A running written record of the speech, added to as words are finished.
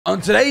On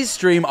today's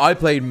stream, I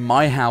played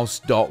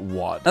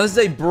MyHouse.wad. Now, this is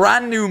a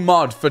brand new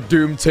mod for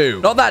Doom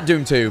 2. Not that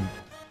Doom 2.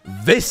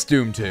 This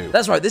Doom 2.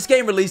 That's right, this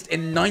game released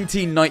in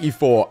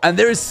 1994, and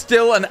there is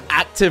still an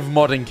active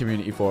modding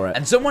community for it.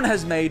 And someone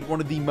has made one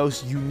of the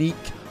most unique,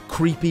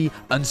 creepy,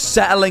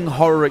 unsettling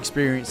horror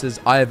experiences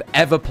I have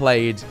ever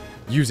played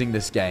using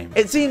this game.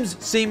 It seems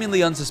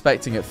seemingly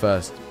unsuspecting at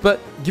first,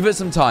 but give it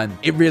some time.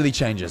 It really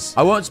changes.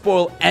 I won't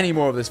spoil any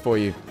more of this for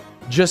you.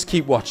 Just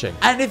keep watching.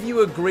 And if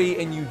you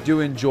agree and you do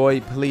enjoy,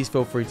 please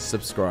feel free to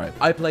subscribe.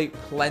 I play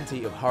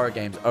plenty of horror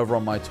games over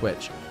on my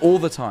Twitch all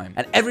the time.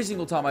 And every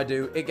single time I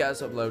do, it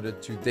gets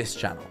uploaded to this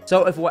channel.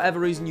 So if for whatever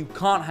reason you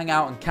can't hang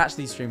out and catch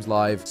these streams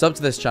live, sub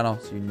to this channel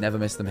so you never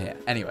miss them here.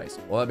 Anyways,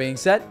 all that being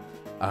said,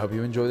 I hope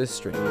you enjoy this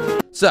stream.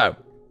 So,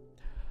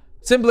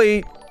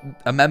 simply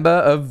a member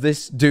of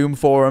this Doom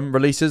forum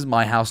releases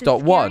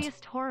MyHouse.wad. The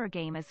scariest horror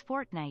game is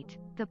Fortnite.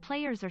 The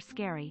players are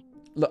scary.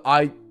 Look,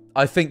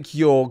 I think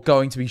you're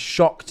going to be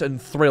shocked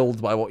and thrilled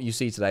by what you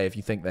see today if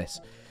you think this.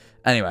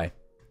 Anyway,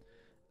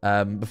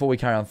 before we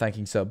carry on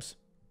thanking subs,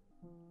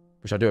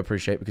 which I do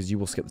appreciate because you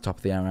will skip the top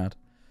of the hour ad,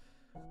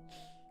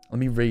 let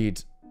me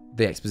read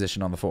the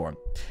exposition on the forum.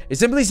 It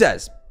simply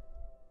says,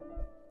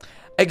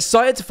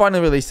 excited to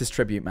finally release this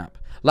tribute map.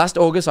 Last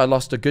August, I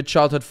lost a good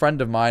childhood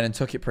friend of mine and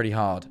took it pretty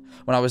hard.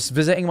 When I was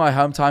visiting my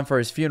hometown for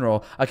his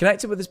funeral, I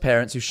connected with his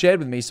parents who shared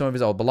with me some of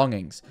his old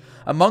belongings.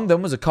 Among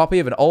them was a copy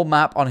of an old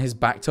map on his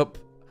backed up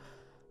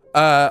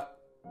of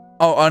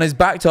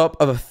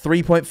a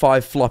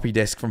 3.5 floppy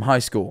disk from high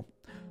school.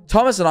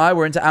 Thomas and I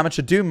were into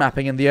amateur Doom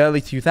mapping in the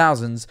early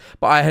 2000s,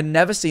 but I had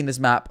never seen this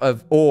map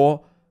of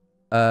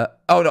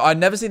I'd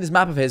never seen this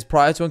map of his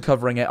prior to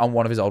uncovering it on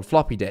one of his old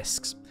floppy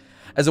disks.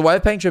 As a way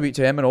of paying tribute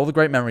to him and all the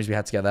great memories we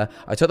had together,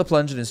 I took the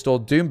plunge and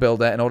installed Doom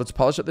Builder in order to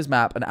polish up this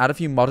map and add a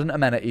few modern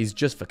amenities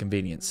just for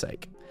convenience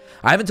sake.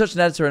 I haven't touched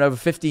an editor in over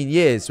 15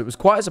 years, so it was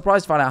quite a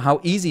surprise to find out how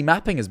easy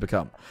mapping has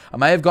become. I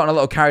may have gotten a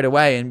little carried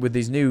away with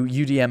these new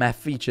UDMF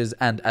features,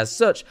 and as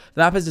such,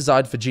 the map is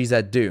designed for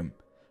GZ Doom.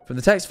 From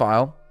the text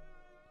file,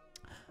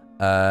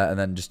 and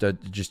then just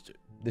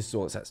this is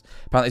all it says.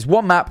 Apparently, it's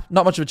one map,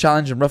 not much of a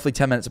challenge, and roughly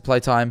 10 minutes of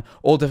playtime.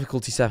 All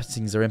difficulty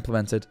settings are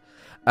implemented.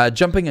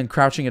 Jumping and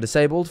crouching are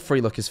disabled. Free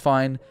look is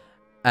fine.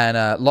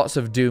 And lots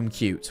of Doom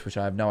cute, which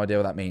I have no idea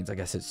what that means. I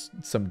guess it's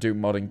some Doom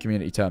modding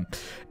community term.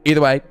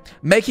 Either way,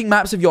 making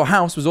maps of your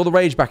house was all the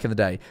rage back in the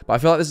day. But I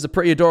feel like this is a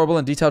pretty adorable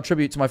and detailed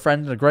tribute to my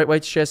friend and a great way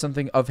to share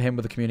something of him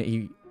with the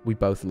community we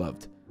both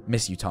loved.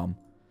 Miss you, Tom.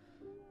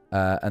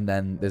 And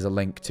then there's a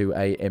link to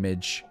a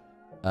image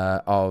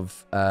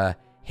of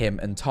him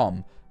and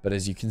Tom. But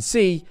as you can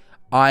see,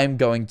 I'm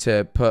going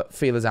to put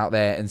feelers out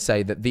there and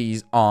say that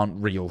these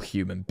aren't real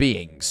human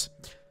beings.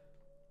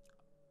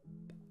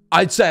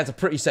 I'd say it's a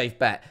pretty safe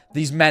bet.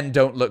 These men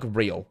don't look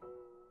real.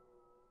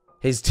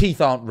 His teeth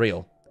aren't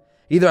real.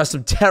 Either has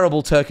some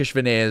terrible Turkish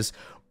veneers,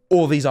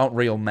 or these aren't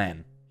real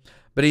men.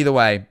 But either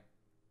way,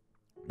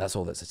 that's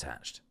all that's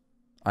attached.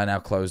 I now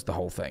closed the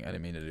whole thing. I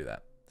didn't mean to do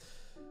that.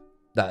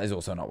 That is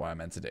also not what I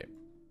meant to do.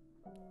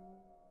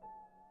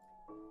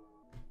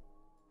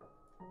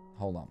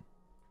 Hold on.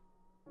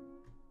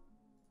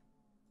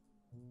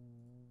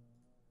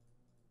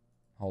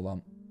 Hold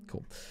on.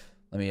 Cool.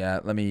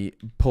 Let me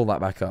pull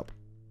that back up.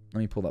 Let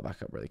me pull that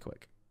back up really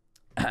quick.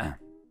 But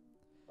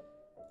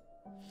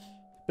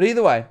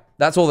either way,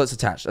 that's all that's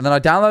attached. And then I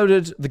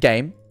downloaded the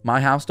game,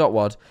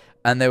 MyHouse.wad,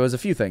 and there was a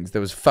few things.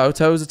 There was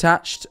photos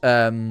attached,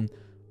 one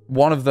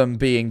of them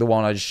being the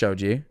one I just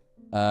showed you.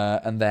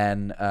 And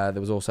then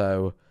there was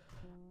also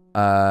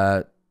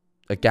a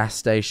gas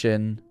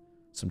station,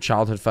 some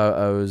childhood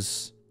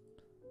photos,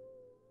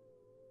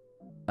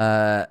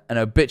 an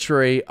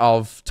obituary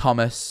of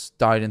Thomas,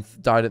 died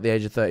at the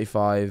age of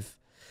 35.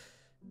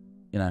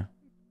 You know.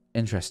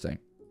 Interesting.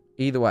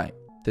 Either way,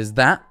 there's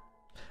that.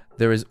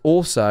 There is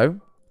also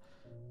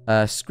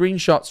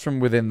screenshots from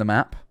within the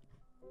map,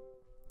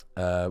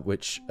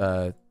 which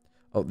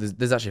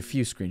there's actually a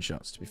few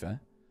screenshots, to be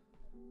fair.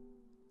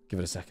 Give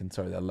it a second.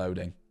 Sorry, they're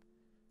loading.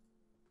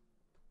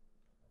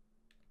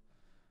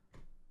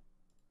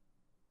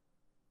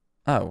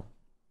 Oh.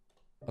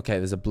 Okay,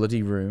 there's a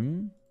bloody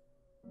room.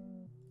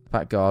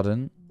 Back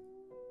garden.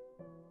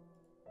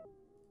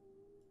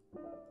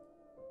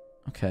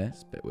 Okay,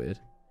 it's a bit weird.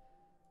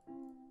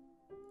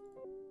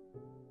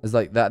 It's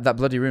like that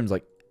bloody room's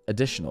like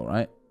additional,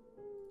 right?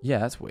 Yeah,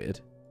 that's weird.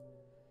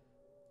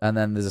 And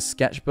then there's a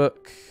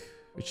sketchbook,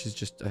 which is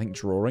just, I think,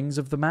 drawings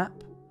of the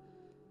map.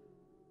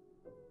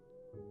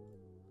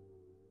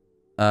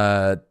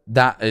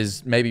 That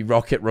is maybe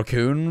Rocket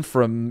Raccoon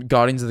from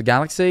Guardians of the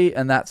Galaxy,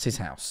 and that's his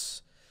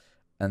house.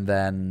 And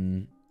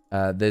then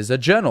there's a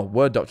journal,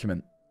 Word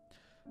document.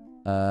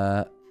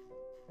 A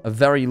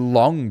very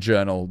long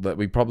journal that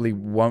we probably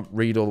won't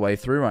read all the way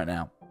through right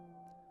now.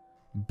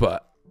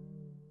 But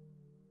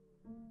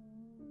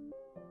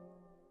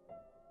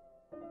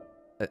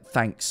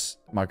thanks,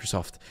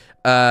 Microsoft.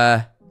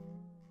 Oh,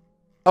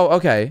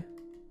 okay.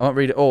 I won't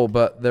read it all,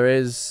 but there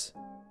is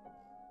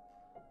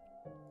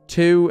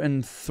 2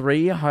 and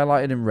 3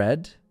 highlighted in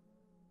red.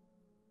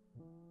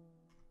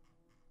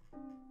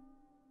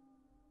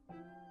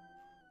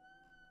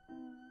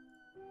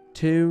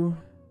 2,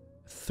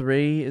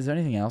 3. Is there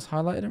anything else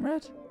highlighted in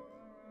red?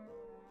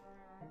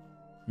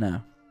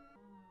 No.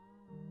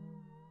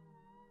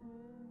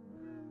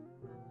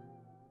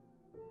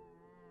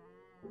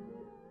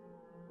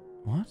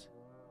 What?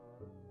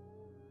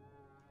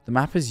 The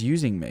map is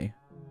using me.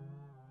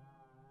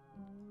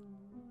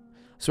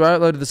 So I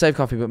uploaded the save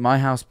copy, but my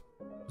house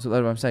was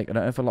uploaded by mistake. I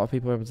don't know if a lot of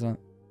people are able to...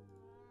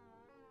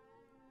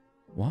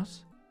 What?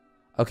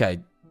 Okay.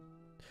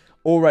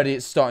 Already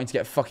it's starting to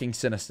get fucking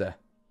sinister.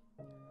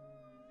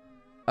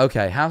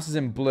 Okay, house is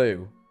in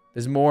blue.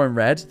 There's more in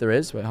red. There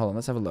is. Wait, hold on.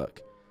 Let's have a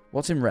look.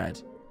 What's in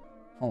red?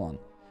 Hold on.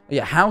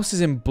 Yeah, house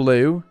is in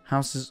blue.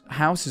 House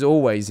is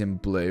always in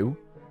blue.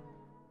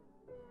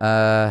 2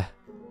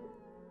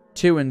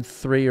 and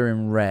 3 are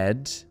in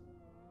red.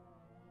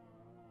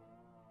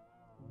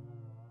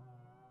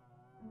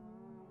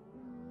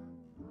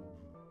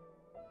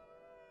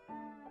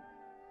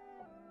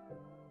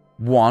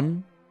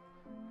 One,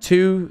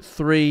 2,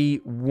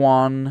 3,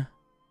 1.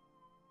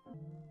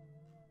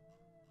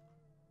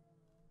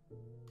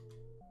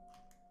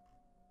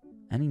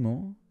 Any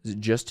more? Is it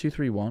just 2,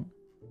 3, 1?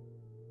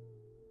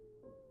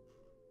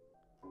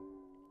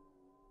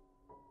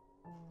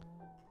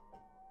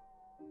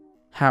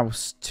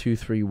 House 2,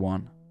 3,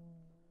 1.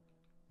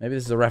 Maybe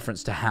this is a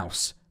reference to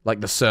House, like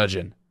the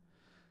surgeon.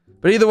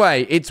 But either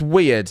way, it's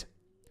weird.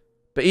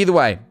 But either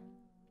way,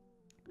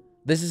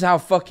 this is how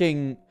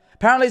fucking...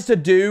 Apparently it's to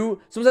do...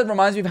 Someone said it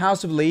reminds me of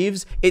House of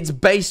Leaves. It's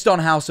based on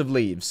House of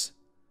Leaves.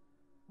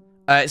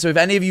 So if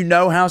any of you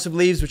know House of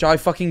Leaves, which I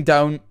fucking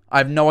don't, I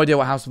have no idea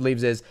what House of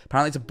Leaves is.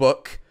 Apparently it's a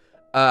book.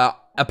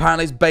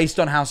 Apparently it's based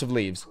on House of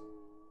Leaves.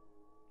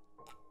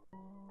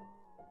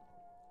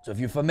 So if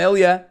you're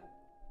familiar,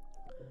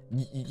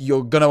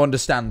 you're going to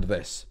understand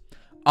this.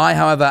 I,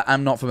 however,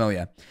 am not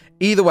familiar.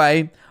 Either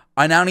way,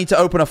 I now need to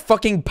open a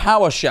fucking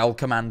PowerShell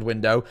command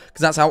window, because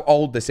that's how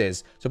old this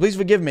is. So please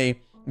forgive me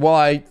while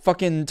I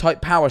fucking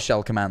type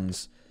PowerShell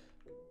commands.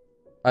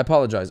 I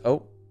apologize.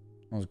 Oh,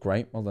 that was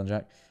great. Well done,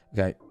 Jack.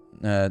 Okay.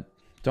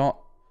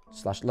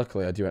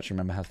 Luckily, I do actually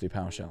remember how to do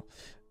PowerShell.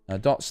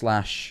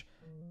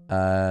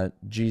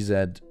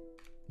 /gz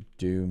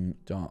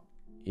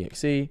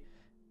doom.exe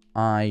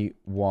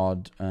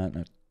iwad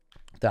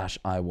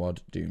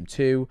 -iwad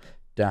doom2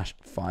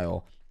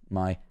 -file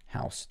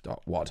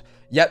MyHouse.wad.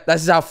 Yep,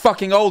 this is how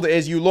fucking old it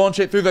is. You launch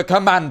it through the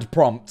command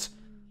prompt.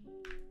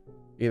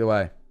 Either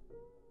way.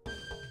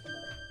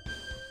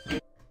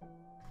 Let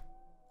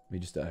me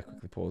just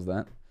quickly pause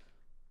that.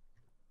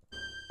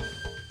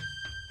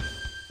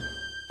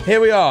 Here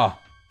we are.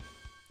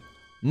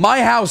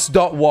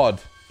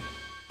 MyHouse.wad.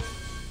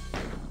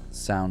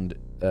 Sounds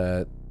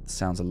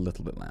a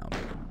little bit loud.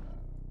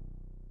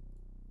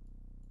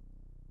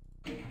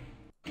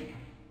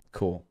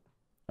 Cool.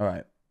 All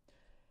right.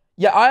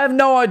 Yeah, I have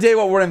no idea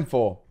what we're in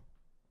for.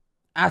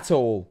 At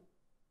all.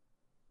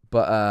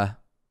 But,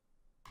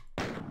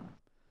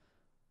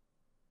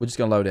 we're just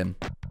going to load in.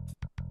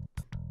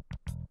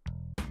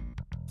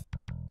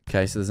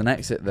 Okay, so there's an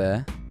exit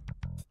there.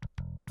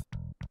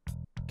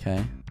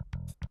 Okay.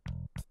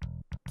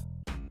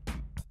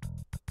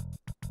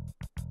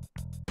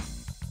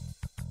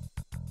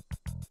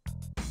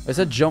 It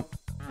said jump.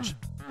 It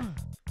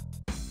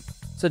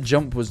said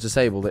jump was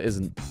disabled. It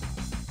isn't.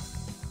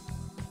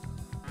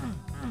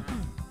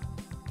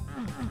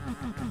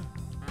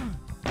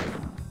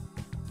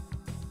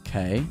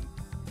 Okay.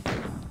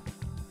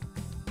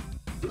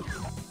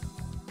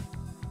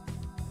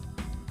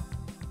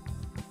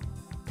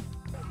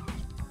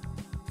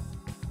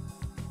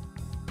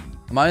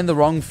 Am I in the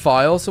wrong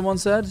file, someone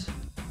said?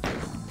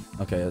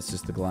 Okay, that's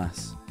just the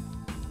glass.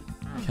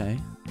 Okay.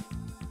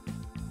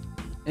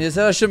 And it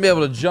said I shouldn't be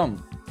able to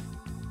jump.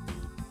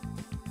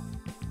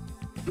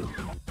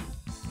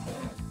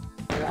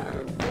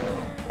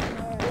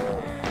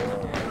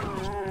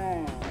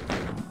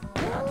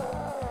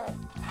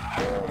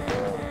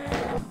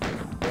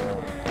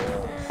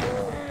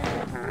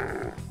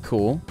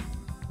 Cool.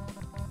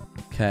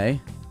 Okay.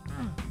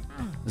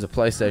 There's a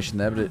PlayStation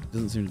there, but it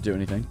doesn't seem to do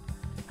anything.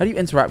 How do you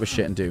interact with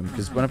shit in Doom?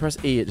 Because when I press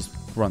E, it just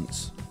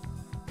grunts.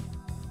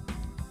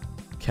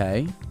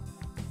 Okay.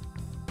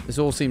 This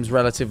all seems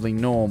relatively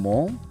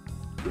normal.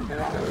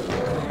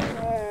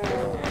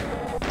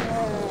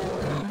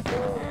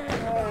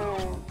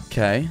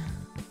 Okay.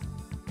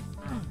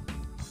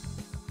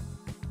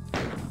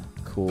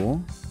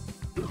 Cool.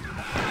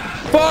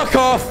 Fuck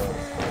off!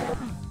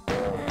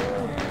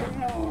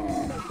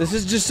 This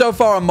is just so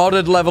far a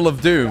modded level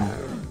of Doom.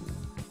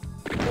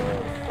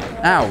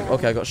 Ow.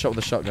 Okay, I got shot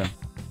with a shotgun.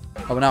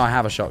 Oh, but now I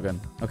have a shotgun.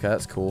 Okay,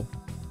 that's cool.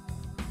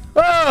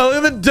 Oh,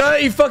 look at the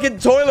dirty fucking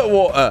toilet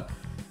water.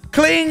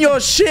 Clean your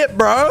shit,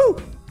 bro.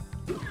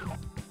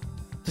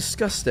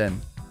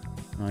 Disgusting.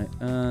 Right,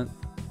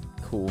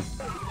 cool.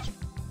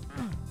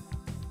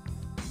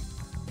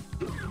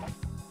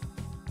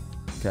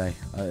 Okay,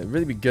 it'd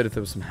really be good if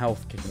there was some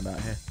health kicking about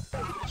here.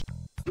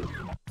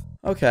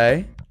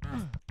 Okay.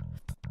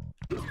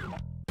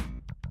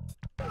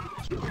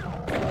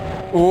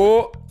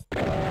 Oh.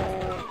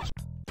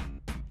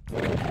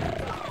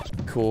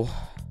 Cool.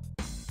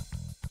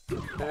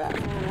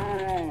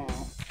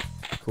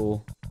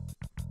 Cool.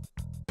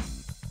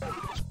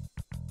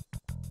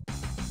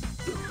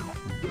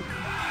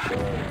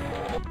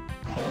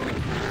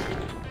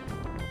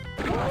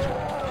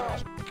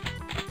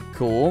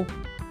 Cool.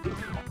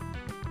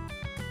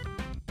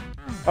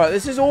 Alright,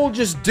 this is all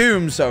just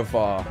doom so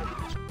far.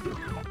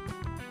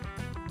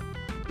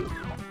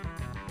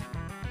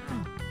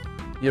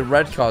 Your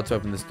red card to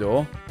open this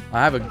door.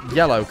 I have a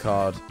yellow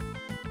card.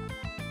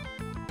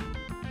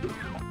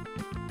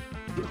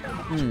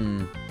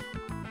 Hmm.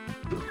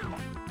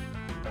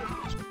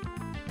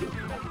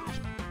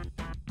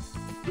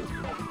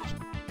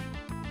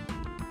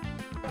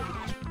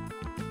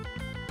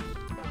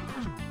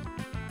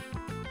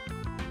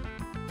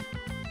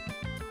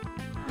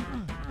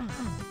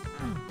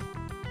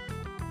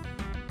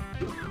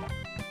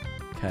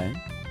 Okay.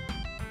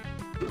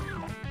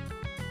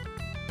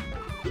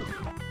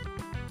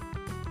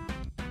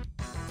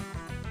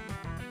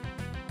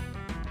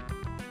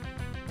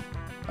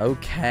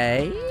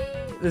 Okay.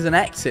 There's an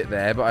exit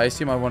there, but I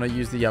assume I want to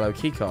use the yellow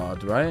key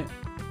card, right?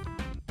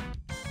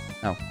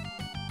 Oh.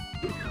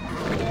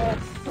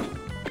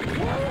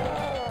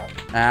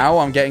 Ow,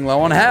 I'm getting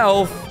low on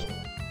health.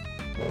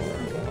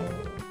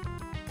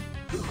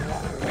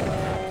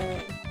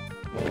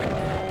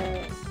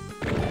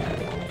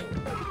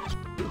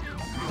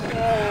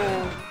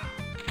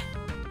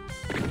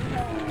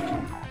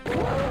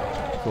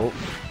 Cool.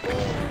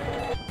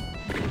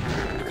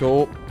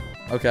 Cool.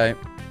 Okay.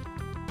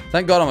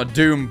 Thank God I'm a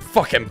Doom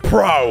fucking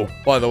pro,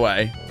 by the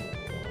way.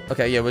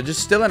 Okay, yeah, we're just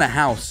still in a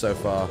house so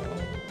far.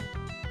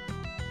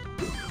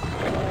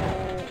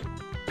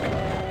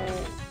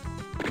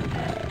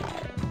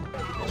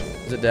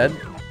 Is it dead?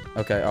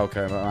 Okay,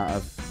 okay, I'm out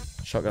of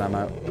shotgun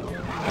ammo.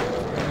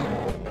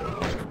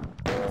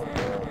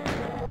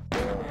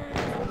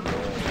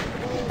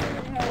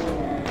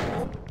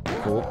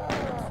 Cool.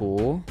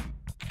 Cool.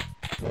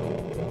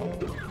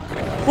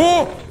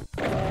 Oh!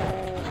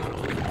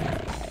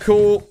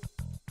 Cool.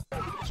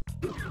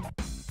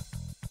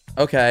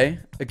 Okay,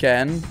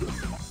 again.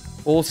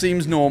 All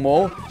seems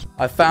normal.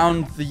 I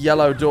found the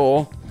yellow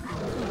door.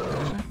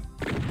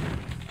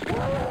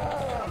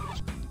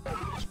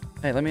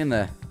 Hey, let me in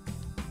there.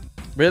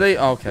 Really?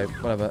 Oh, okay,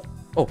 whatever.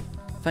 Oh,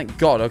 thank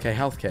God. Okay,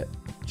 health kit.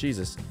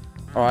 Jesus.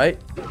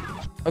 Alright.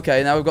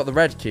 Okay, now we've got the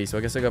red key, so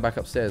I guess I go back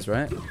upstairs,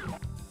 right?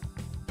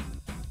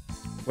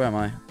 Where am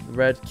I? The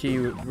red key,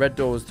 red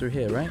door was through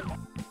here, right?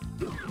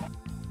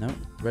 No,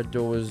 red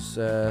door was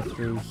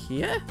through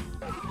here?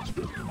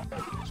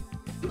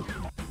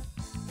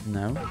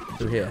 No,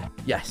 through here.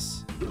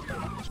 Yes.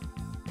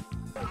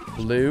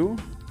 Blue.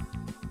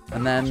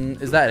 And then,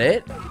 is that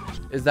it?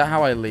 Is that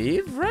how I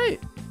leave? Right.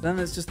 Then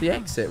it's just the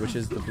exit, which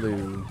is the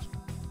blue.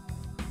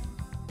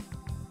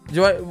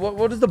 Do I,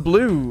 what is the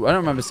blue? I don't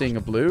remember seeing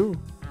a blue.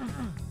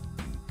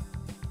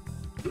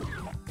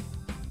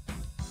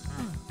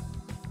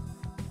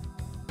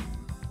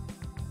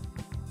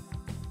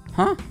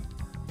 Huh?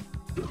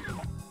 There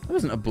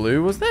wasn't a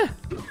blue, was there?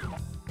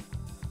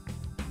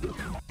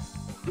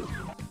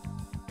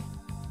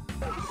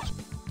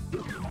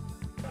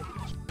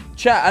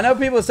 Chat, I know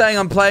people are saying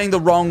I'm playing the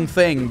wrong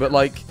thing, but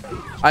like,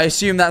 I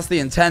assume that's the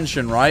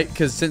intention, right?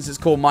 Because since it's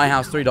called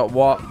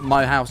MyHouse.wad,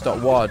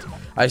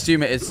 I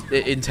assume it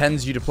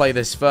intends you to play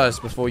this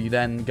first before you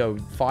then go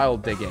file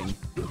digging.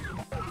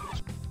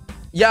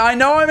 Yeah, I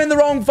know I'm in the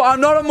wrong file.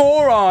 I'm not a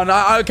moron.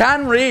 I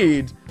can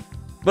read.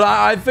 But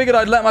I figured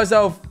I'd let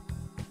myself...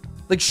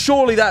 Like,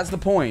 surely that's the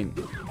point.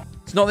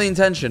 It's not the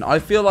intention. I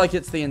feel like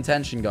it's the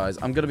intention, guys.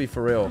 I'm going to be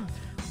for real.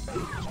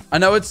 I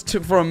know it's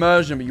for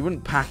immersion, but you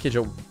wouldn't package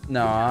a...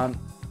 No,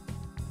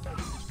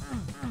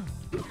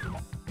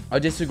 I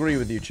disagree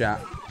with you,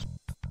 chat.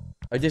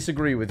 I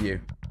disagree with you.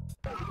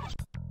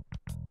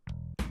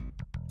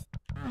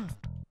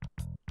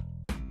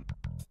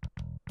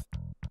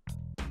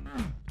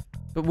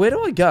 But where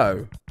do I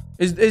go?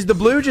 Is the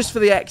blue just for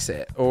the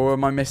exit? Or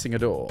am I missing a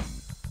door?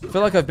 I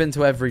feel like I've been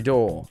to every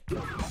door.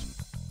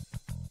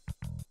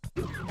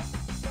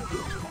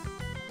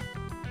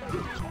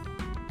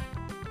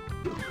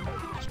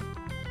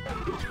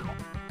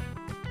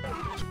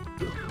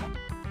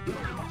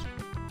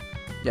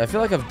 Yeah, I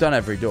feel like I've done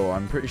every door.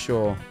 I'm pretty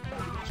sure.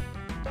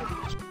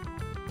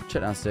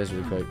 Check downstairs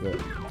really quick, but...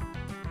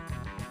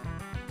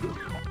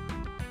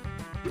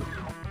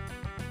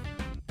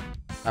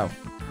 Oh.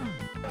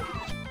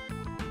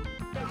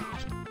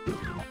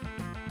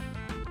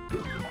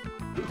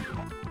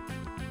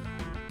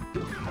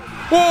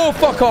 Whoa,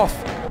 fuck off!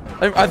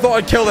 I thought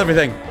I'd killed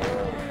everything.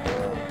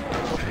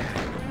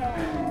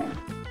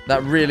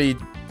 That really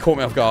caught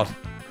me off guard.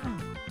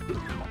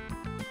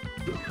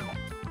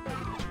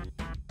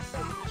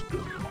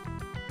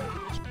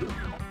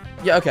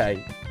 Yeah,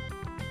 okay.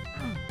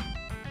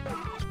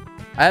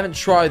 I haven't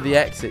tried the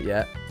exit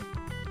yet.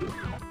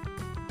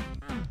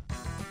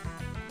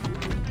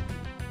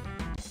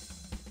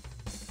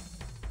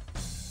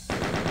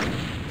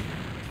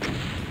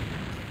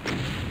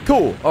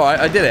 Cool. Alright,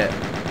 I did it.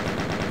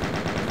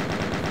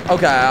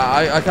 Okay,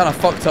 I kind of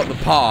fucked up the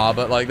par,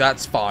 but, like,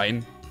 that's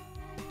fine.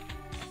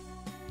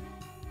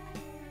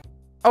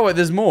 Oh, wait,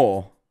 there's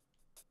more.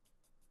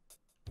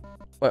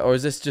 Wait, or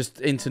is this just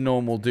into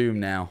normal Doom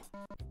now?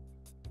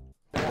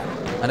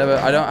 I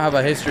don't have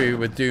a history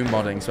with Doom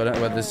modding, so I don't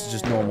know whether this is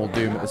just normal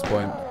Doom at this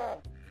point.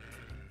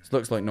 This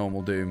looks like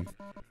normal Doom.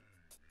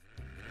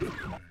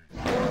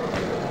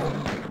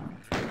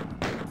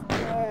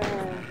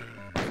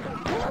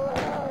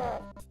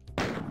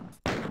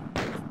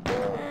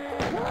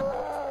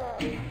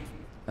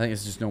 I think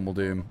it's just normal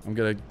Doom. I'm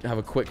gonna have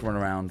a quick run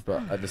around,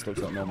 but this looks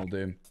like normal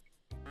Doom.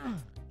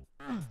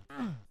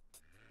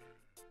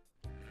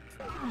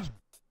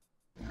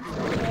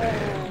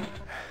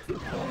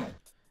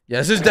 Yeah,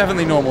 this is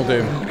definitely normal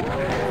Doom.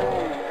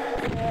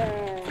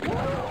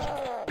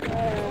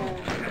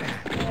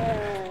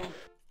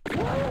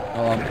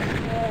 Hold on.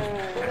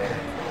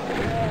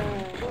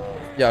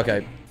 Yeah,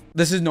 okay.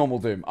 This is normal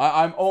Doom.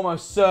 I'm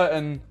almost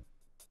certain...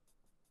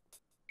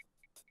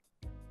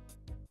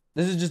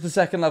 This is just the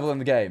second level in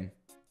the game.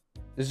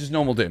 This is just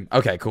normal Doom.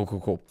 Okay, cool,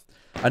 cool, cool.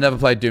 I never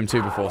played Doom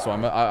 2 before, so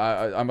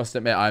I must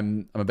admit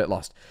I'm a bit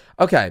lost.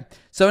 Okay,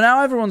 so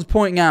now everyone's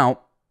pointing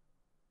out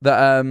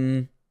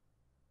that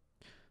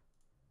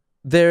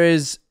there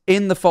is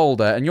in the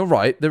folder, and you're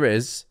right, there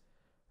is.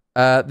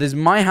 There's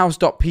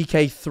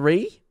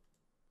MyHouse.pk3.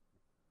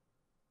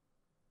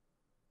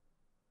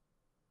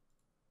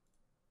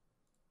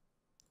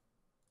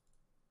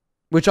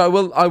 Which I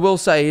will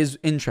say is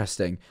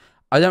interesting.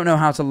 I don't know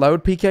how to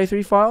load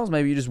PK3 files.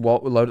 Maybe you just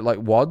load it like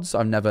WADs.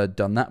 I've never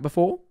done that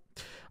before.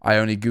 I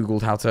only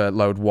Googled how to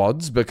load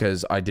WADs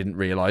because I didn't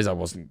realize I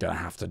wasn't going to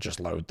have to just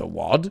load the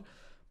WAD.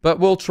 But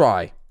we'll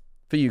try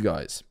for you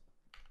guys.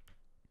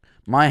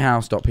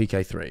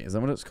 MyHouse.pk3. Is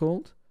that what it's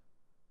called?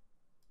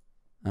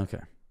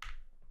 Okay.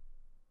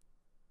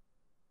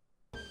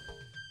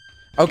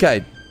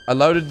 Okay. I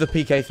loaded the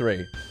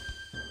PK3.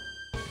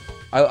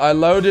 I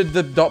loaded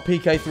the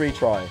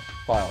 .pk3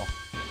 file.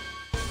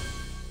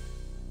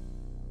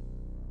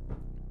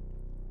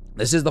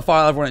 This is the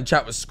file everyone in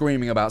chat was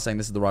screaming about, saying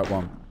this is the right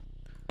one.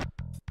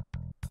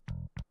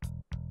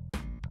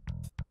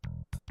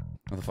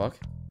 What the fuck?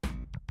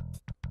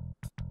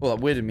 Well,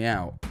 that weirded me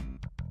out.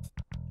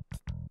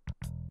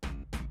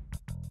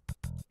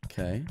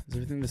 Okay, is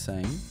everything the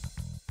same?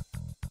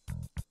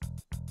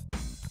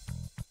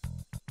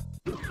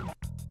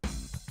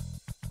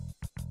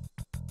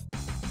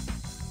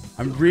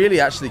 I'm really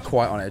actually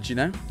quite on edge, you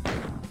know?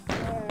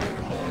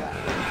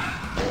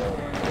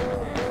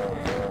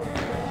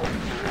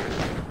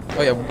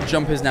 Oh yeah,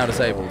 jump is now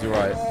disabled, you're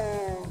right.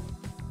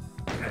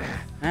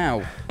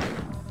 Ow.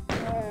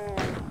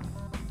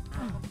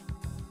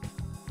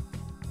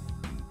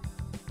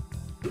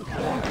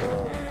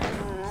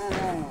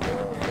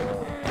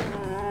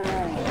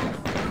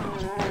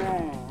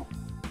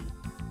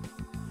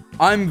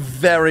 I'm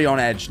very on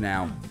edge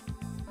now.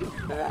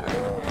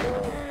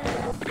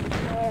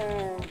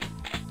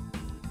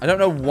 I don't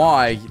know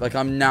why, like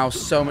I'm now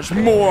so much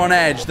more on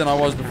edge than I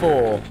was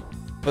before.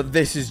 But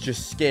this is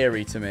just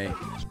scary to me.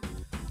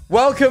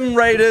 Welcome,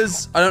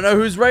 raiders. I don't know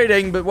who's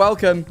raiding, but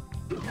welcome.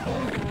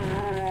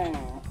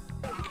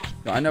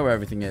 I know where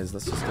everything is.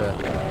 Let's just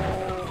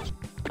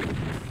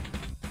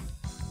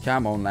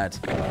come on, lad.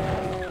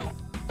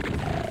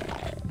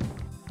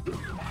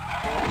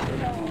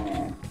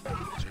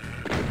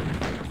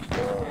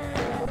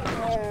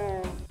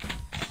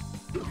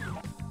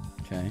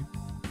 Okay.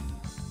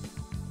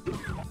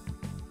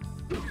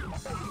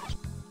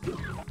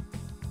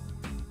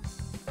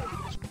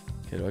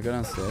 Okay, do I go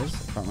downstairs? I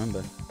can't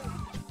remember.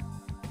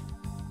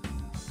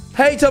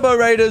 Hey, Tubbo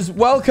Raiders,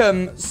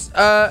 welcome.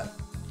 I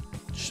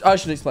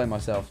should explain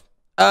myself.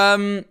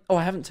 Oh,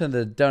 I haven't turned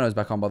the donos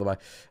back on, by the way.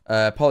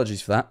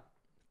 Apologies for that.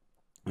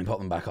 Let me put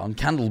them back on.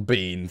 Candle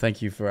Bean,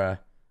 thank you for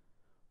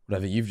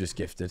whatever you've just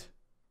gifted.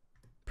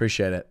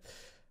 Appreciate it.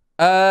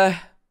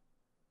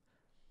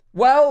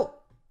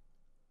 Well,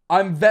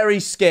 I'm very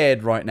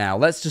scared right now.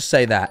 Let's just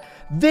say that.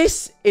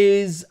 This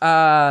is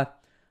MyHouse.wad.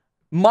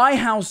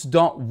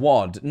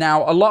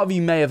 Now, a lot of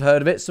you may have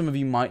heard of it. Some of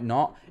you might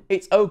not.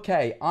 It's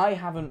okay. I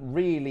haven't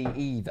really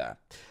either.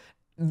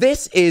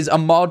 This is a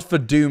mod for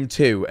Doom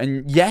 2.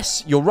 And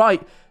yes, you're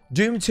right.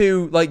 Doom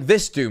 2, like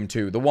this Doom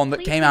 2, the one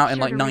that came out in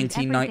like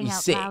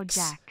 1996.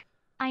 Jack.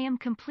 I am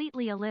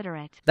completely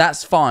illiterate.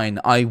 That's fine.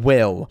 I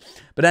will.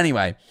 But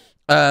anyway,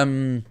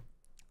 thank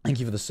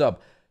you for the sub.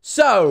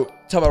 So,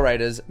 Tubbo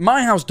Raiders,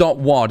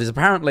 MyHouse.wad is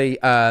apparently,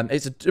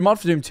 it's a mod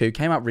for Doom 2,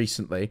 came out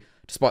recently,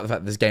 despite the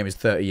fact that this game is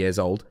 30 years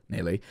old,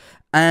 nearly.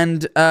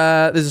 And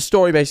there's a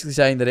story basically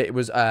saying that it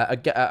was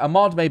a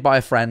mod made by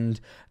a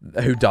friend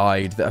who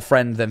died, that a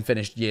friend then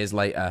finished years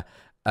later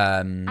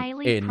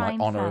in like,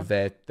 honor of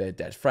their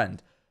dead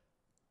friend.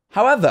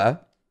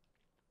 However,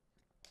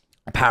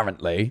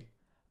 apparently,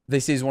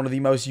 this is one of the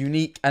most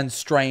unique and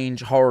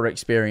strange horror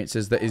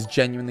experiences that is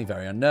genuinely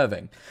very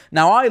unnerving.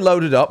 Now, I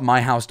loaded up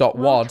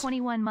MyHouse.wad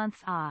 21 months,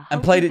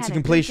 and played it to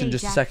completion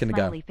just a second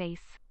ago.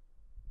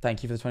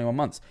 Thank you for the 21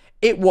 months.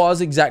 It was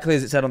exactly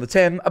as it said on the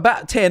tin.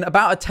 About a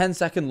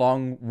 10-second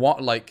long,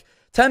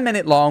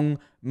 10-minute long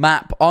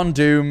map on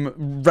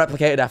Doom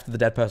replicated after the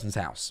dead person's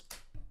house.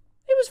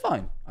 It was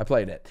fine. I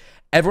played it.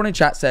 Everyone in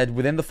chat said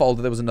within the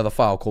folder there was another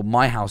file called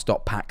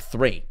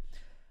MyHouse.pack3.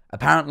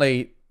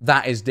 Apparently,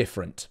 that is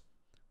different.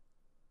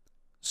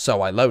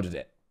 So I loaded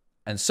it.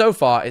 And so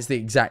far, it's the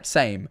exact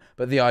same.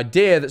 But the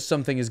idea that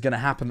something is going to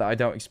happen that I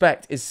don't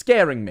expect is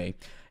scaring me.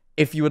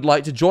 If you would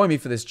like to join me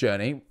for this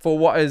journey, for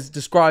what is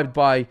described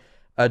by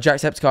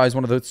Jacksepticeye as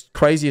one of the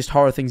craziest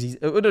horror things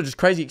just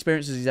crazy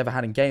experiences he's ever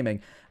had in gaming.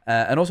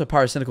 And also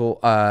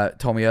Pyrocynical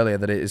told me earlier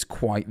that it is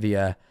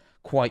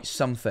quite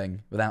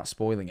something without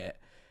spoiling it.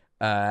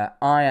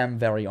 I am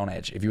very on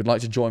edge. If you would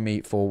like to join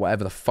me for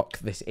whatever the fuck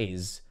this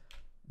is,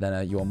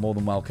 then you are more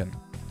than welcome.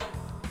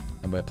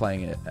 And we're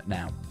playing it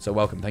now. So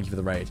welcome. Thank you for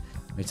the raid.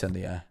 Let me turn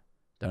the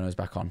donos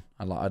back on.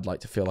 I'd like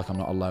to feel like I'm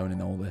not alone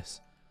in all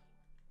this.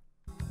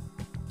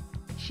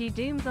 She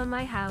dooms on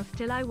my house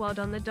till I wad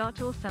on the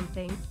dot or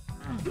something.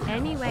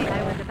 Anyway,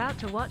 I was about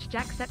to watch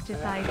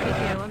Jacksepticeye's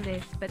video on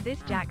this, but this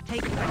Jack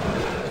takes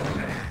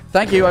precedence.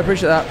 Thank you. I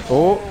appreciate that.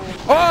 Oh,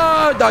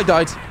 I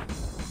died.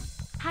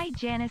 Hi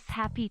Janice,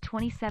 happy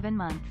 27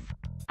 months.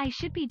 I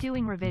should be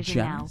doing revision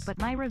now, but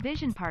my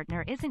revision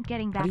partner isn't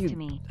getting back to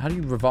me. How do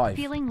you revive?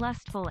 Feeling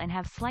lustful and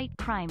have slight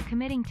crime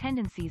committing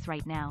tendencies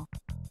right now.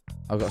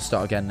 I've got to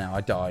start again now.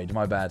 I died.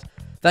 My bad.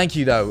 Thank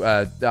you,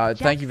 though.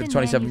 Thank you for the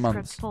 27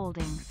 months.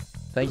 Foldings.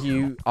 Thank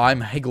you.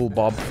 I'm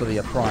Higglebob for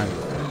the Prime.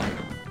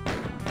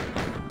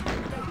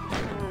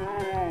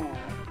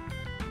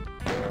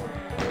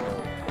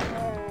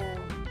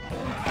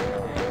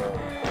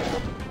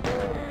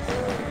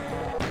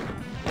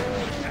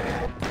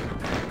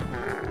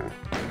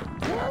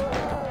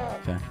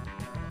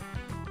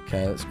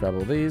 Okay, let's grab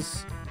all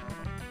these.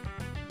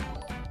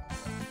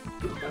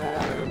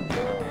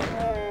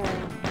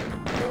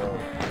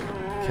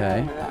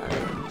 Okay.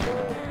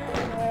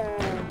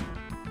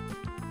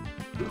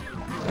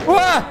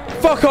 Ah!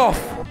 Fuck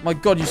off! My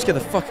god, you scared the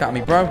fuck out of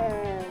me, bro.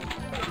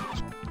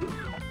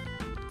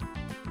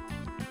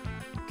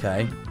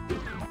 Okay.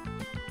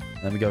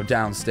 Then we go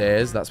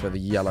downstairs. That's where the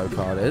yellow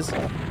card is.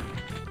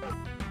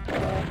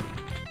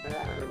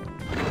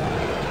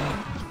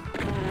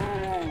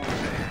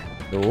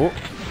 Oh.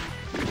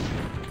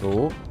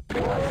 Oh.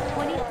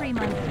 23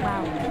 months,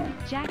 wow.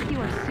 Jack, you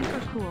are super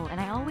cool, and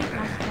I always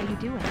ask how you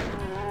do it.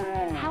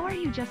 How are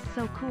you just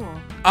so cool?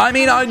 I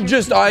mean,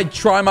 I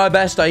try my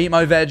best. I eat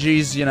my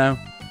veggies, you know.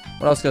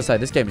 What else can I say?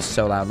 This game is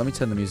so loud. Let me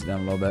turn the music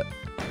down a little bit.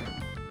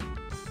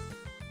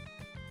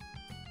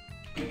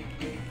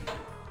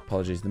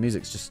 Apologies. The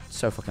music's just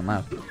so fucking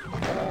loud.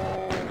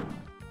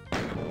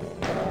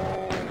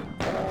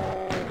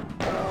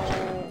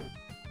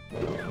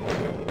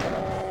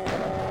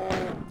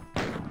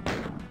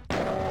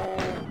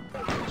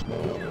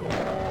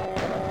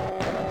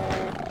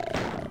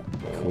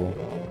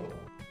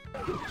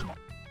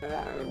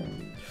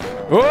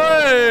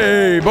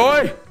 Hey,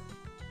 boy!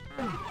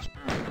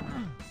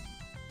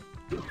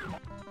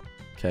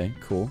 Okay,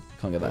 cool.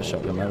 Can't get that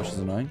shotgun there, which is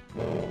annoying.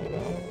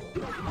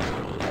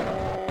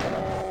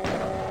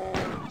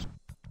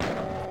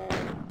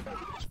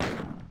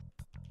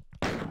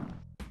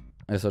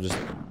 I guess I'll just...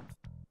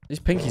 These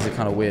pinkies are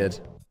kind of weird.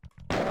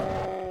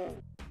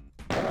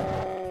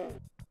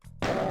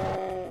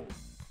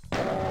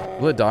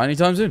 Will it die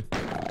anytime soon?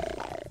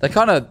 They're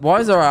kind of... Why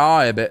is their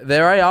AI a bit...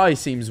 Their AI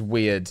seems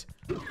weird.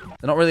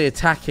 They're not really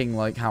attacking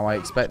like how I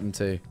expect them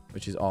to,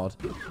 which is odd.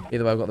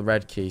 Either way, I've got the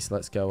red key, so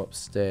let's go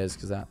upstairs,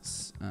 because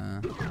that's...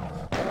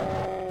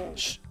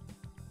 Shh.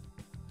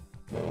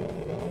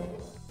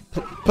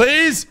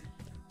 Please!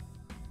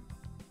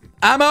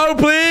 Ammo,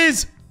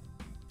 please!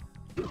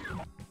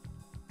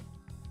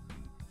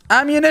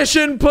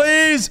 Ammunition,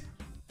 please!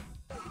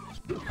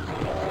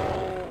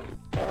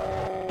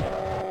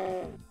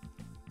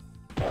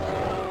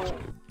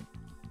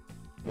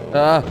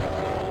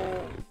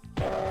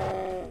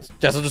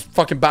 Guess I'll just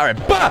fucking batter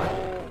it. Bah!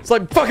 It's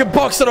like fucking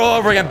boxing all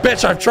over again,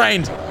 bitch. I've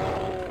trained.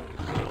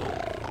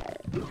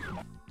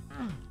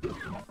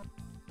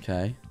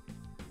 Okay.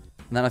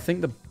 And then I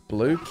think the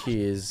blue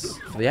key is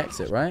for the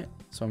exit, right?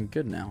 So I'm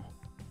good now.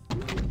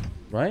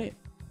 Right?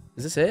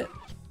 Is this it?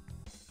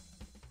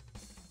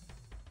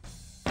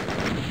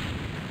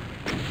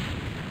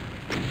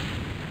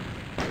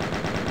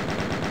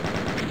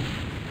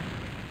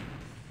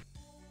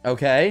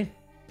 Okay.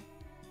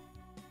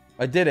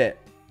 I did it.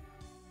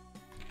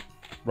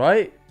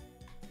 Right?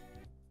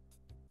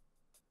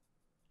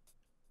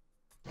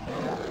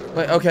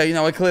 Wait, okay, you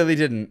know, I clearly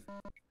didn't.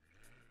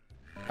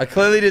 I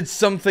clearly did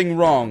something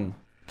wrong.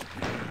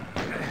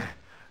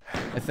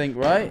 I think,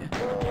 right?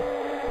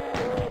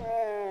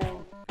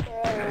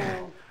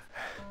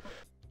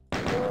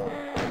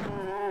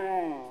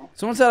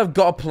 Someone said I've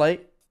got a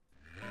plate.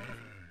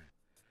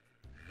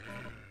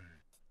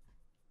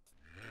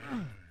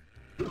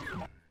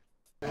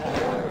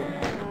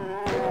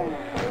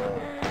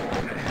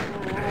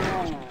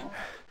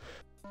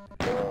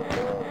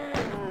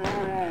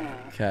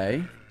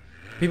 Okay.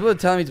 People are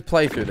telling me to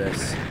play through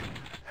this.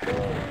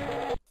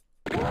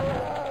 Okay,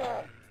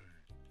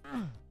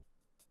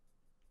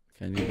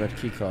 I need a red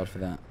key card for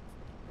that.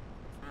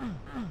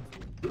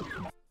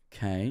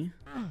 Okay.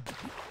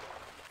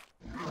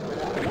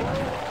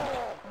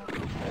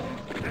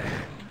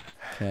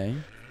 Okay.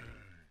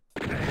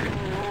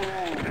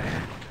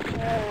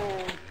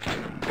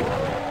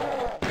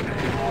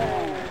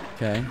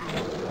 Okay.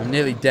 I'm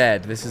nearly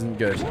dead. This isn't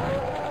good.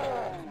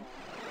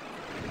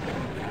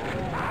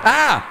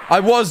 Ah! I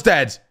was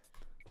dead!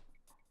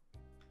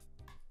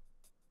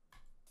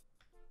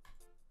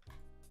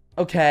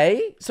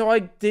 Okay. So I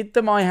did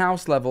the My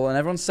House level, and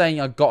everyone's saying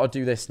I've got to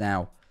do this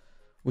now.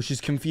 Which is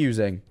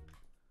confusing.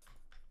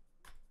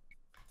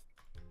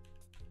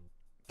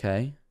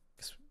 Okay.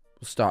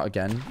 We'll start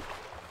again.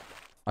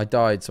 I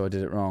died, so I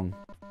did it wrong.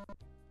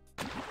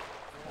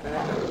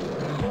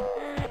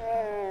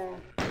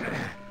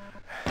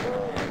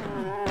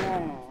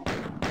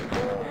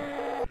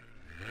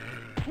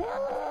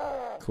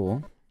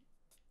 Cool.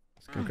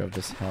 Let's go grab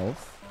this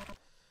health.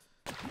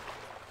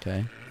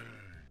 Okay.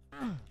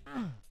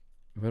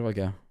 Where do I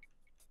go?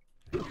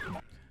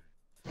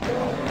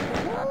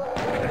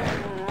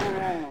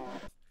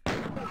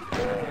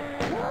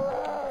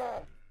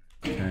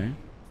 Okay.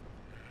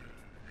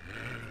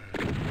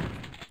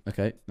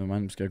 Okay, never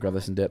mind. I'm just gonna grab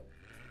this and dip.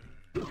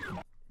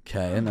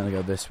 Okay, and then I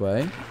go this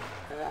way.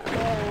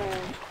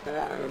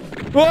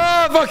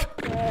 Whoa,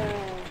 fuck!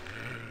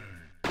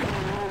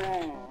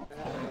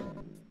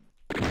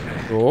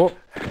 Oh.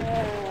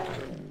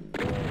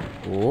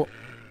 Oh.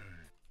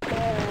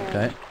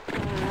 Okay.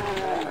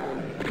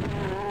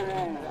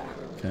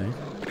 Okay.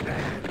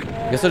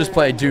 I guess I'll just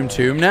play Doom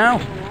 2 now.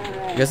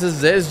 I guess this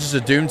is it. It's just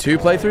a Doom 2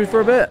 playthrough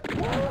for a bit.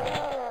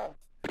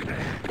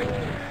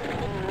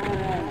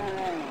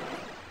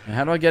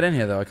 How do I get in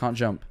here, though? I can't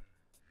jump.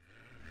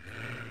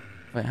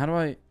 Wait, how do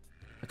I...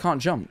 I can't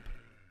jump.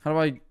 How do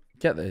I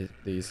get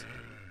these?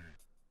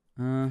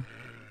 Do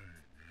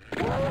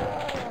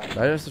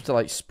I just have to,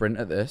 like, sprint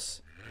at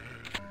this?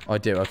 Oh, I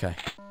do. Okay.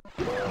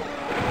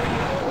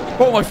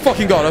 Oh, my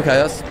fucking God. Okay,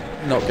 that's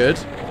not good.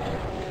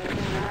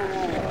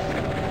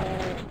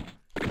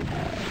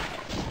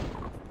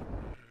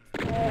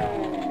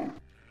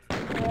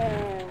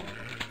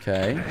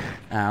 Okay.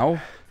 Ow.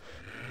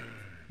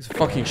 He's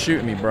fucking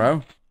shooting me,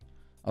 bro.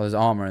 Oh, there's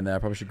armor in there. I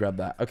probably should grab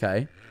that.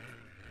 Okay.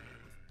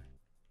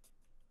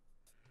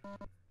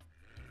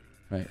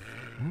 Wait.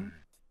 What?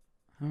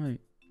 How do I...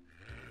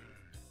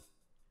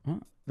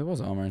 What? There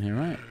was armor in here,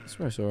 right? I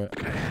swear I saw it.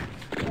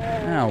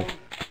 Ow.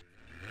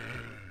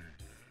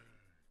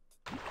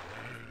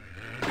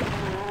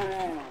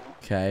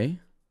 Okay.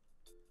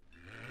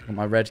 Got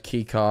my red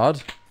key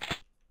card.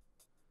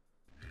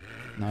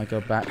 Now I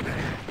go back.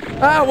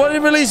 Ah, why did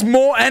it release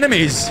more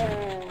enemies?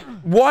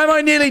 Why am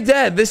I nearly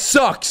dead? This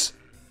sucks.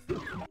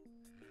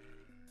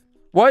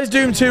 Why is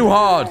Doom 2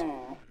 hard?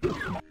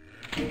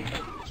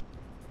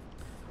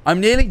 I'm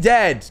nearly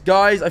dead.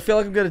 Guys, I feel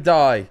like I'm gonna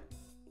die.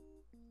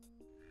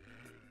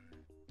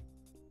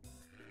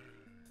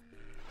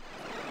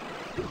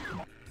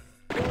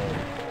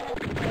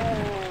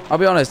 I'll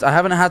be honest, I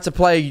haven't had to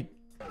play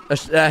a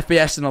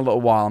FPS in a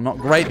little while. I'm not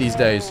great these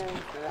days.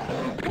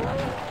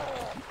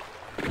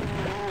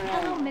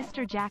 Hello,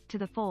 Mr. Jack to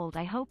the fold.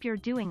 I hope you're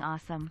doing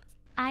awesome.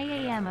 I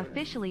am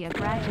officially a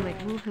graduate.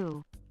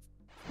 Woohoo.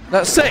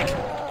 That's sick.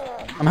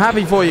 I'm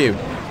happy for you.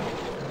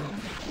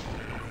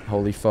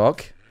 Holy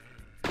fuck.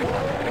 A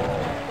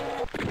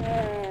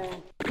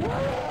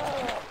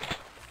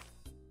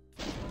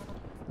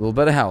little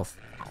bit of health.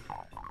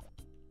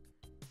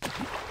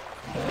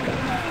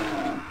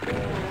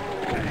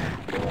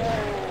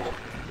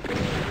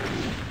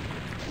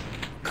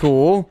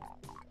 Cool.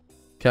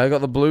 Okay, I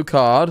got the blue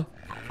card.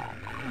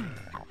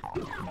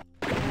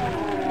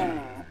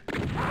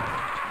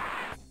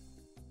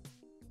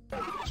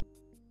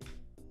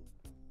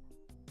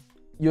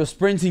 You're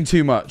sprinting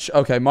too much.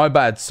 Okay, my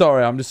bad.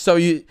 Sorry, I'm just so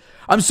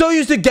I'm so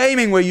used to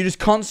gaming where you just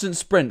constant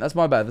sprint. That's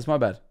my bad. That's my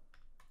bad.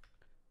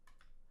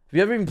 Have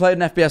you ever even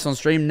played an FPS on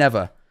stream?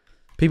 Never.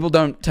 People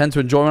don't tend to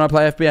enjoy when I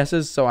play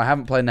FPSs, so I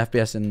haven't played an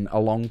FPS in a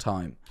long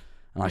time.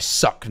 And I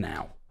suck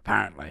now,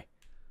 apparently.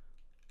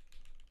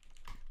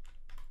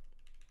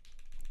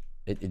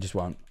 It just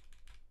won't.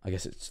 I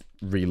guess it's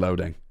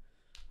reloading.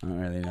 I don't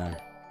really know.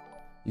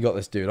 You got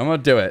this, dude. I'm gonna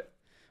do it.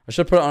 I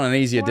should put it on an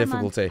easier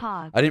difficulty.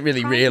 I didn't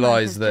really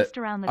realize that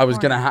I was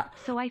gonna have.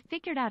 So I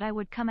figured out I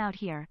would come out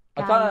here.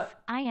 Guys,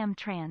 I am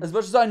trans. As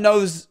much as I know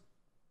this,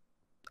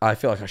 I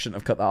feel like I shouldn't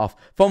have cut that off.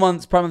 4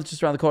 months, Prime Month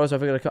just around the corner, so I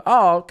figured I'd cut.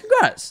 Oh,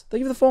 congrats! Thank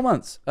you for the 4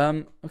 months.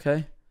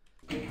 Okay.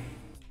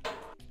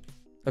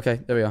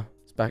 Okay, there we are.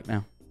 It's back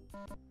now.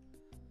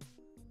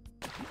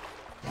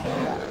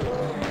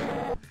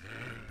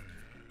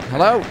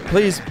 Hello,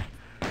 please.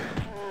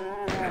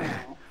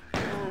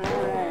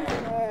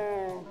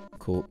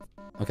 Cool.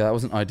 Okay, that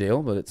wasn't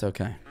ideal, but it's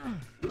okay.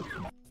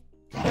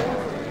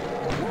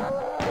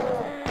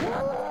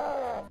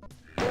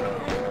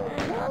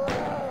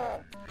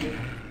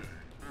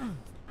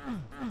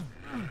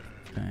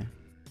 Okay.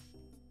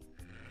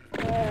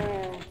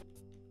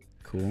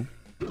 Cool.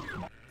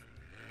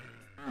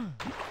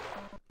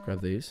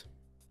 Grab these.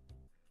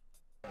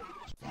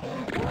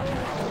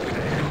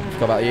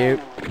 Forgot about you.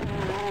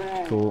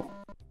 Cool.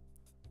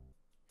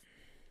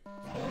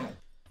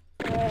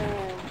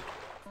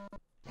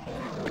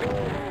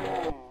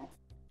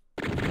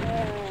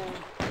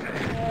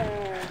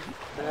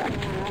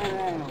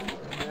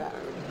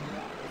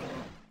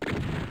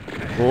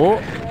 Oh.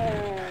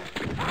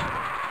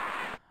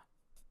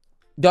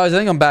 Guys, I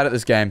think I'm bad at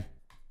this game.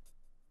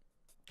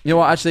 You know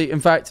what? Actually,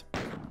 in fact...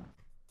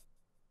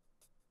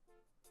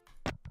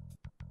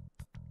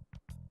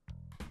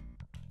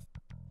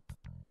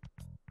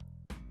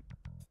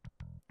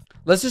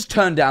 let's just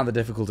turn down the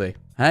difficulty,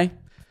 hey?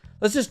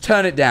 Let's just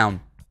turn it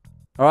down.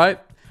 Alright?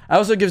 It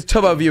also gives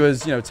Tubbo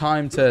viewers, you know,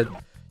 time to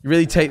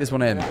really take this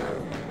one in.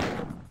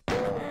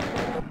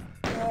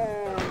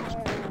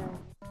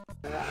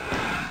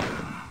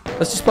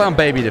 Let's just play on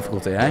baby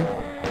difficulty, eh?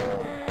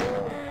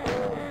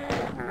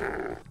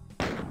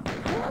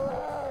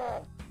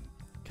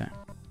 Okay.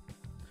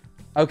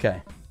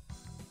 Okay.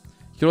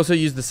 You can also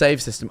use the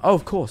save system. Oh,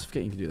 of course. I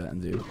forget you can do that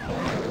and do.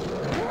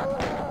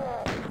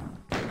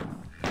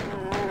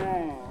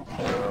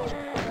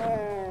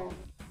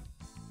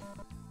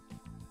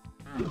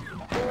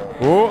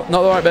 Oh,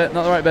 not the right bit.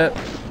 Not the right bit.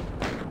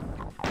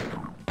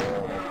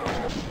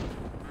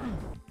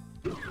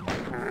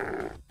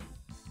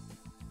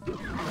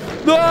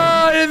 No,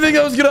 I didn't think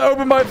I was going to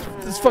open my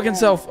fucking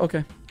self.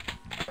 Okay.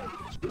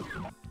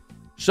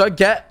 Should I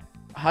get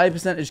high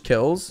percentage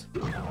kills?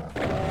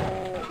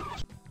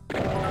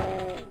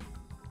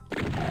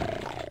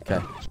 Okay.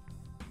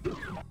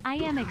 I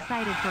am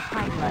excited for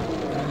Pride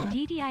Month.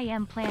 Indeed, I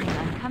am planning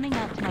on coming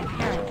out to my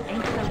parents.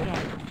 Ain't so gay.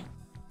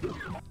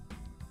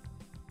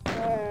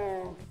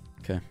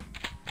 Okay.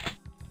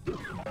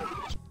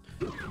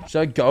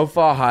 Should I go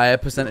for higher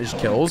percentage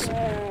kills?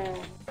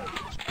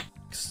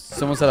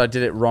 Someone said I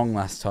did it wrong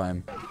last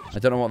time. I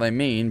don't know what they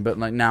mean, but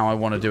like now I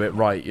want to do it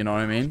right. You know what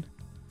I mean?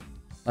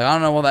 Like I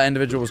don't know what that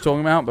individual was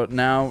talking about, but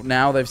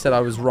now they've said I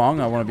was wrong.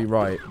 I want to be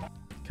right.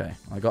 Okay,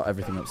 I got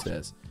everything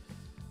upstairs.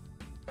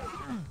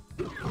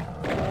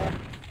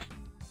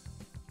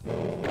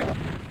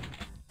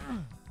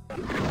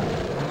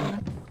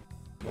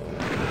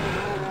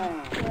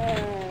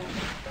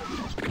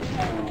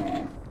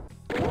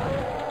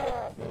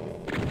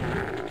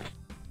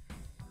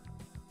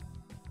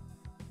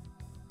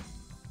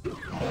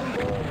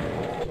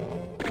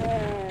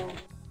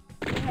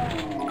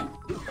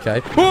 Okay.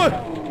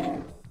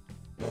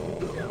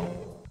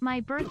 My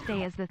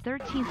birthday is the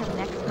 13th of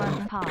next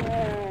month, Pop.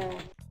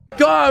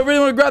 God, I really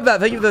want to grab that.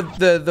 Thank you for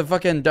the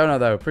fucking donut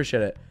though.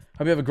 Appreciate it.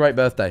 Hope you have a great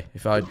birthday.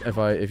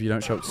 If you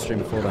don't show up to stream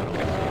before then.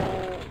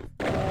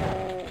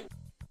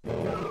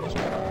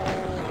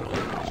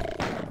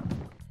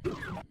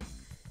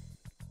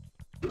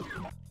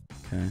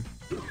 Okay.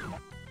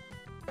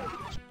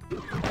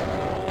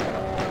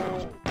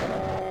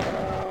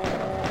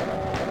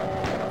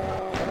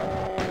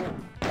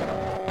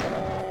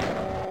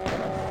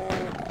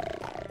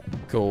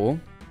 Cool.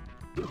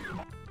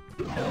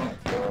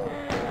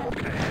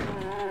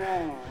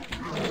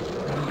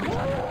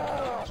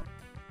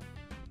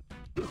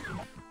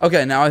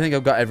 Okay, now I think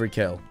I've got every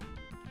kill.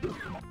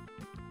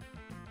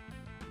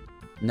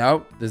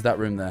 No, there's that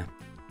room there.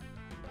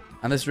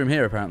 And this room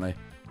here, apparently.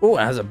 Oh,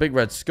 it has a big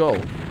red skull.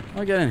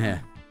 I get in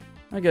here.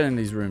 I get in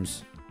these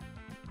rooms.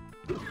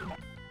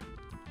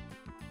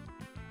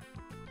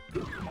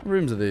 What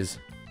rooms are these?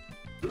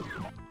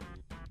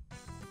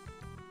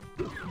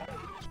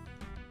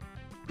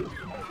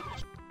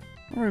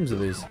 What rooms are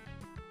these?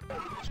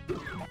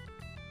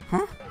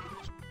 Huh?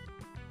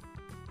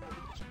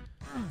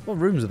 What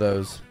rooms are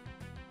those?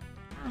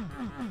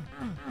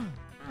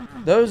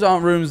 Those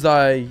aren't rooms that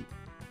I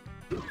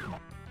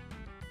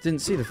didn't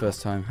see the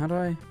first time. How do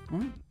I...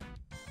 What?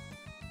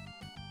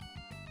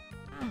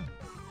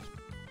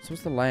 So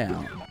what's the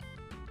layout?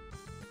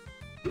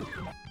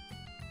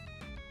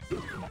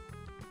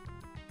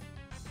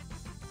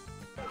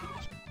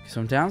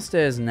 So I'm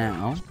downstairs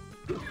now.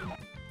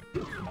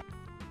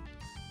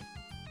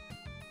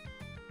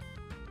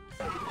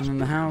 And then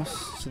the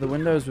house, so the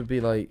windows would be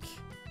like...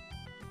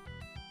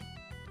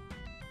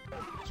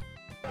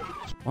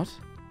 What?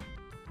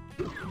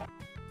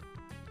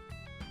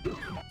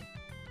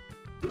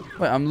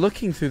 Wait, I'm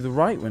looking through the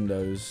right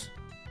windows.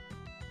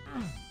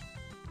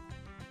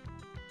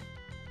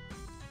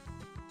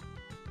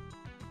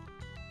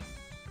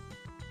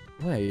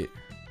 Wait.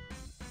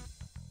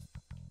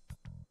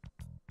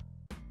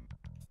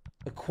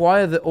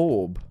 Acquire the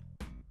orb.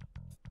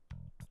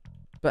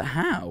 But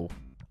how?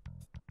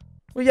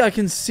 Well, yeah, I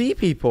can see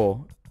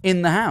people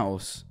in the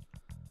house.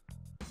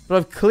 But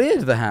I've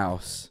cleared the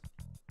house.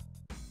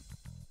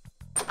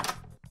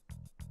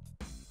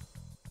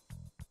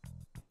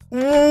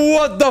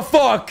 What the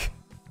fuck?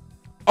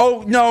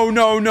 Oh, no,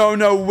 no, no,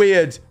 no.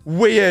 Weird.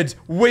 Weird.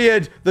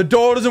 Weird. The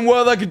door doesn't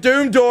work like a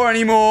Doom door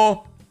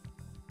anymore.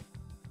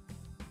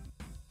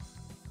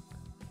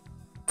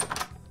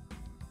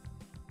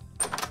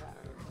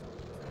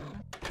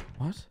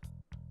 What?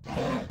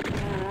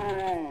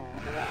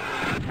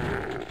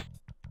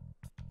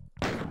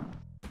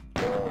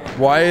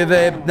 Why are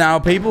there now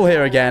people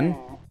here again?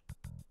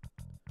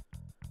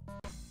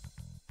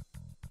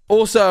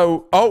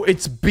 Also, oh,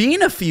 it's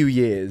been a few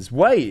years.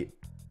 Wait.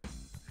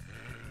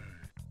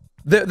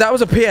 That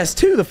was a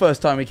PS2 the first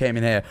time we came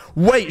in here.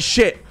 Wait,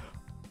 shit.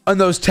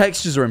 And those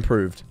textures are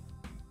improved.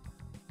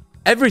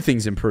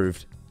 Everything's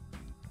improved.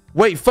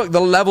 Wait, fuck, the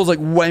level's like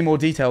way more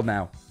detailed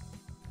now.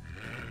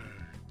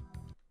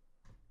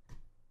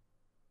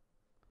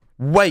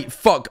 Wait,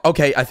 fuck.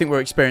 Okay, I think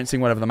we're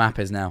experiencing whatever the map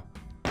is now.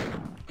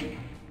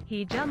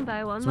 He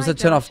jumbo on Supposed my to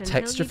turn off Josh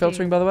texture until you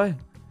filtering, do. by the way?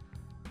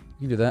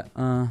 You can do that.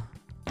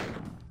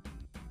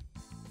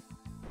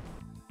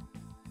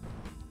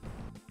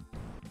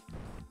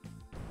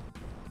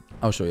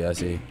 Oh, sure, yeah, I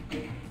see. Yeah,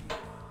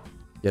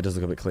 it does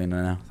look a bit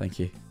cleaner now. Thank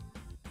you.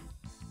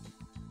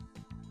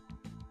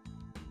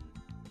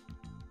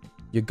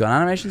 Your gun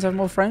animations have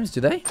more frames,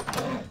 do they?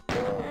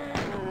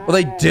 Well,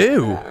 they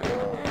do!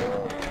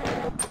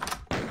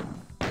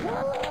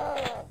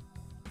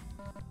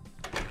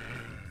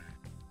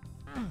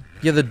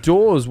 Yeah, the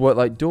doors work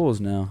like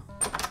doors now.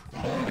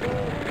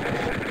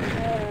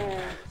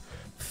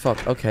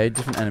 Fuck, okay,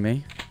 different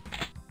enemy.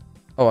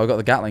 Oh, I've got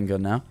the Gatling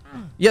gun now.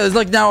 Yeah, there's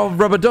like now a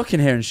rubber duck in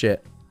here and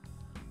shit.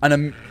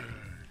 And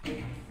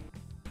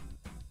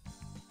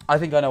I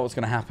think I know what's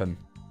gonna happen.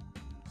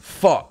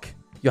 Fuck.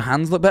 Your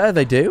hands look better?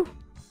 They do?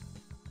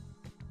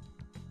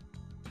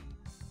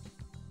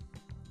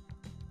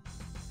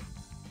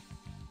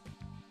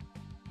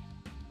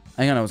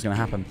 I think I know what's gonna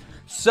happen.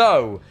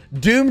 So,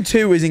 Doom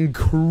 2 is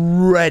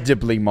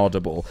incredibly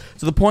moddable.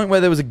 To the point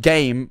where there was a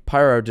game,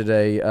 Pyro did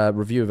a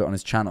review of it on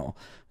his channel.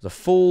 It was a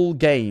full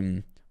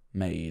game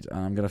made. And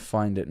I'm going to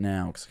find it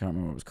now because I can't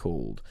remember what it was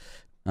called.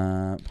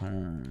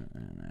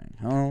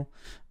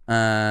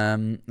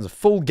 There's a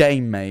full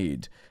game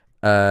made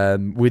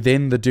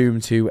within the Doom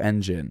 2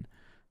 engine.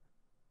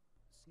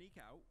 Sneak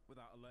out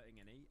without alerting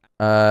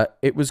any.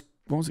 It was...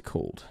 What was it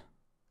called?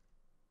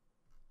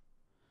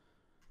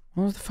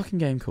 What was the fucking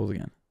game called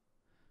again?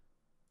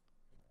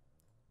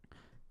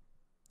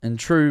 In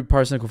true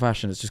Pyrocynical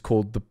fashion, it's just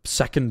called the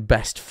second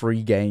best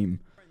free game.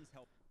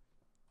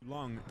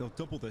 Long, they'll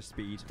double their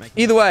speed.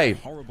 Either way,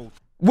 Horrible.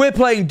 we're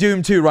playing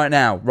Doom 2 right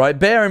now, right?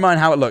 Bear in mind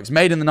how it looks.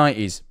 Made in the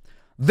 90s.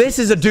 This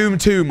is a Doom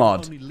 2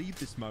 mod. Only leave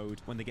this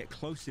mode when they get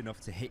close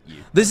enough to hit you.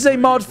 This is a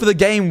mod for the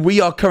game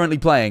we are currently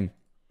playing.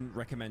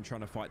 Recommend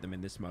trying to fight them in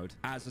this mode,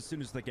 as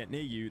soon as they get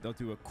near you, they'll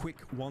do a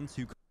quick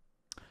 1-2.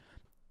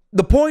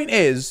 The point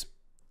is,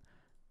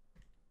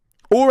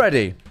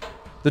 already,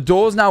 the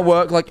doors now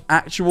work like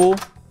actual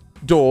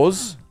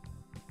doors.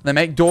 They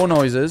make door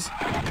noises.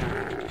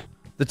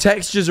 The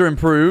textures are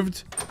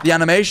improved. The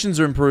animations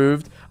are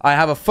improved. I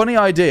have a funny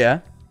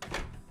idea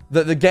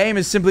that the game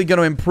is simply going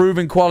to improve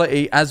in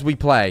quality as we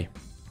play.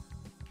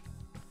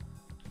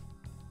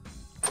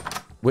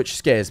 Which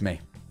scares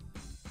me.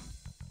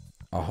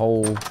 A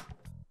whole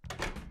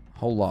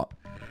lot.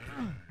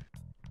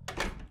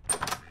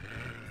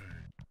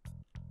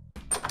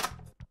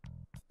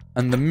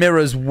 And the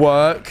mirrors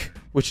work,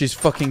 which is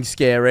fucking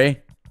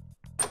scary.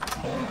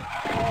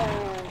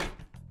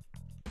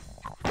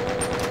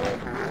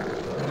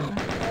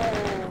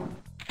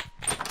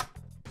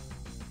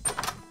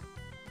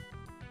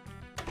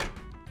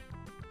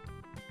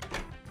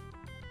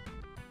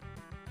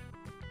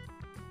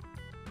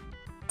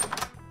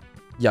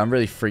 Yeah, I'm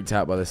really freaked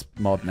out by this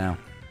mod now.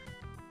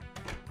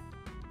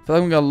 I feel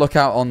like I'm going to look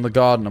out on the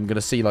garden. I'm going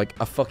to see, like,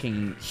 a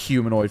fucking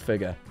humanoid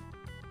figure.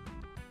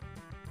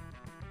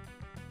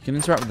 You can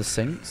interact with the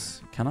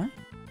sinks. Can I?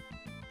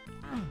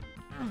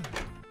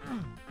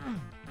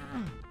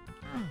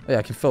 Oh, yeah,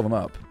 I can fill them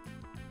up.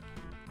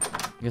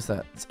 I guess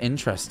that's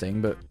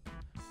interesting, but it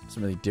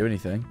doesn't really do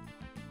anything.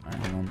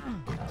 Alright, hang on.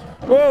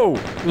 Whoa!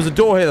 There was a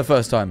door here the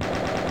first time.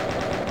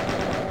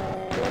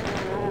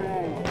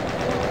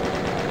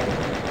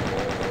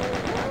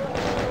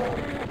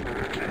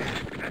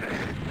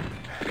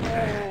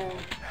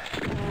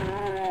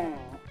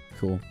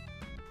 Cool.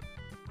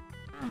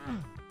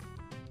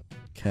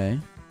 Okay.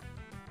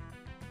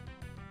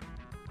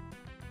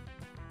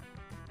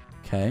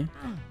 Okay.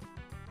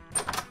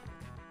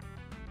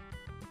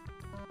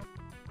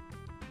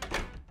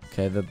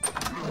 Okay,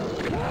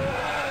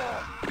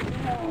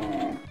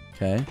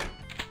 Okay.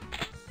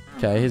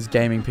 Okay, his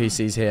gaming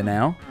PC's here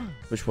now,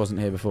 which wasn't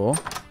here before.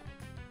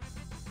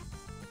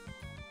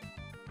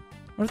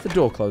 What if the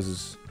door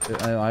closes?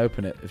 I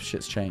open it if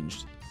shit's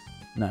changed.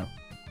 No.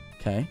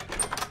 Okay.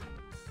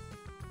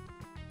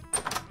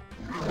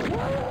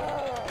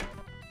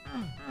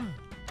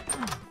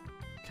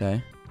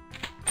 Okay.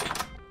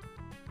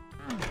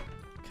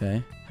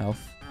 Okay,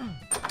 health.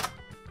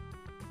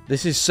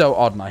 This is so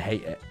odd and I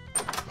hate it.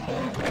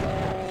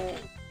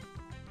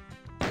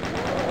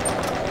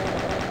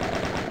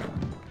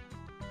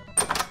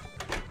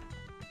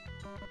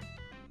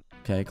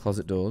 Okay,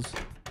 closet doors.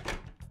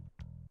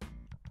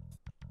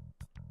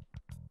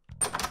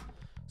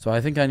 So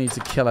I think I need to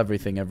kill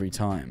everything every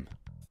time.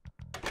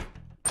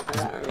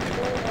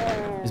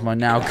 Is my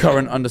now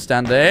current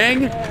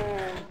understanding.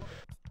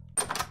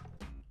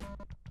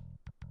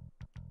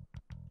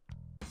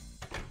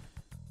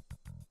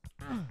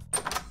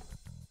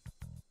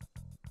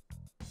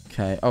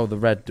 Okay, oh, the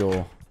red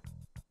door.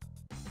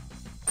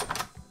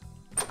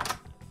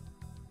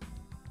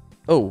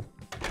 Oh.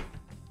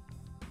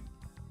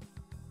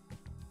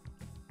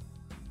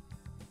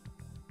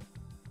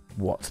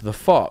 What the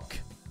fuck?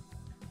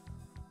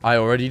 I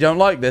already don't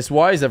like this.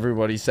 Why is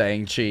everybody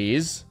saying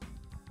cheese?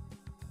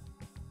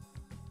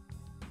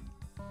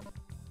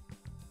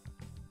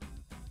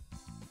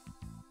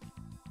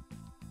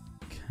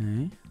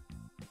 Okay.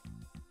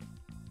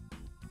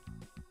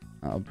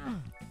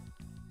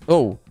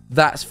 Oh,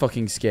 that's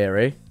fucking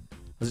scary. I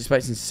was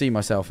expecting to see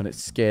myself and it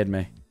scared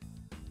me.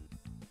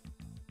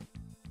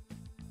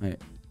 Wait.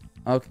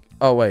 Okay.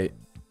 Oh, wait.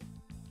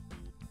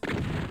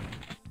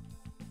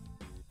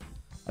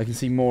 I can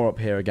see more up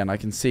here again. I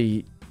can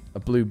see a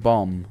blue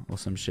bomb or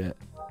some shit.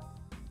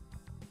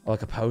 Or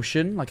like a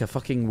potion? Like a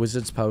fucking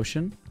wizard's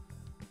potion?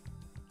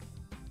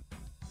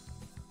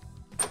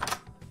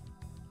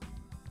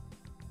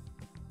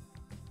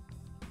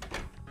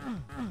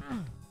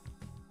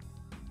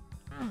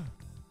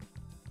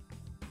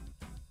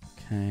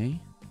 Okay.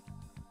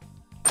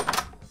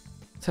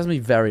 This has me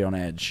very on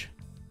edge.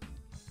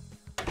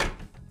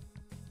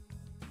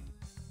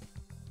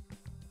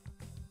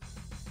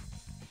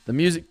 The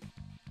music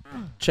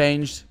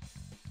changed.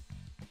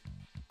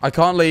 I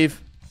can't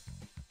leave.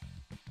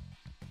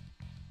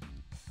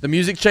 The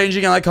music's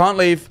changing and I can't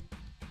leave.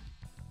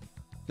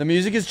 The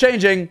music is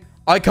changing.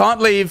 I can't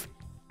leave.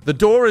 The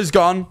door is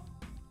gone.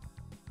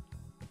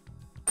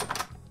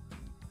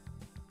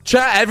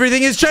 Chat,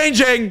 everything is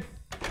changing.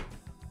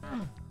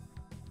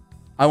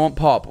 I want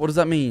pop. What does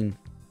that mean?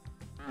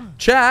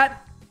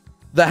 Chat,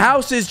 the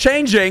house is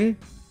changing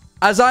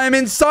as I am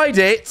inside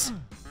it.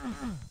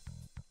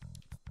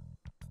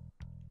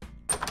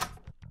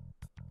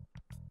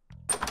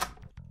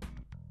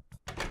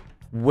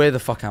 Where the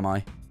fuck am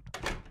I?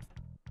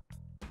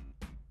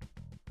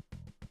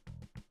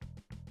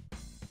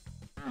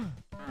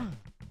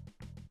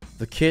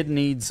 The kid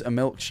needs a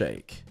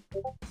milkshake.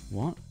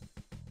 What?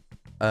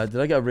 Did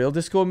I get a real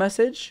Discord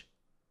message?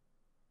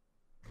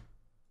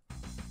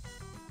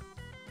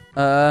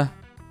 I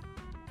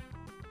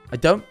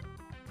don't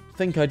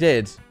think I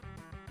did.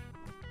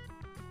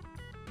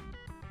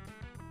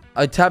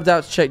 I tabbed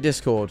out to check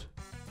Discord.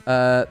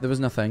 There was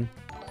nothing.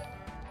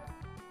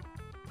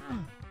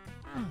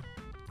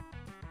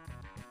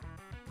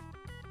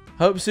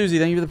 Hope Susie,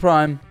 thank you for the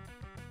prime.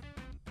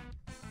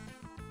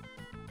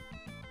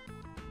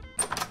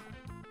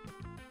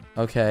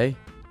 Okay.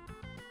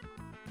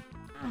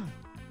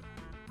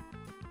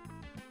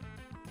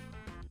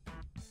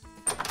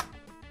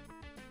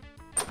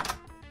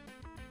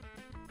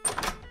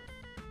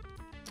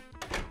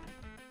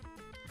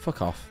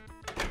 Fuck off.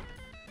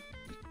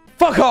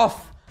 Fuck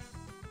off!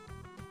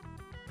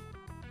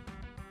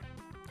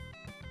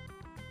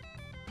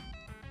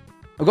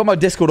 I've got my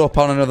Discord up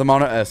on another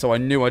monitor, so I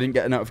knew I didn't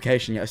get a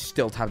notification yet. I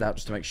still tabbed out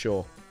just to make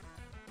sure.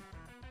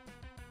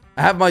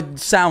 I have my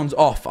sounds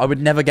off. I would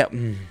never get...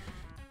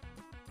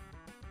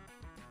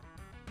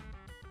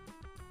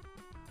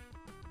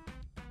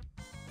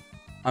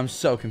 I'm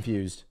so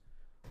confused.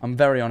 I'm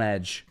very on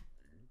edge.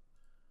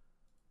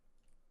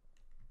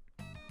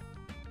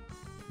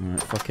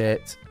 Alright, fuck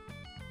it.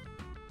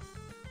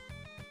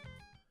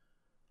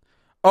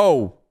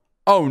 Oh!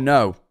 Oh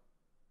no.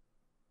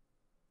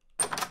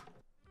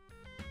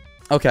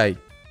 Okay.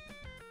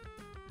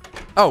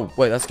 Oh,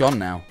 wait, that's gone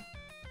now.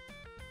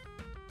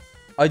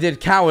 I did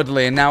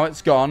cowardly and now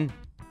it's gone.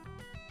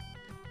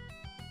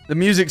 The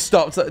music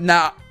stopped.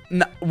 Now,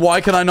 why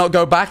can I not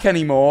go back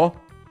anymore?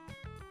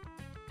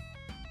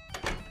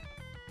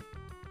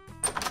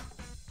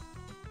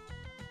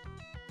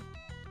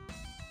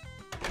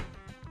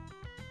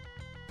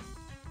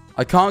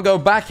 I can't go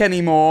back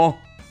anymore.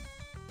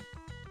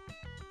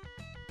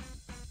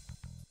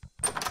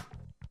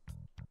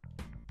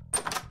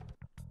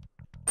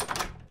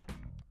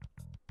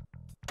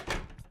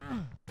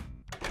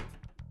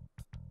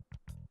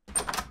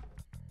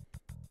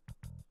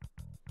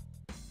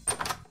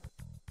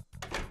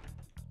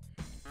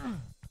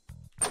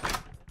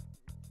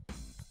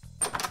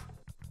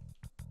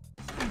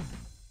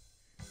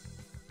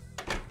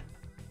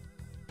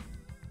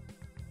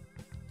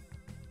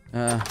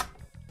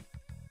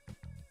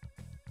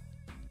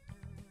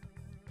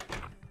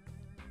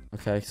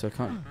 Okay, so I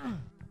can't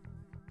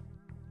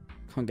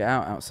get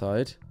out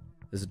outside.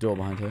 There's a door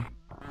behind her.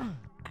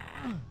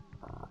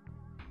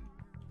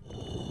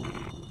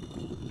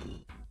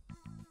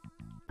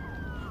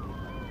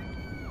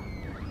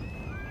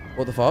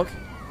 What the fuck?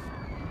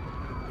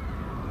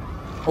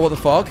 Oh, what the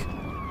fuck?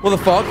 What the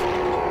fuck?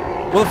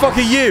 What the fuck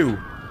are you?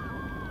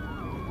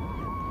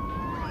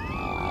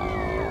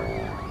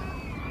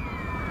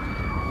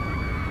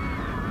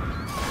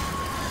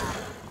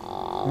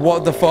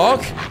 What the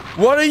fuck?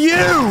 What are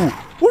you?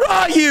 What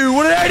are you?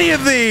 What are any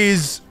of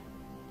these?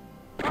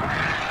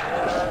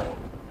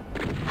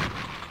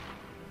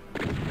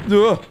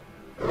 Ugh.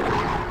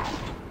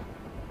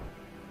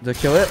 Did I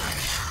kill it?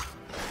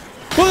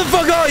 What the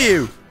fuck are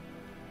you?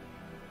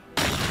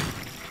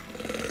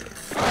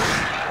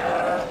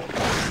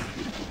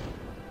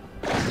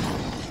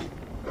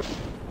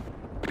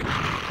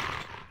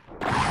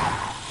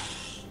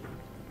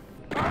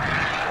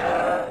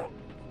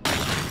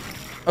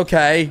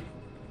 Okay.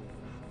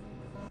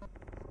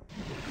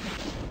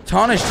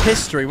 Tarnished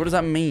history, what does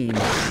that mean?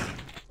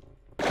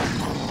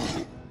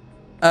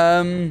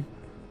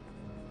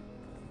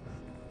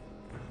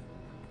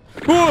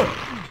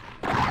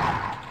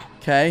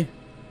 Okay.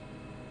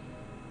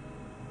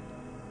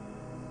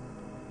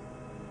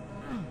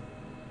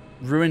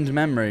 Ruined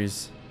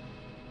memories.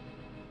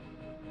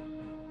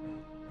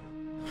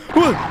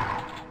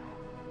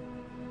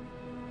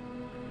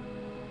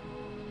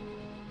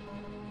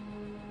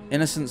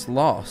 Innocence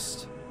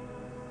lost.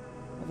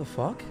 What the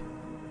fuck?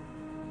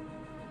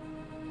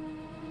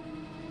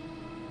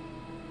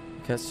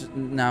 Okay, it's just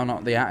now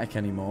not the attic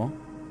anymore.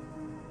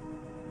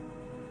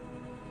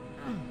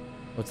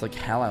 Oh, it's like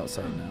hell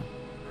outside now.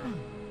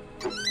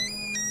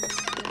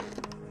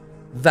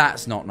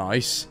 That's not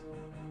nice.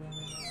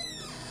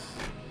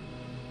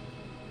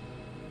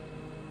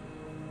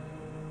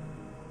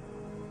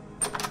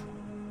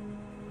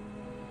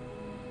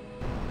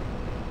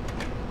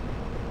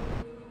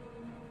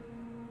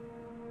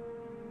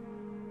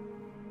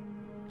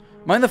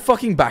 Am I in the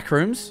fucking back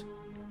rooms?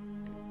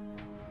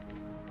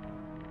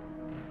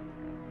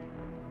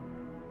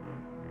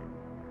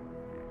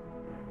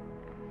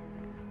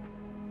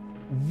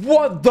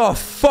 What the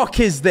fuck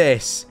is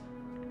this?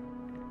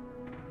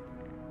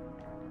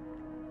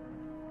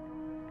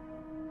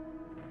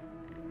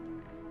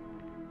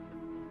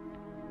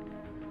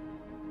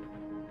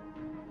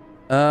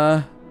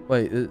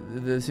 Wait,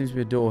 there seems to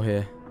be a door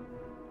here.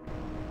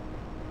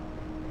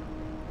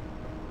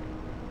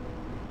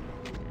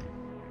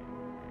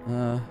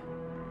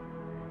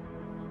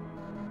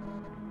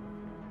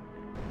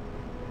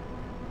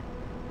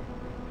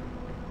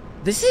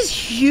 This is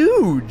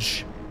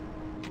huge!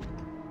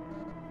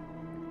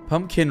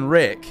 Pumpkin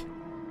Rick.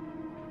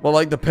 Well,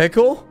 like the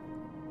pickle?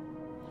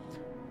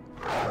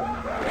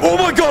 Oh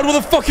my god, what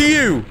the fuck are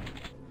you?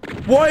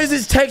 Why is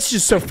its texture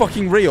so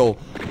fucking real?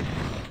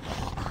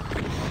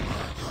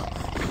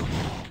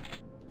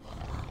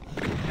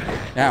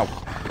 Ow.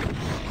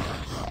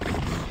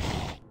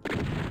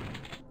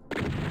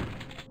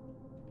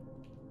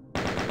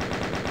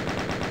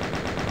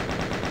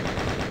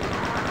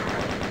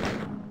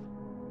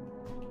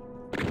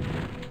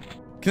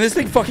 Can this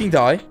thing fucking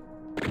die?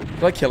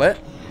 Did I kill it?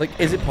 Like,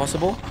 is it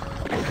possible?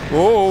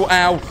 Oh,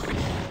 ow.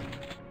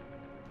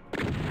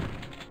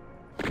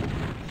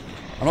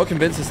 I'm not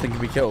convinced this thing can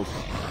be killed.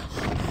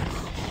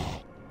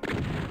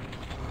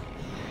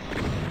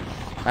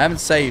 I haven't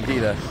saved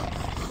either,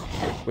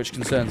 which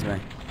concerns me.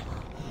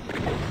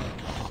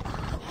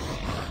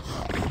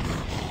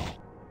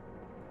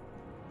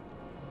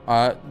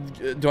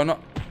 Do I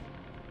not?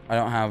 I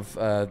don't have,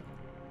 I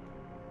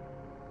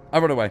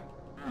run away.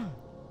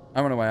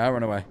 I run away, I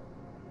run away.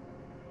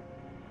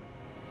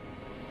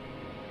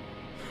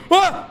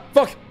 Ah!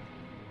 Fuck!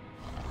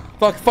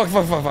 Fuck, fuck,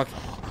 fuck, fuck, fuck.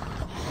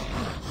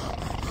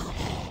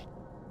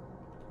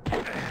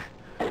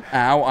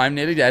 Ow, I'm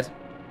nearly dead.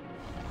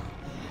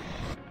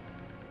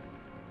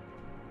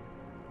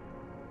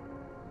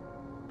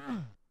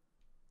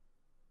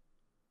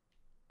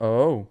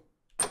 Oh.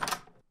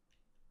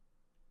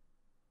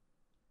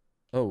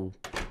 Oh.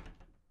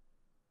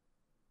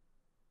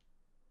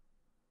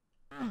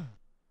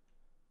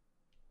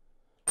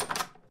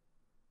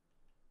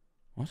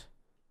 What?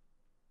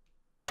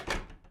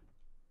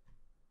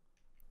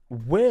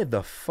 Where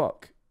the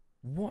fuck?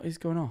 What is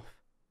going off?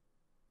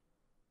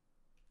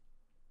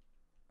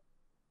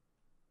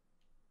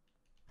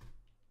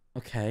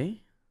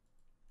 Okay.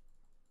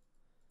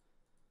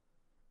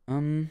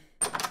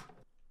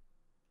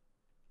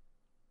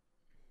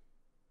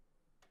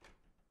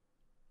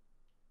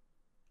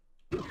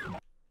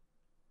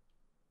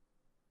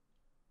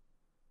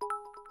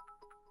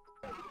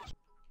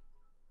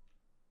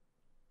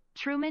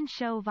 Truman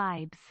Show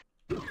vibes.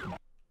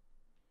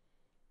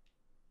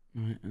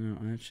 Right, no,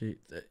 I actually...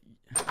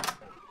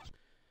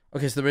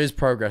 Okay, so there is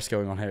progress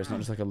going on here. It's not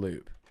just like a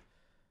loop.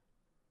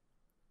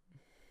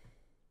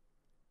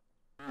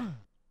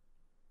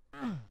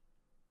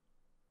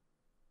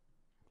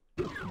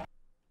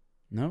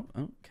 No?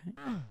 Okay.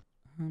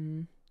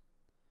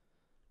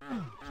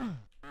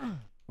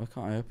 Why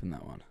can't I open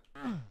that one?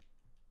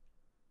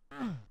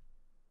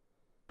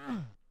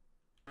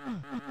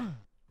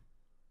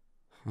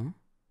 Huh?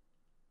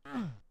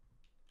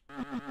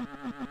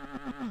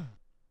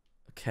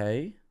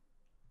 Okay.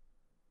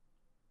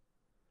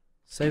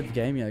 Save the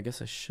game? Yeah, I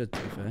guess I should,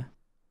 to be fair.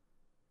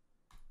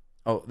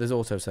 Oh, there's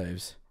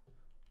autosaves.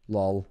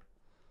 Lol.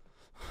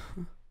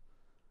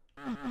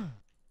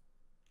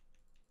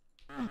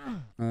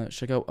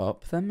 Should I go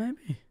up then,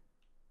 maybe?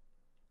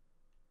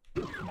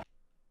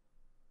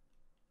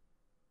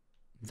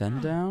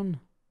 Then down?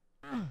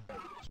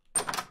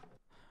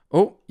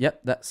 Oh,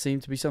 yep, that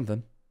seemed to be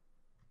something.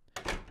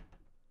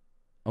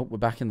 Oh, we're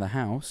back in the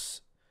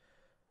house.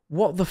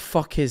 What the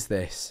fuck is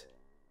this?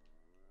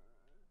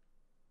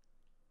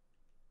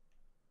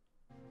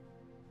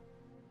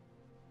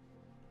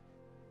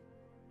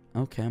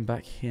 Okay, I'm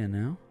back here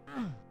now.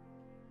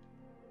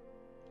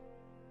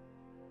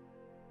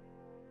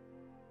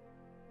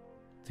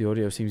 The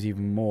audio seems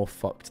even more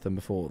fucked than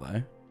before,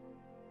 though.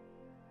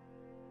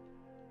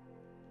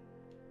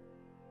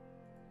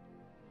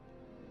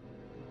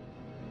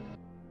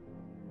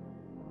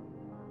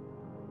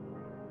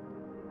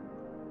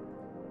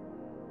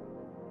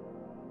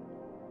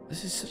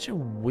 This is such a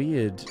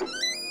weird...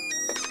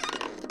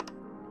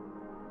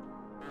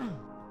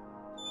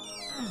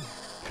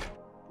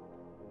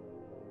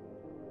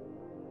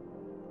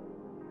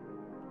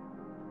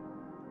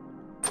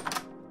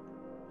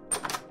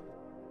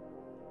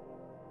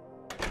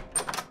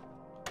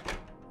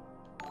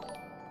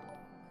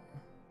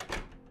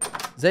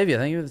 Xavier,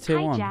 thank you for the tier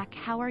 1. Hi, Jack.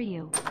 How are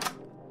you?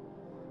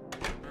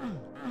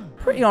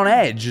 Pretty on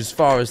edge as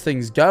far as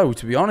things go,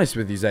 to be honest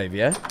with you,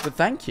 Xavier. But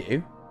thank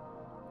you.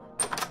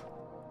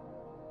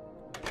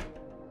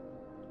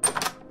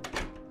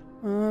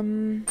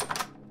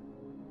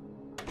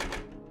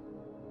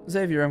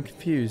 Xavier, I'm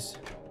confused.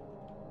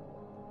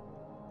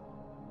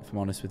 If I'm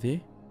honest with you.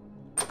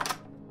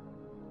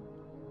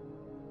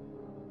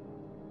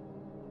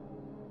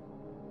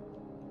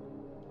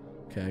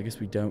 Okay, I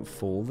guess we don't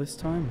fall this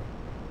time.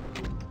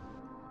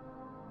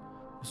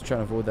 Just trying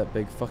to avoid that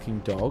big fucking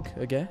dog,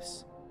 I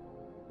guess.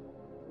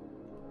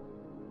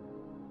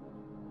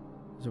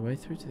 There's a way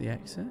through to the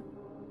exit.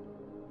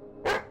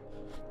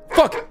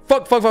 Fuck!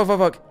 Fuck, fuck, fuck, fuck,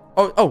 fuck!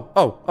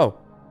 Oh.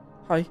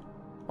 Hi. I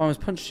almost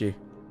punched you.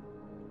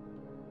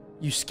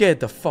 You scared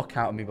the fuck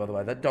out of me, by the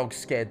way. That dog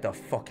scared the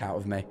fuck out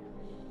of me.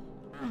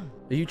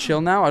 Are you chill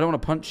now? I don't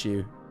want to punch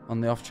you on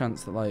the off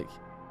chance that, like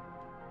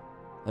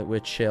we're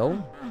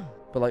chill.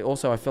 But, like,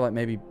 also, I feel like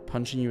maybe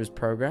punching you is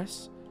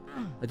progress.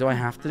 Like, do I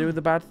have to do with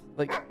the bad...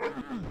 Like,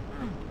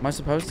 am I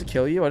supposed to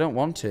kill you? I don't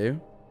want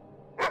to.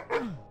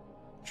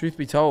 Truth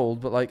be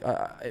told, but, like,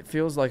 it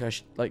feels like I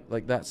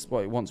like that's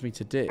what it wants me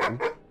to do.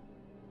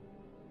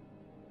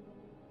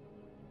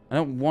 I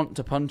don't want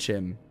to punch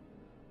him.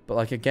 But,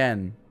 like,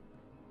 again...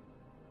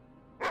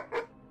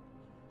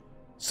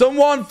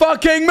 Someone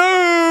fucking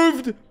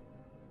moved!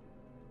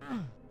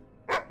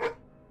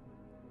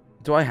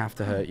 Do I have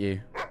to hurt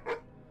you?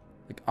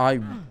 Like,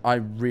 I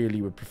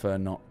really would prefer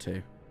not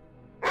to.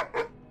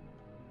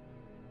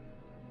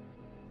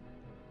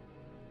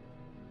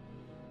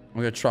 I'm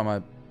gonna try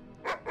my...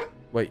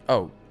 Wait,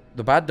 oh.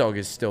 The bad dog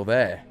is still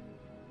there.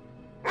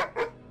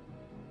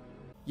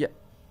 Yeah.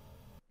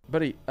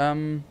 Buddy,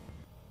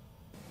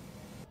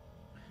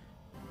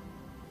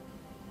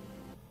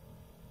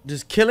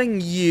 does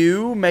killing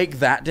you make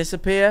that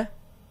disappear?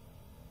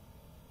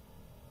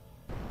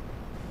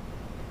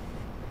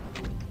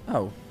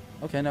 Oh.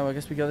 Okay, no, I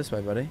guess we go this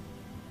way, buddy.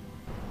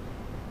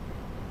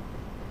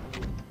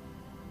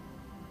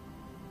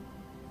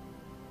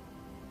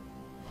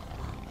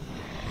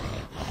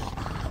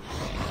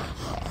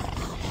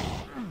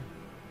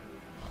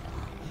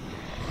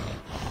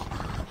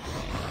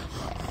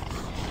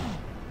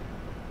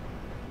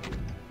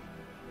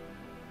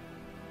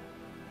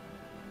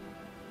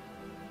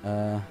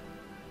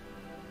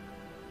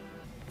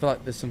 I feel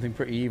like there's something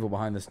pretty evil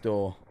behind this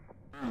door.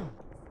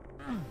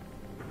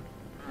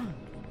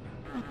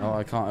 Oh,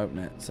 I can't open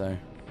it, so...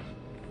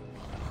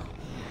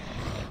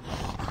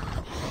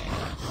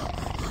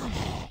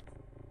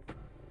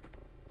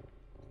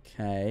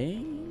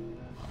 Okay...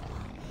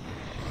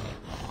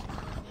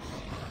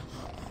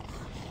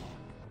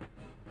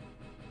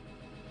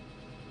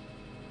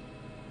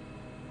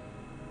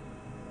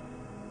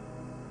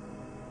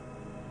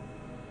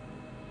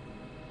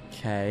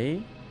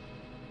 Okay...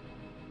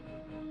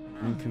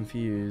 I'm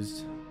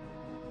confused.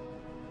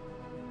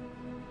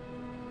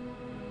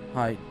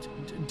 Hi.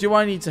 Do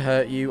I need to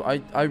hurt you?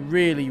 I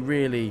really,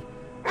 really,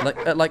 like,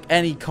 at like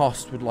any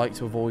cost would like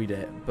to avoid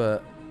it,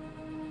 but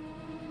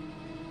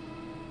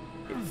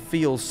it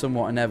feels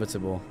somewhat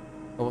inevitable.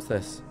 Oh, what's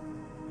this?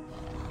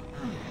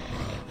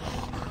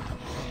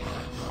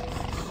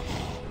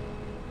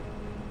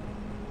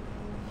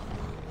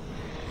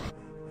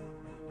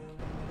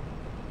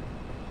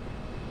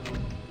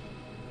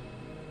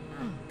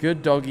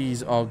 Good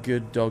doggies are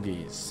good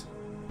doggies.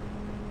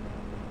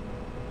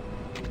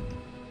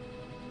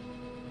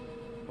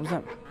 What does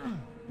that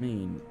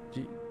mean?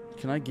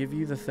 Can I give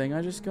you the thing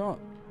I just got?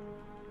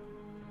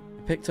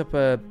 I picked up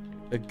a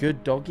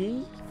good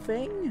doggy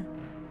thing?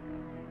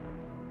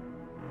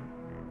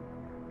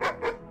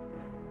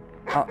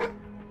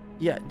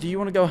 Yeah, do you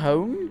want to go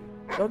home,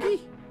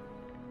 doggy?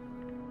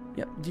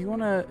 Yeah, do you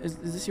want to... Is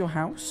this your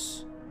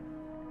house?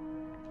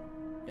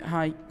 Yeah,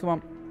 hi, come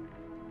on.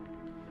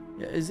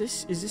 Yeah, is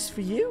this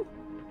for you?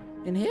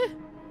 In here?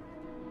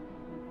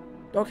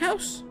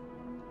 Doghouse?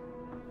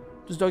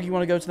 Does doggy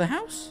want to go to the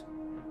house?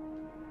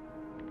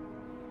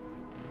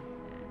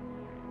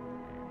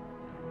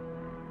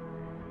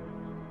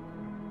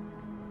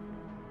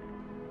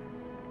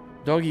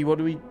 Doggy, what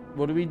do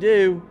we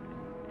do?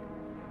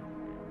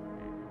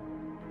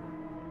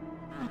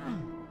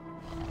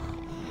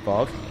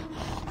 Fog.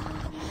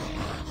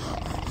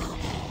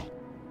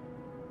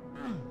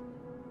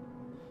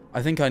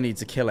 I think I need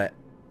to kill it.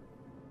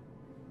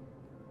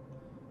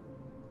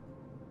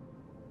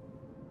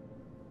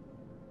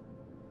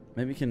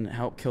 Maybe you can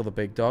help kill the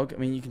big dog. I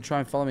mean, you can try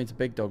and follow me to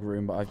big dog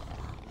room, but I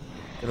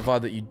get the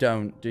vibe that you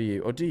don't, do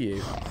you? Or do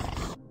you?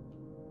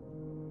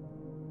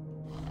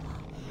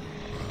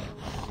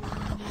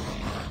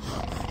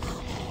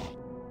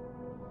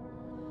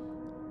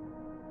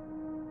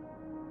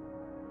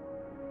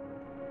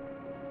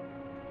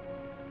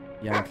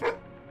 Yank.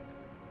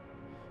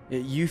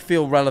 You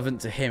feel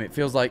relevant to him. It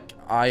feels like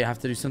I have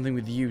to do something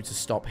with you to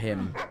stop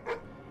him.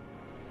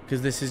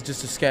 Because this is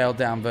just a scaled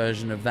down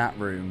version of that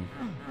room.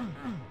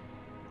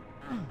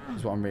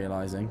 Is what I'm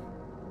realizing.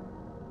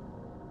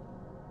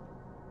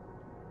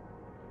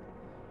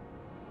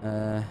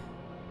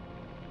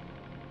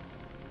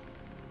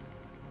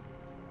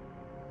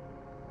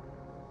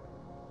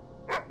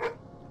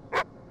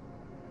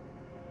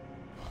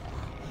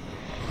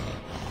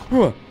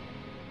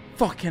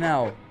 Fucking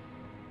hell.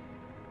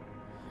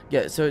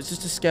 Yeah, so it's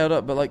just a scaled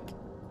up, but like,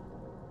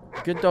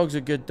 good dogs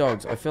are good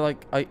dogs. I feel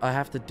like I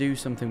have to do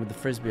something with the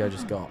frisbee I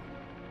just got.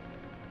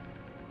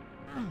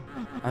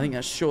 I think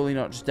that's surely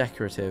not just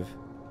decorative.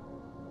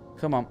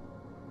 Come on.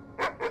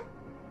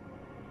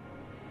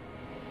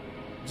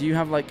 Do you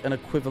have like an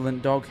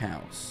equivalent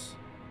doghouse?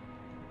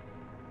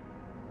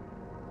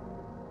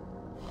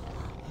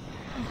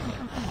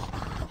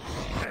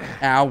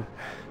 Ow.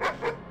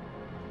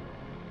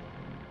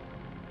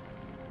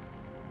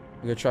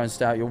 I'm gonna try and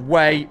stay out your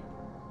way.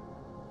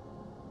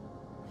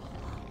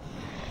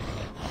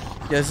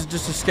 Yeah, this is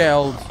just a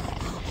scaled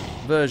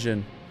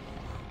version.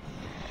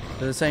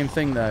 They're the same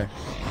thing though.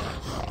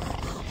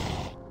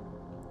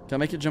 Can I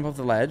make it jump off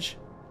the ledge?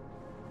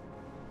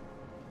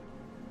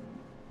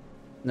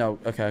 No,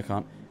 okay, I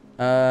can't.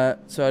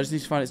 So I just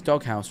need to find its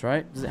doghouse,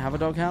 right? Does it have a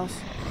doghouse?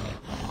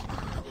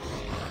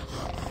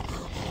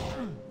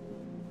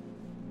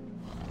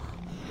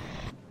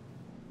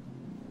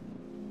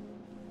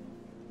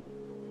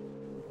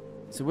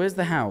 So where's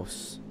the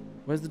house?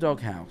 Where's the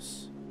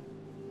doghouse?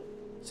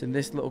 It's in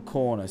this little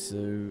corner,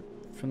 so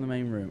from the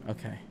main room.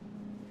 Okay.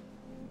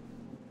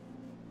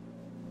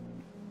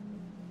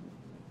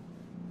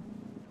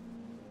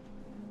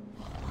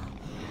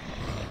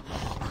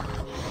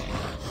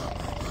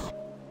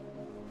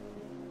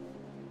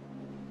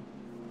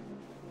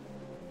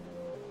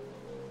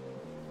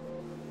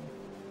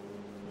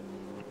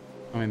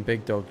 I'm in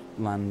big dog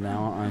land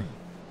now, aren't I?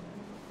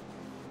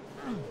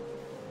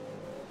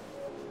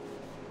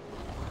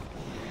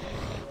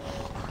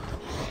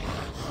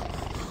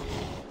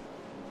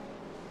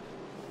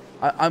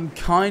 I'm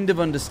kind of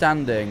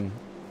understanding,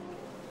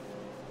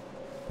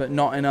 but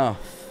not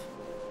enough.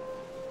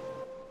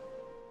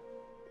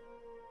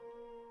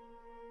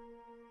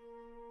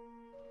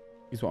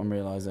 Is what I'm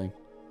realizing.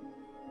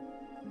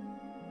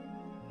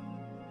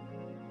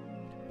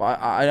 But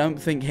I don't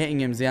think hitting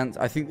him's the answer.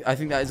 I think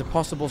that is a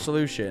possible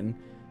solution,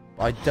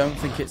 but I don't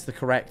think it's the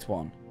correct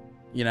one.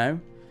 You know?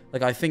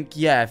 Like, I think,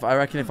 yeah, I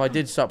reckon if I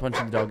did start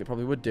punching the dog, it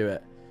probably would do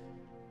it.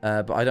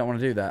 But I don't want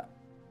to do that.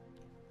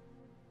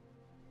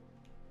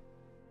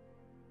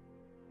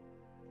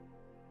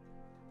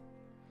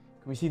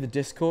 Can we see the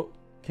Discord?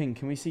 King,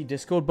 can we see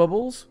Discord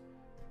bubbles?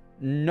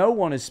 No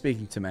one is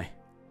speaking to me.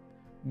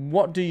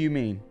 What do you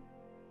mean?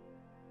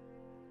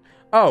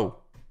 Oh,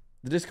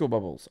 the Discord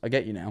bubbles. I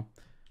get you now.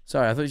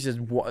 Sorry, I thought you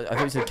said what? I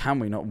thought you said can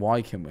we, not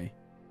why can we.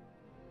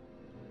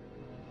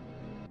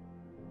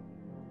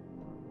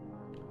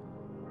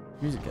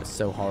 Music gets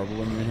so horrible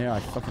when you're in here. I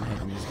fucking hate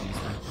the music in this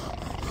one.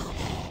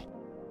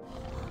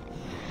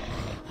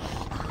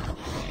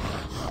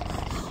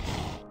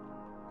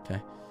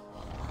 Okay.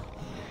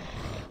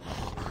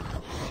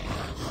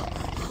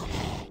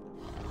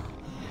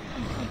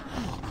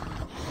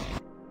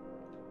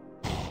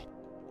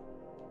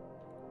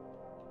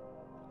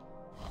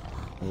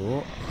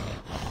 Oh.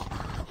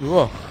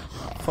 Whoa.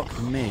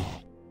 Fuck me.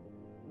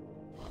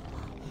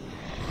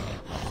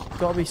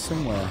 Gotta be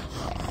somewhere.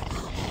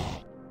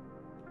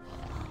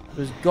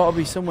 There's gotta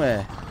be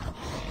somewhere.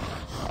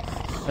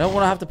 I don't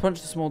want to have to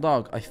punch the small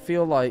dog. I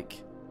feel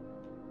like...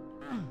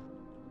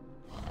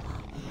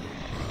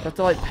 I have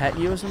to, like, pet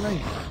you or something?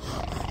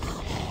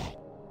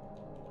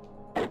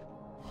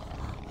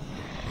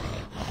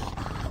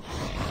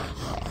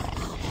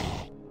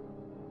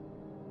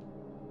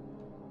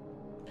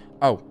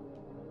 Oh.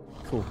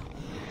 Cool.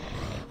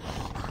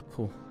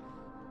 Cool.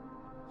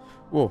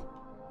 Whoa.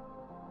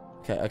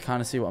 Okay, I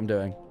kind of see what I'm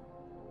doing.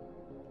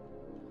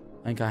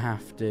 I think I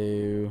have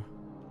to...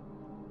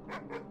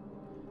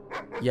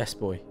 Yes,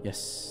 boy.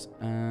 Yes.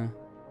 I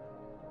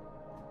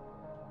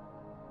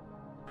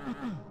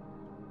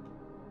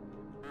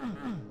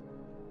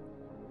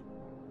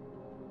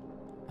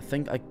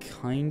think I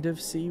kind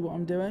of see what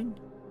I'm doing.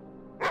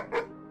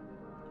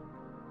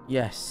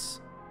 Yes.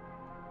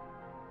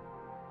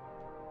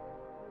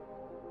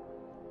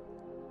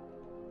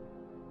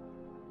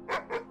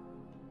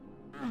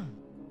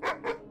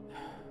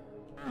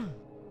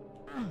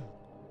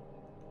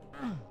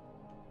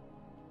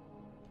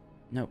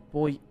 No,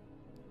 boy.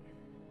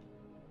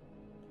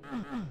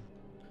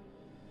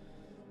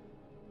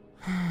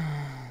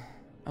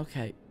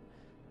 Okay.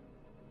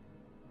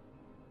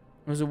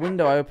 There's a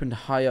window I opened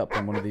high up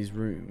in one of these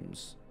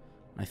rooms.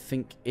 I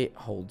think it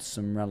holds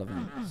some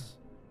relevance.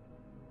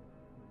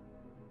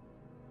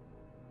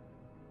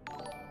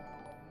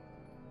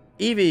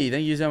 Evie,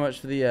 thank you so much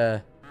for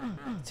the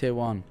tier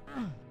 1.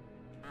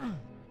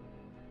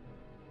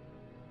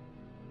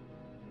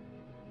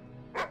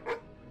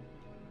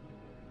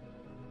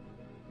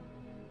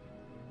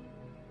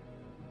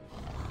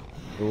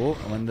 Oh,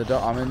 I'm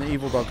in the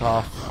evil dog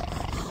half.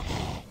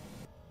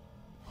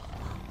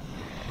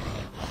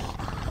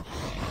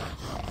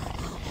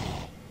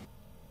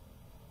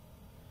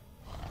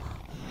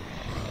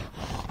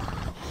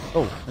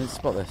 Oh, I didn't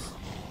spot this.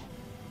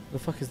 What the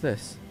fuck is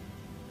this?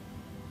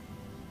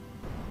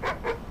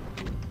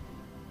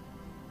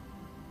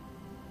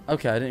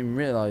 Okay, I didn't even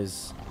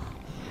realise.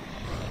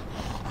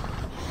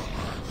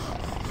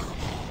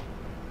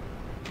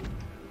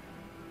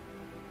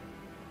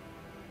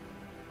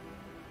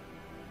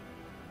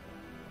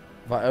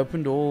 Have I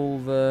opened all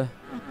the...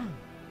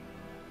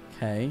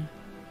 Okay.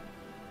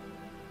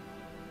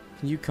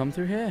 Can you come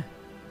through here?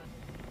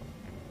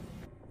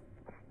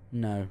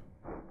 No.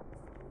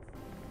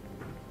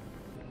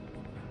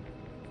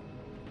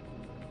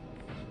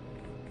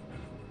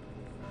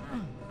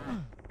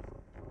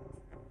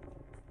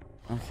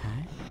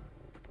 Okay.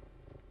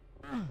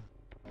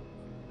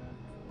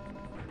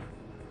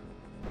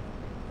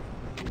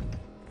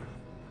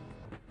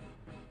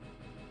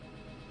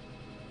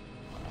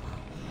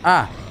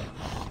 Ah!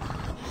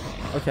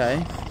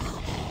 Okay.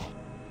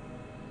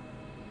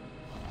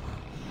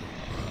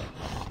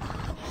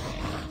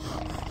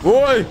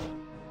 Boy!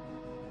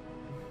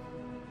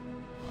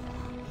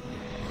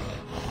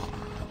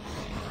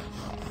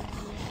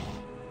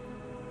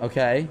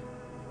 Okay.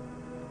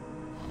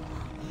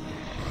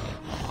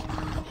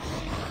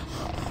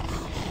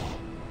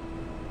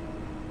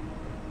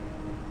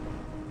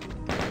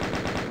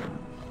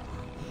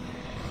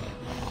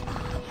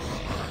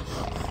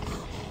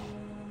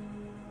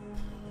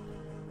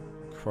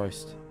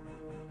 Christ.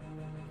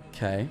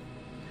 Okay.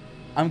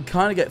 I'm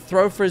kind of get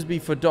throw frisbee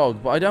for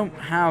dog, but I don't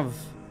have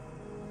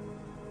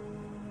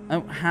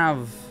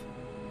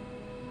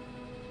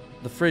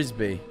the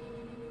frisbee.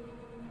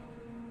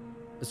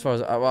 As far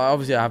as well,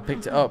 obviously I have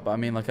picked it up, but I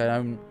mean, like, I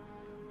don't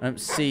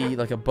see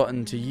like a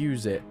button to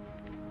use it.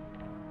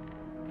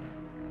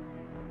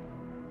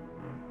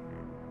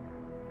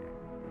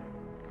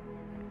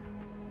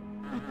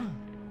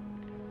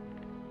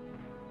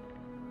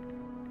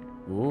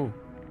 Ooh.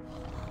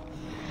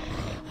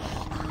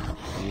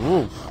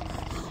 Ooh.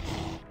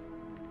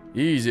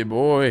 Easy,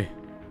 boy.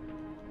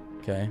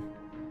 Okay.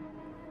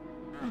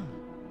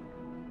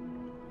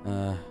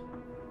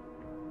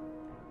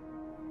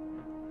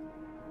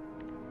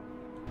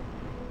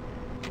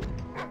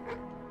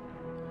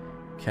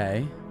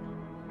 Okay.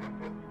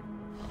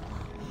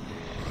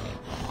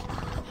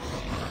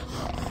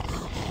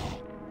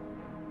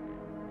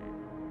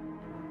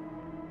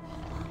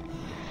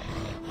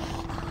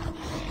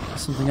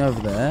 Something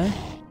over there.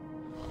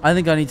 I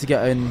think I need to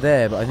get in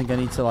there, but I think I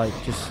need to, like,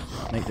 just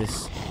make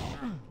this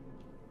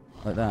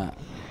like that.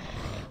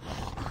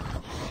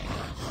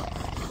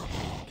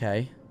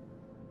 Okay.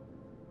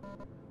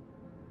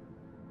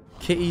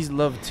 Kitties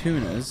love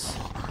tunas.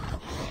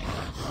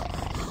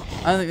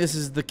 I don't think this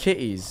is the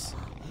kitties.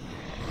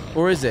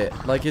 Or is it?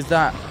 Like, is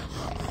it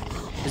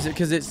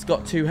because it's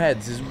got two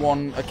heads? Is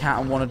one a cat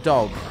and one a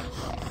dog?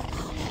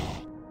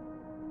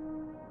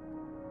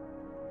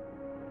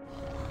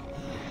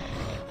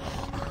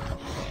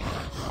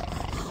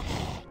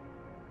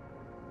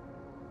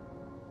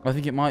 I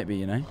think it might be,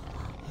 you know.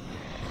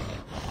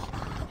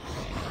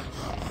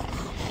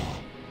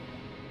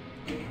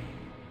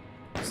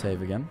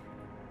 Save again.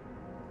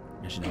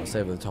 Actually, no, I'll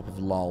save at the top of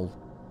lol.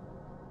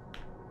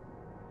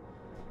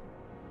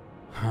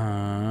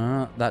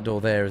 That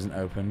door there isn't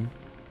open.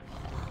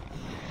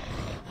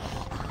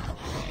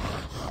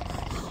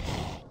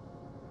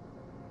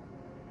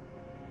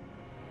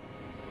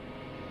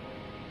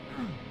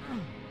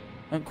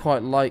 I don't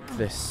quite like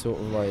this sort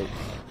of like...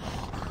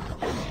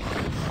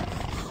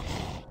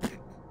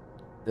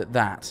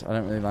 That. I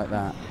don't really like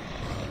that.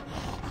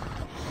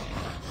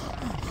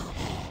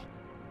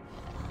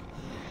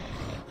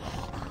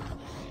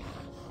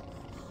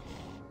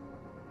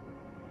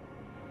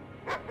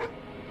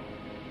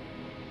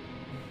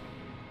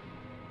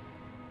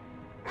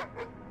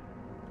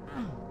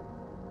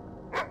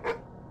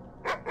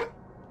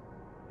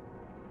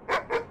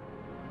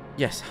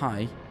 Yes,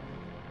 hi.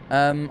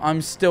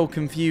 I'm still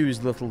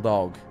confused, little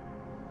dog.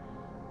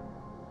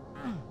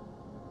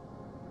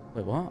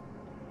 Wait, what?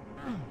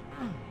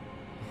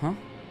 Huh?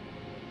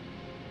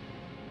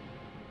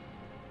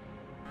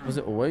 Was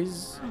it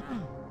always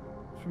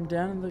from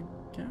down in the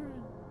garage?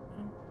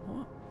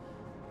 What?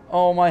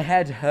 Oh, my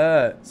head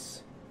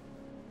hurts.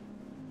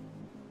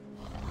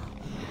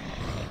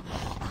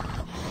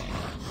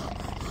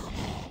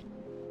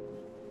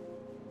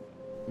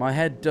 My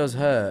head does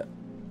hurt.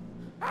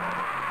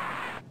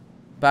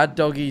 Bad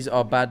doggies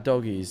are bad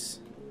doggies.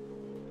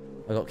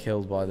 I got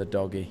killed by the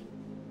doggy.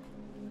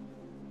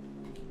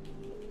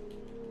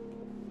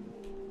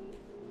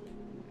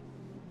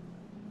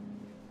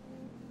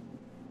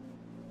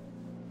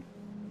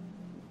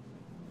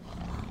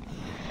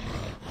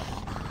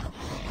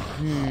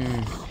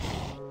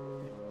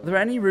 Are there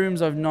any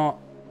rooms I've not...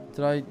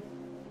 Have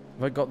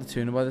I got the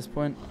tuna by this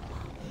point?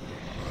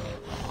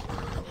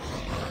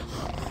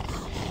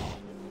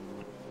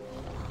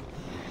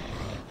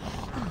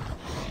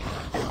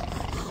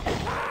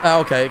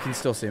 Oh, okay, it can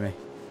still see me.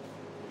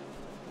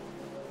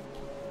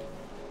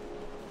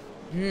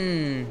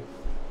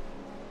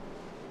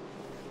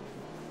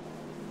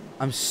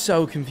 I'm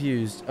so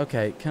confused.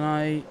 Okay, can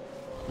I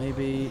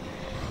maybe...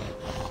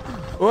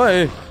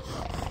 Oi!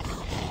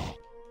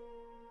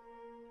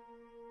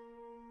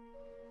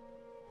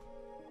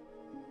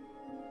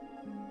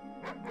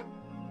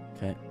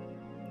 Okay.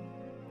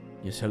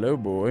 Yes, hello,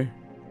 boy.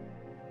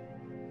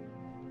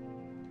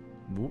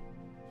 Whoop.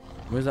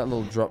 Where's that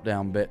little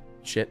drop-down bit?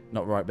 Shit,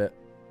 not right bit.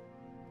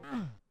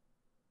 That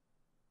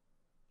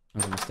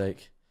was a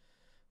mistake.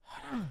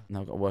 Now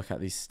I've got to work out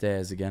these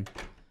stairs again.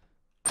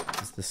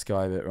 It's the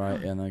sky bit,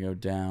 right? Yeah, and then I go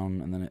down,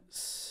 and then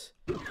it's...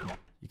 You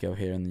go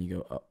here, and then you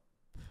go up,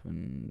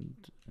 and...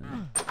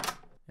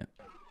 yeah.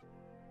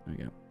 There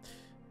we go.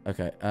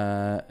 Okay,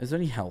 is there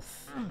any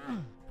health?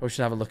 Probably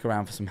should have a look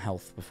around for some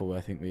health before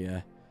I think we,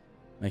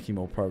 make any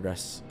more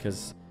progress,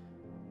 because...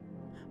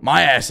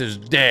 My ass is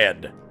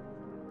dead!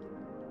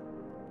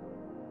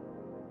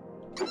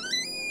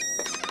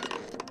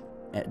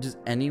 Does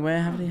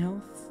anywhere have any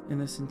health in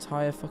this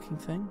entire fucking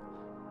thing?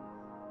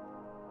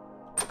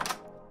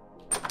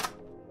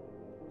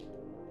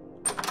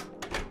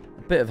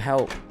 A bit of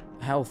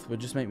health would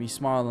just make me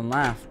smile and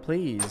laugh,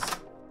 please.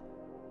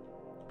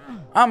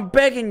 I'm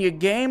begging you,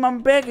 game.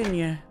 I'm begging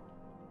you.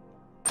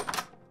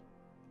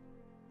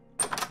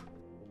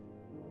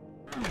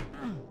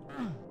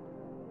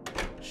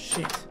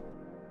 Shit.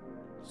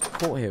 Just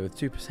caught here with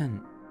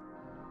 2%.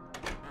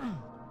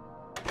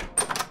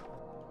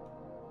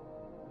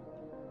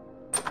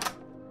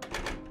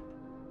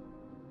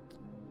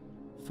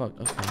 Fuck,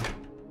 okay.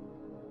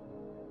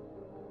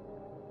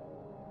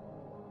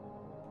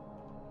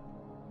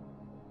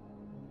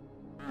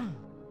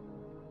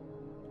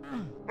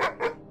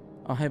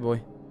 Oh, hey,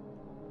 boy.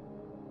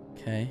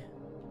 Okay.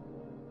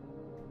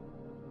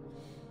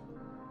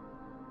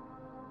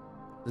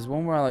 There's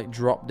one where I, like,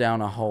 drop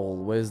down a hole.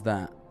 Where's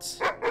that?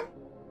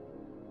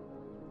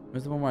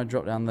 Where's the one where I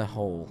drop down the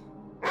hole?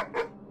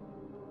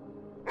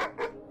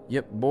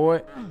 Yep,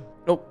 boy.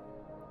 Oh.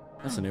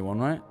 That's a new one,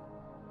 right?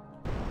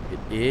 It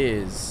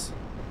is.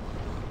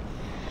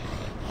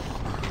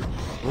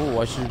 Oh,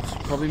 I should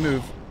probably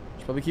move.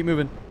 Should probably keep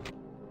moving.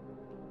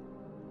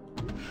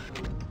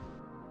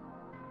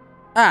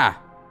 Ah!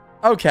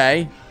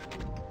 Okay.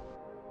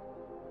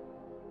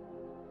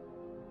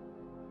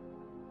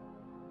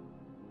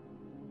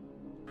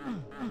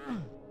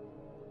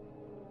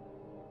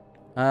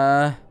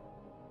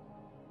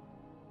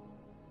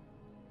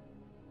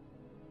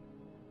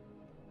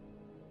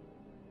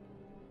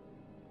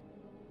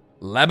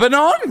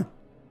 Lebanon?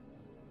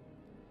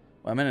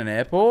 Well, I'm in an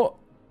airport.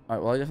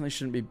 Alright, well, I definitely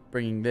shouldn't be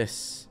bringing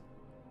this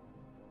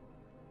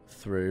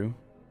through.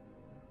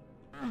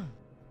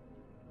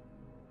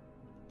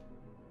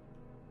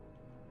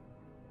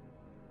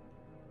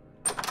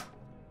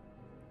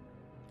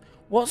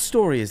 What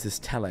story is this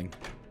telling?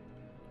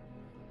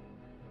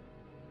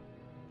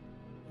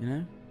 You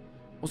know?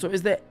 Also,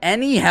 is there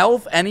any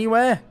health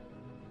anywhere?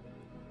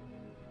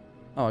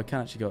 Oh, I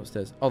can actually go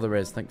upstairs. Oh, there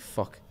is. Thank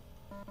fuck.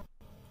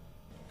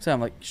 So I'm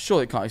like,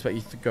 surely it can't expect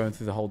you to go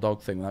through the whole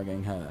dog thing without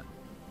getting hurt.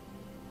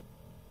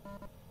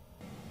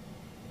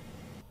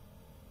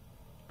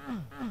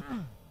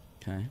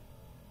 Okay.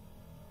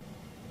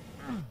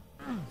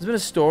 There's been a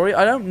story?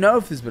 I don't know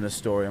if there's been a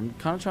story. I'm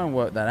kind of trying to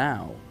work that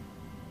out.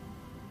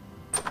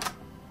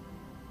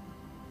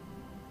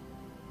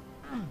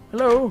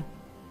 Hello?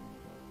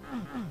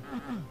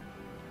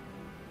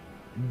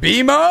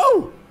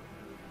 BMO?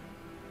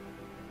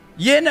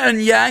 Yin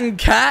and Yang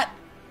Cat?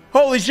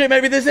 Holy shit,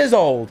 maybe this is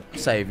old.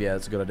 Save, yeah,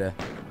 that's a good idea.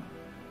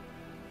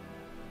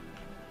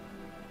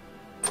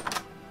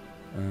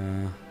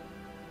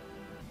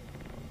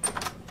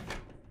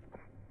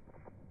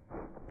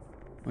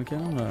 Okay,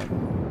 on a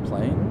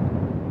plane.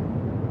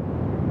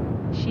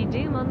 She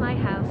doom on my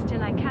house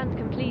till I can't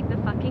complete the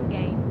fucking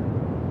game.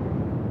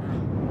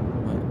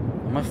 Wait,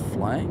 am I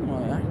flying?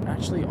 Am I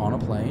actually on a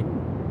plane?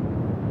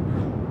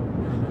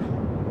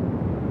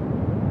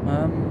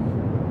 I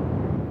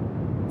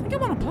think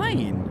I'm on a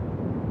plane.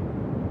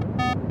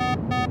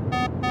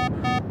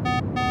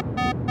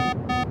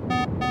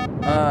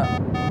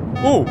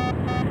 Ooh!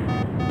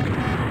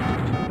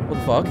 What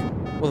the fuck?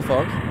 What the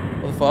fuck?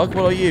 What the fuck?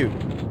 What are you?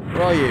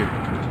 Where are you?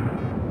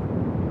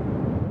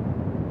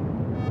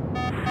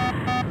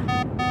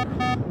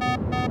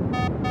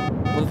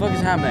 What the fuck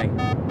is happening?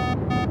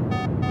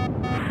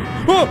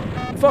 Oh!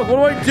 Fuck, what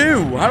do I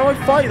do? How do I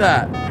fight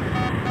that?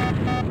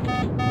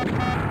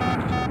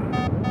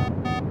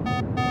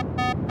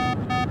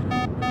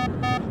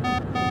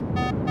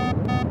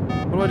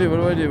 What do I do? What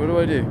do I do? What do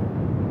I do?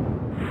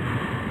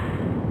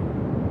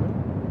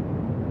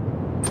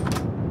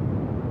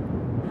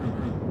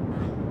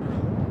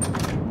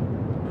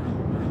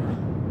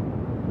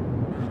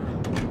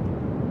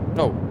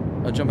 Oh,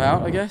 I jump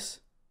out, I guess?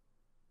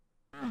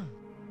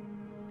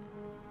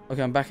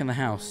 Okay, I'm back in the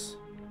house.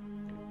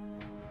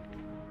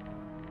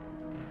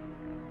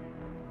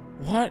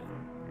 What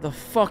the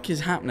fuck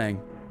is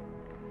happening?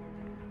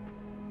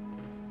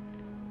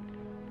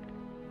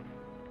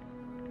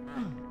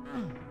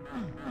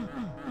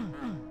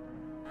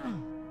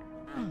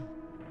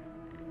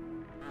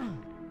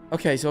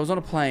 Okay, so I was on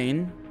a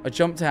plane. I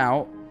jumped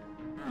out.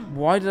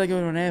 Why did I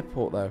go to an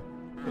airport, though?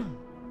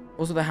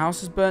 Also, the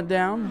house is burnt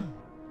down.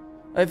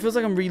 It feels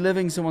like I'm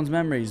reliving someone's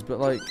memories,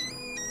 but, like...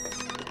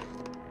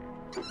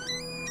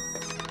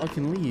 I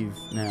can leave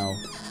now.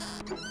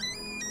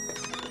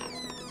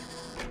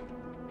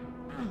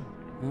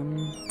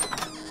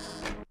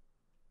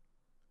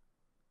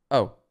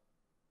 Oh.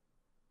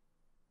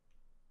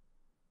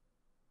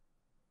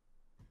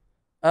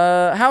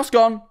 House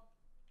gone.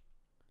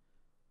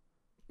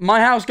 My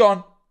house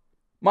gone.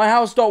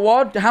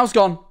 MyHouse.wad. House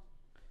gone.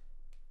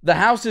 The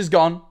house is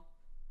gone.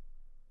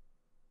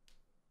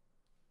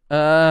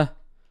 Okay,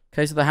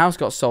 so the house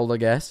got sold, I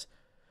guess.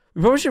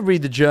 We probably should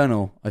read the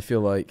journal, I feel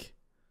like.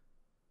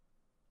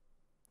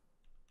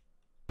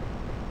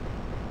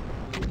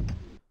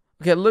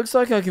 Okay, it looks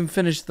like I can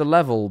finish the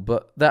level,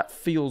 but that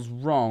feels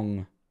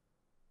wrong.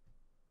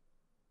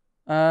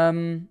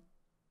 House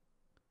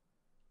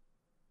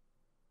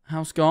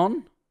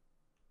gone?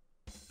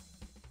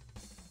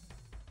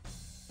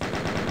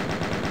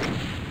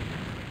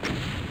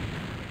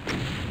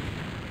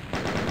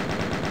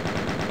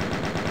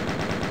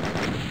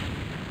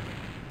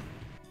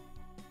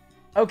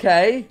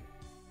 Okay.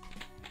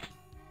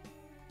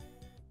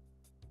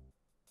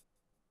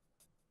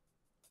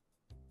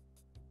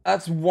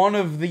 That's one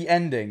of the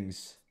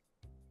endings.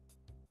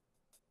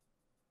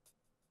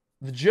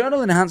 The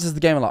journal enhances the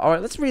game a lot.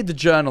 Alright, let's read the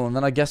journal and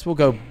then I guess we'll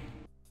go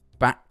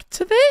back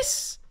to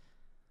this?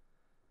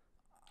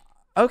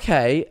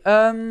 Okay,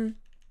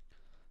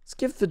 let's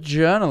give the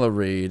journal a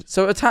read.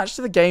 So attached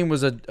to the game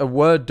was a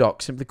Word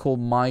doc simply called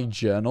My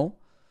Journal.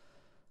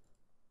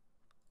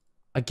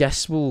 I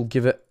guess we'll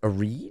give it a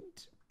read.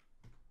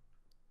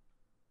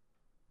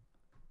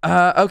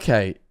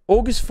 Okay.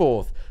 August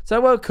 4th. So I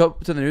woke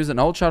up to the news that an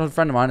old childhood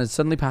friend of mine had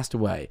suddenly passed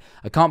away.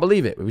 I can't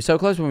believe it. We were so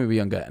close when we were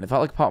younger, and it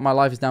felt like a part of my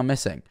life is now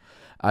missing.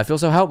 I feel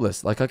so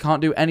helpless, like I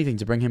can't do anything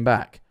to bring him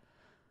back.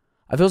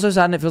 I feel so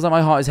sad and it feels like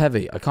my heart is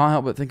heavy. I can't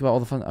help but think about all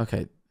the fun...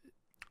 Okay.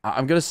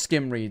 I'm going to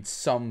skim read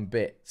some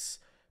bits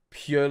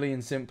purely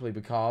and simply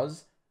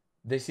because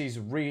this is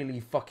really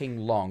fucking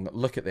long.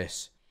 Look at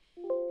this.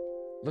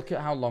 Look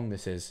at how long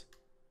this is.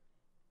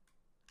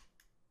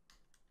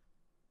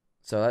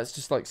 So let's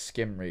just like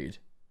skim read.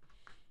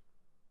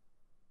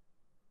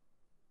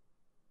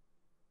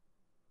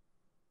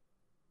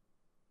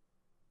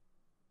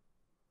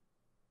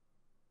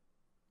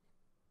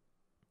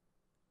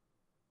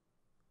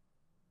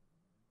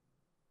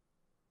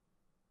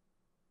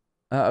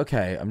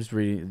 Okay, I'm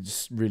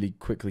just really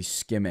quickly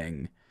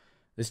skimming.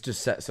 This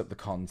just sets up the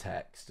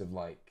context of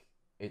like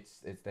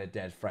it's their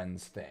dead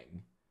friend's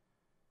thing.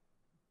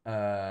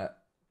 Okay,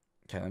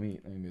 let me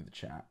move the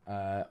chat.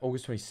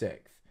 August 26th.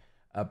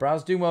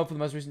 Browse Doom World for the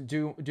most recent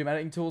Doom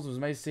editing tools. I was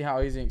amazed to see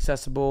how easy and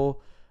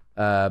accessible.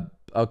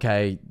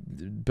 Okay,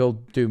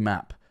 build Doom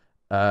map.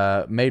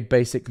 Made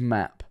basic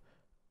map.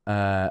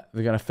 We're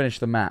gonna finish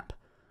the map.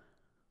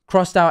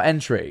 Crossed out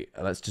entry.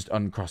 Let's just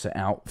uncross it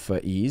out for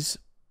ease.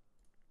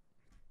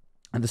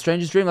 And the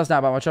strangest dream last night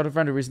about my childhood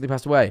friend who recently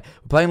passed away.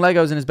 We're playing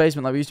Legos in his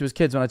basement like we used to as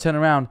kids. When I turned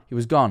around, he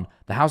was gone.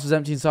 The house was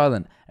empty and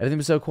silent. Everything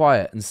was so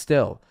quiet and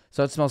still.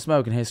 So I'd smell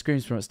smoke and hear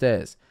screams from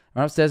upstairs. I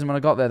went upstairs and when I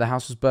got there, the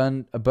house was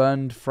a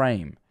burned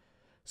frame.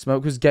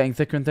 Smoke was getting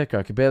thicker and thicker.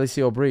 I could barely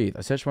see or breathe.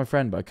 I searched for my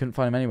friend, but I couldn't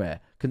find him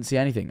anywhere. Couldn't see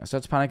anything. I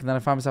started to panic and then I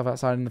found myself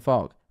outside in the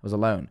fog. I was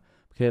alone.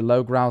 I could hear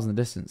low growls in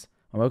the distance.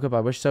 I woke up. I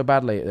wished so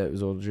badly that it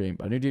was all a dream.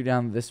 But I knew deep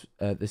down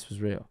that this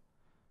was real.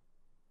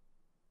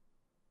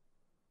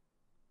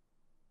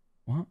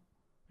 What? What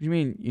do you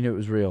mean you knew it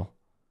was real?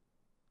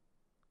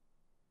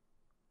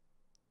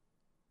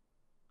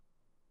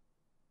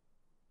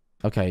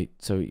 Okay,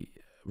 so,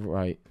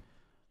 right.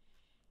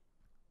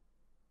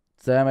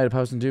 Today I made a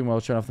post on Doom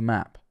World showing off the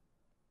map.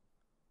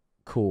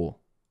 Cool.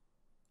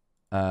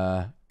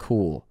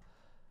 Cool.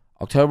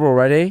 October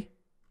already?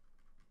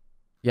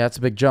 Yeah, it's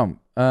a big jump.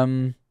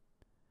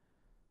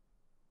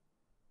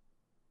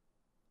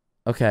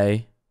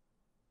 Okay.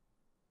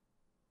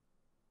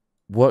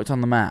 Worked on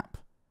the map.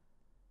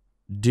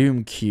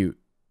 Doom cute.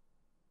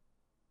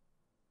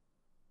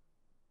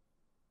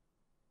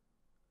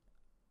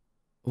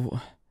 Ooh.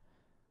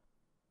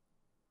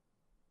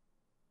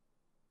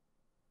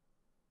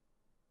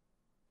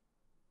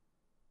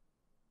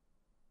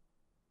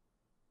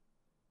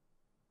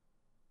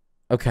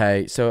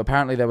 Okay, so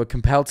apparently they were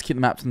compelled to keep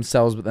the map to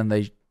themselves, but then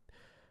they...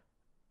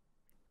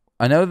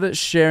 I know that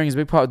sharing is a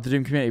big part of the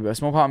Doom community, but a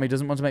small part of me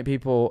doesn't want to make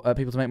people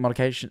to make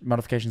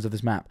modifications of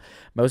this map.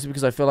 Mostly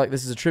because I feel like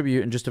this is a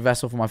tribute and just a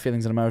vessel for my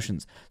feelings and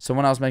emotions.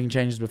 Someone else making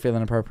changes would feel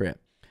inappropriate.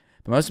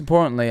 But most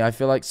importantly, I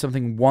feel like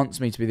something wants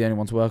me to be the only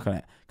one to work on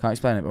it. Can't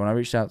explain it, but when I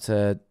reached out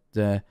to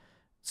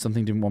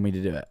something didn't want me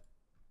to do it.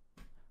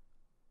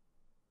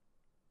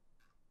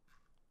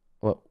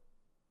 What?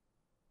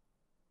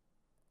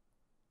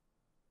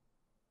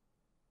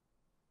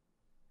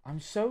 I'm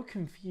so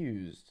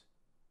confused.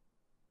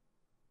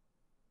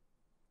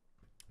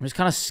 I'm just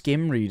kind of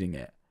skim reading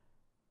it.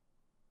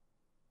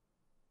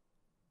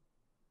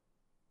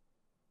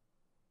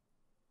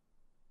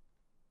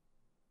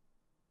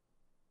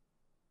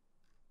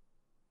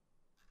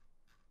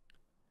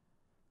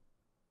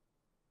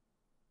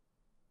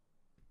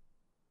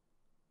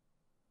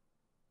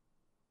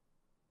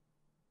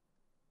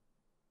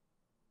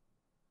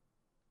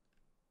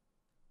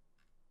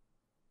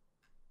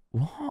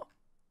 What?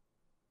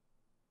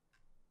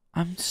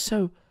 I've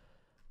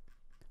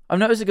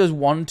noticed it goes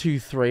 1, 2,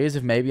 3, as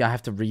if maybe I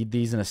have to read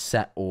these in a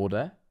set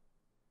order.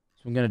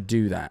 So I'm going to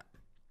do that.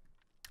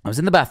 I was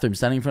in the bathroom,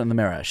 standing in front of the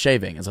mirror,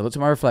 shaving. As I looked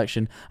at my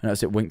reflection, I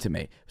noticed it winked at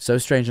me. It was so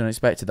strange and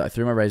unexpected that I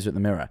threw my razor at the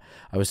mirror.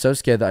 I was so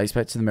scared that I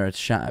expected the mirror to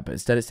shatter, but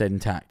instead it stayed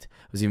intact.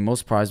 I was even more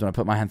surprised when I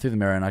put my hand through the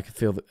mirror and I could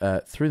feel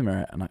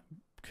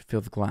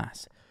the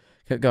glass.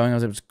 Kept going, I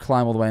was able to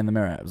climb all the way in the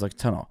mirror. It was like a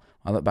tunnel.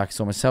 I looked back and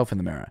saw myself in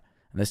the mirror,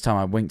 and this time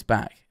I winked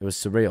back. It was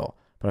surreal,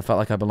 but I felt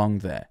like I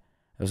belonged there.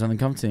 There was something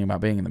comforting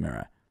about being in the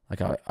mirror. Like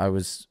it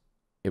was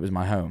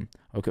my home.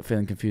 I woke up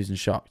feeling confused and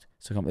shocked,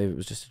 so I can't believe it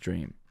was just a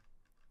dream.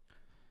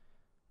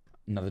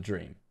 Another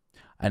dream.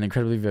 I had an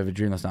incredibly vivid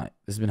dream last night.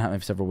 This has been happening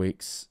for several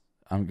weeks.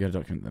 I'm going to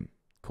document them.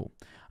 Cool.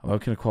 I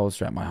woke in a cold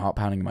sweat, my heart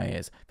pounding in my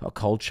ears. Felt a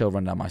cold chill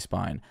run down my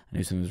spine. I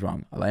knew something was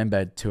wrong. I lay in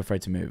bed, too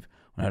afraid to move,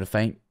 when I heard a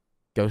faint,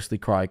 ghostly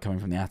cry coming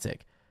from the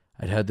attic.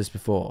 I'd heard this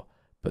before,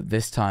 but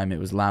this time it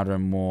was louder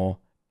and more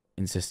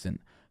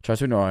insistent. I tried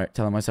to ignore it,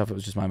 telling myself it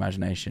was just my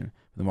imagination.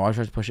 But the more I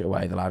tried to push it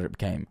away, the louder it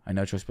became. I had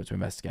no choice but to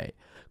investigate.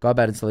 Got out of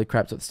bed and slowly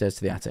crept up the stairs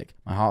to the attic.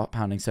 My heart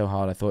pounding so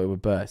hard I thought it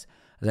would burst.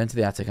 As I entered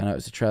the attic, I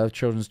noticed a trail of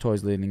children's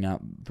toys leading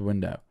out the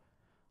window.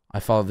 I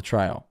followed the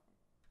trail.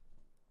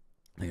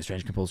 I think a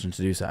strange compulsion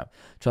to do so.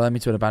 The trail led me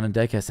to an abandoned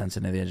daycare centre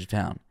near the edge of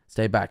town.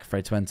 Stayed back,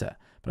 afraid to enter,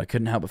 but I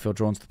couldn't help but feel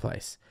drawn to the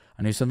place.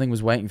 I knew something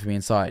was waiting for me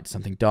inside,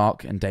 something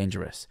dark and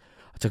dangerous.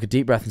 I took a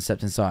deep breath and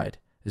stepped inside.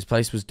 This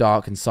place was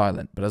dark and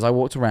silent, but as I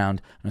walked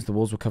around, I noticed the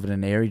walls were covered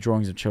in eerie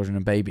drawings of children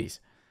and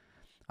babies.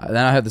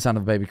 Then I heard the sound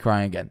of a baby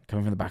crying again,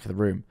 coming from the back of the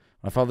room.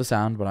 When I followed the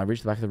sound, when I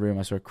reached the back of the room,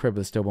 I saw a crib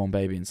with a stillborn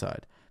baby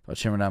inside. I felt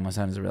shimmering down my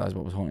spine as I realised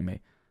what was haunting me.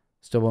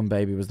 The stillborn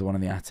baby was the one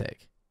in the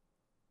attic.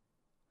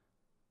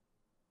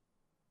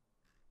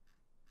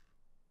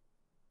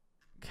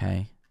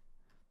 Okay.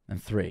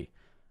 And 3.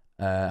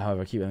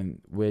 However, I keep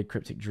having weird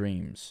cryptic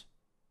dreams.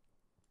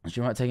 I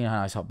dreamed about taking a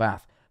nice hot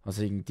bath. I was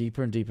sinking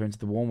deeper and deeper into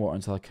the warm water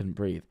until I couldn't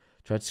breathe.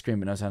 I tried to scream,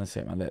 but no sound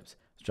escaped my lips.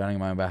 I was drowning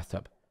in my own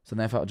bathtub.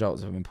 Suddenly I felt a jolt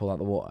as if I'd been pulled out of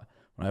the water.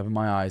 When I opened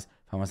my eyes,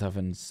 I found myself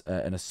in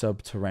a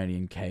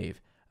subterranean cave,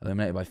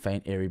 illuminated by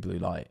faint, eerie blue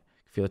light.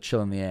 I could feel a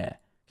chill in the air.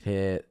 I could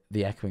hear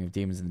the echoing of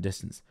demons in the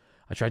distance.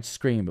 I tried to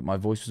scream, but my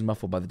voice was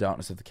muffled by the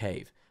darkness of the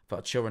cave. I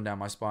felt a chill run down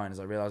my spine as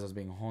I realised I was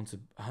being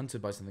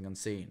hunted by something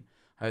unseen.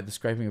 I heard the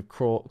scraping of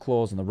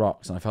claws on the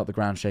rocks, and I felt the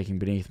ground shaking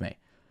beneath me.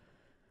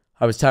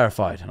 I was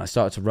terrified, and I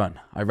started to run.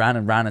 I ran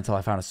and ran until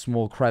I found a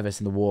small crevice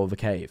in the wall of the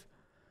cave.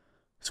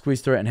 I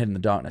squeezed through it and hid in the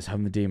darkness,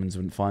 hoping the demons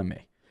wouldn't find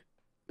me.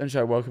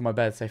 Eventually, I woke in my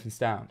bed, safe and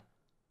sound.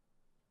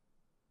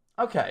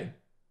 Okay.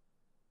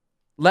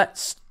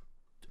 Let's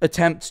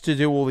attempt to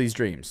do all these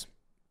dreams.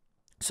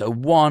 So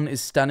 1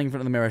 is standing in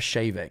front of the mirror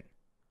shaving,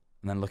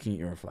 and then looking at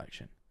your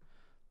reflection.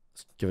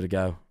 Let's give it a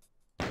go.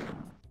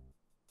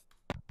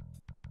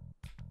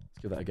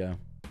 Give that a go.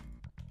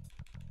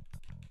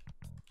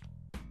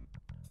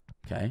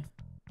 Okay.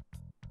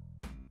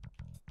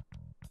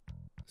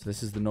 So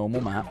this is the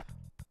normal map.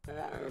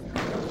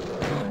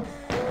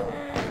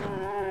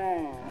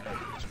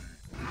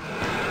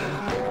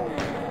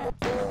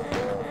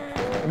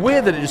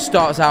 Weird that it just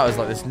starts out as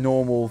like this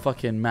normal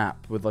fucking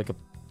map with like a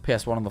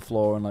PS1 on the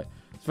floor and like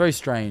it's very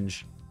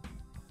strange.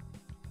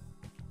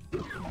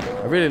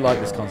 I really like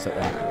this concept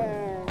though.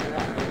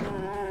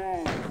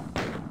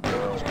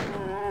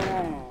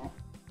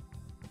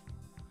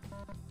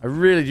 I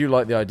really do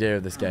like the idea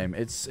of this game.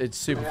 It's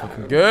super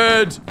fucking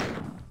good.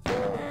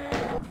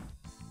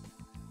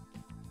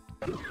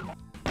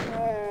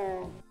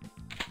 Oh.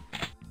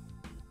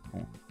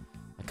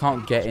 I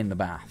can't get in the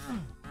bath.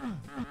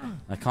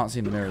 I can't see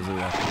in the mirrors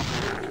either.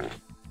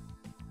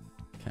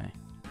 Okay.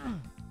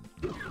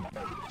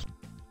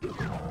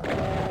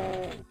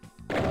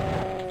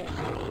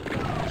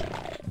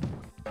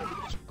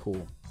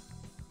 Cool.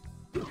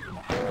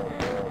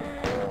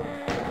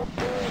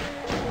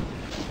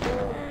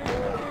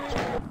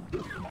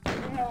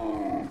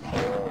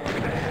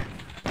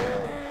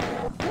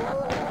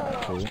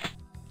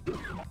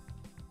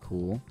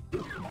 Cool.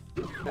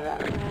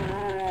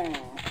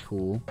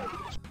 Cool.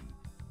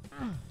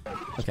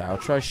 Okay, I'll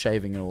try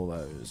shaving all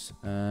those.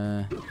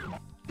 Okay,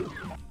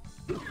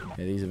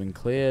 these have been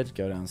cleared.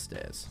 Go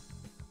downstairs.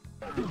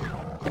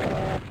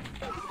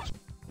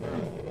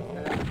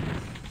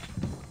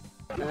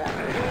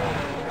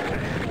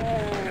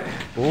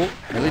 Oh,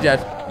 nearly dead.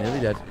 Nearly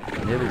dead.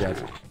 Nearly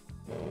dead.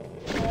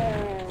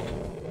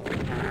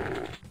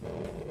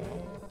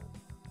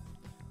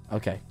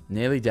 Okay,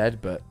 nearly dead,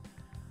 but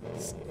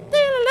still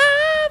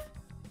alive.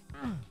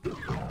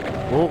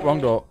 Oh, wrong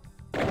door.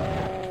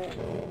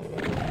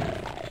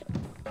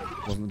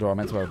 Wasn't the door I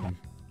meant to open.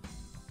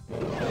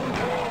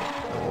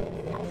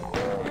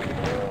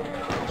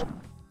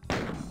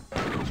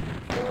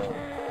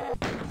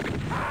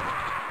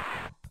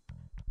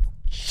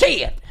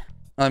 Shit!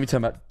 Let me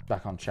turn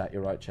back on chat.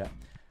 You're right, chat.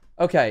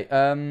 Okay,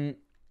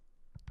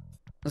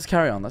 let's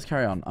carry on. Let's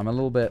carry on. I'm a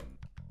little bit...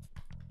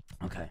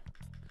 Okay.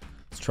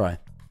 Let's try.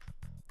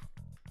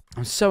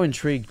 I'm so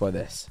intrigued by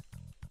this.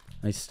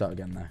 I need to start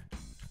again, though.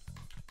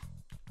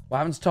 What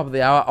happens top of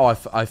the hour? Oh,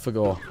 I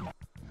forgot.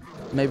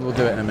 Maybe we'll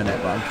do it in a minute,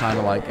 but I'm kind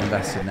of like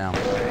invested now.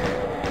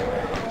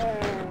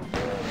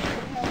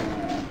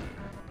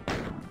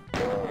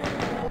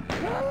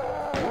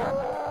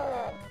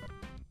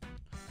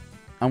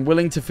 I'm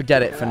willing to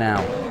forget it for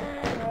now.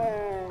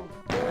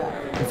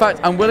 In fact,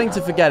 I'm willing to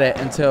forget it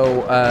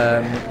until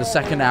the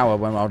second hour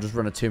when I'll just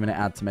run a 2-minute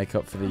ad to make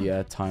up for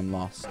the time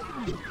lost.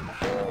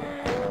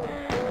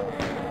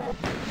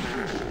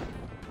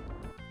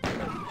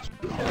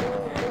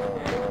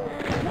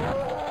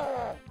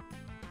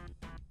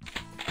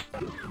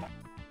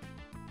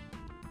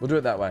 We'll do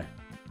it that way.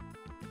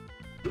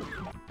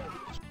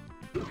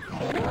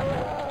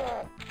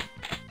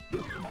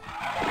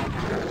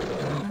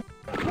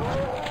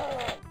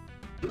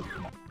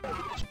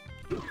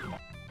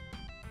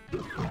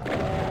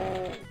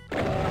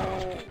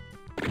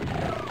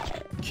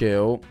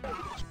 Kill.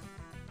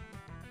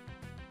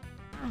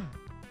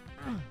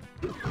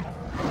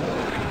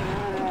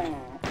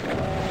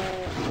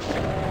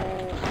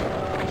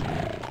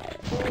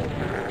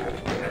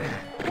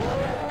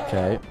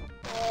 Okay.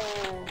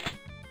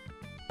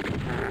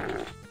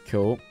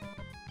 Cool.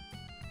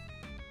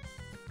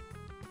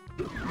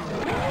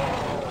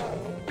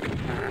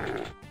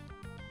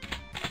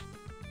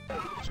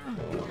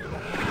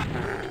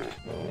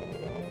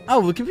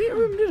 Oh, the computer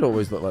room did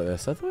always look like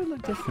this. I thought it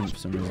looked different for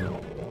some reason.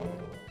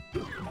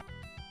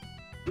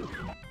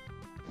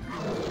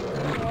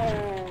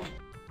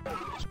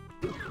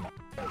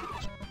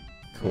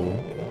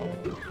 Cool.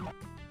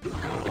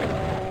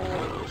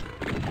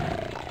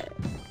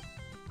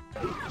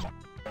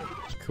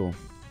 Cool.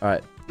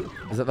 Alright.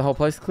 Is that the whole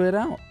place cleared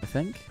out? I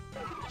think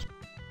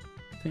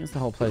it's the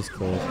whole place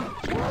cleared.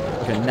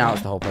 Okay, now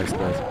it's the whole place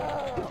cleared.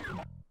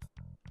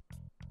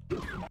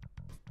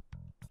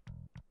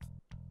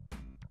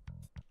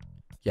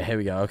 Yeah, here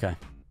we go. Okay.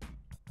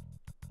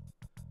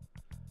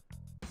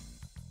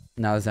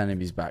 Now there's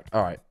enemies back.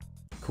 All right.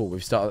 Cool.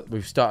 We've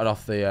started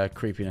off the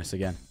creepiness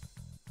again.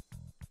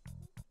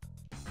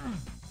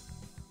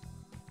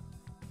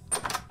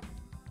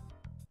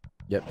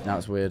 Yep. Now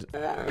it's weird.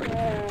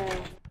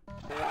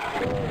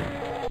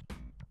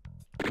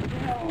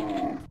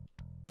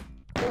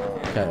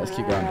 Okay, let's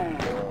keep going.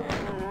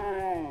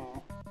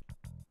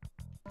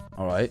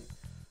 All right.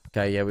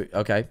 Okay. Yeah.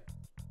 Okay.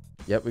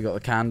 Yep, we got the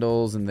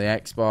candles and the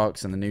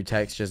Xbox and the new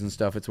textures and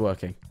stuff. It's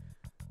working.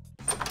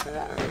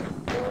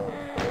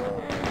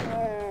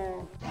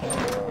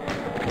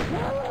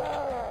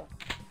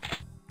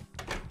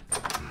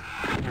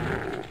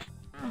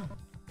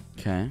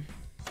 Okay.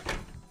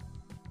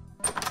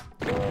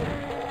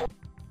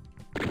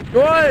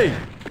 Oi!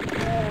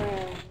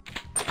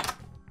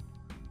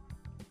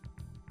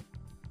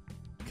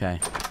 Okay.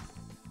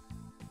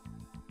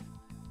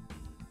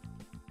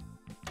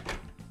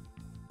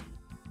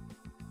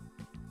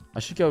 I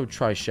should go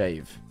try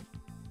shave.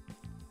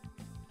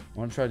 I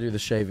want to try to do the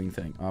shaving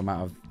thing. Oh, I'm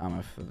out of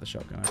ammo for the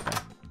shotgun. Okay.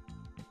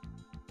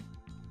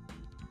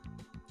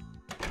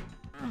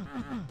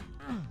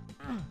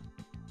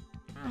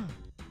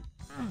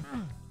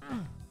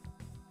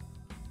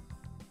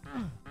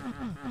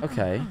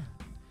 Okay.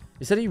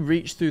 He said he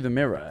reached through the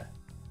mirror.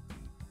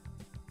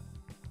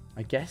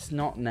 I guess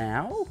not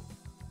now?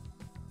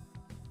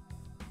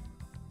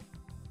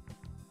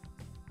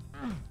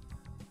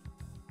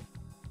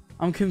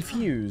 I'm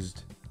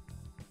confused.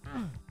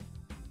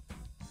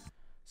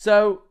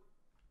 So,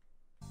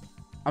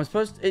 I'm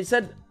supposed to, it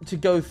said to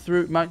go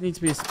through, might need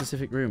to be a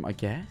specific room, I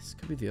guess.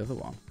 Could be the other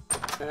one.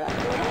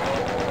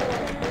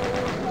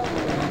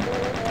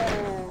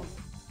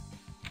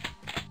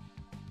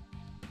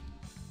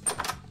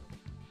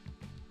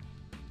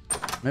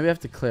 Maybe I have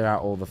to clear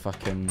out all the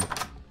fucking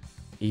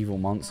evil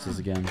monsters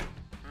again.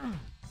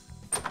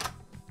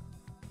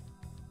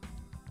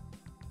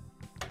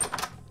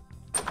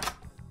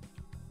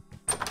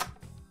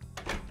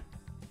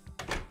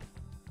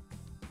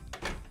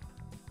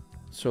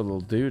 Saw a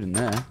little dude in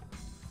there.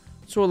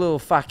 Saw a little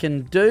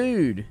fucking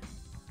dude.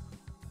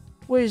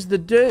 Where's the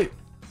dude?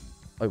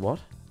 Wait, what?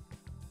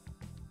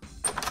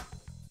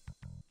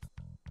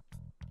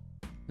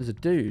 There's a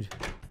dude.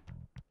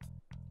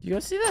 You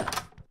guys see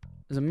that?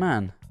 There's a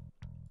man.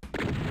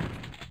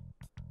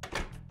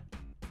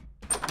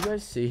 You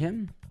guys see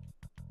him?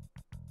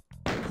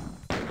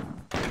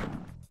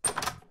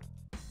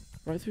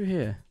 Right through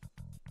here.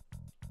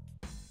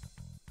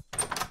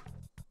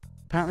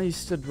 Apparently he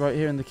stood right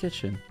here in the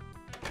kitchen.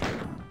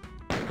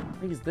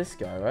 I think it's this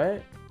guy,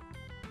 right?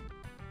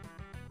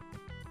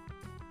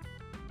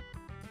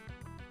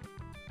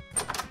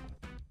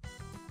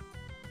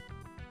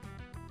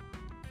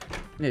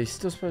 Yeah, he's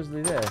still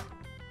supposedly there.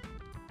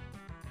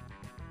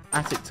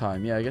 Attic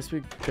time. Yeah, I guess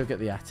we go get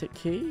the attic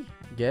key.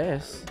 I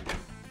guess.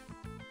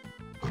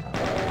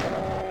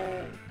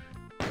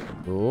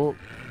 Oh.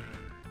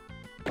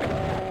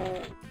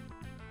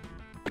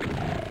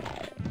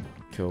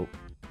 Cool.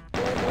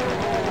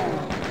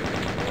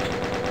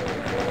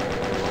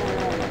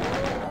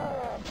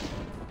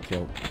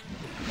 Kill.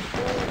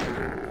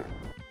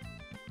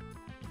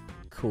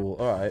 Cool.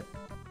 Alright.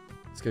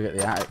 Let's go get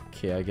the attic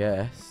key, I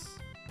guess.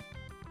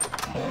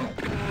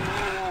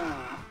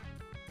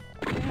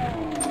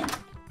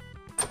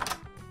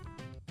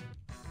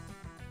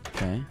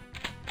 Okay.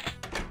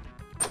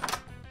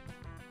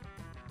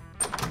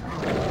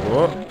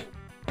 Whoa.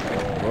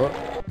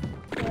 Whoa.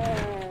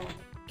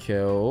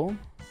 Kill.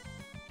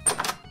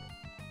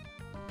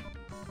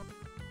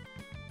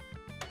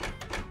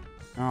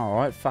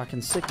 Alright,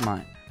 fucking sick,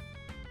 mate.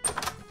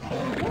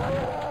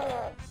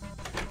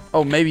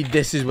 Oh, maybe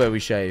this is where we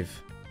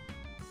shave.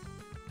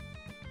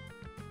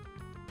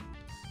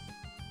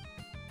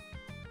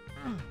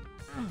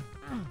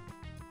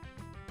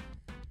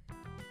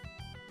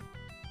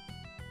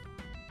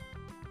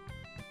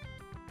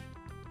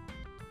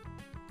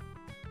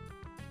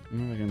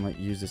 I'm gonna like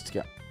use this to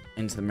get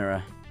into the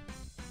mirror.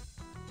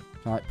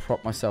 Can I like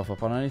prop myself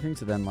up on anything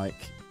to then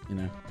like, you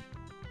know.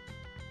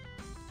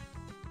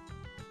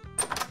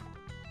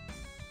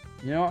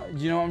 You know what?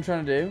 Do you know what I'm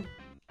trying to do?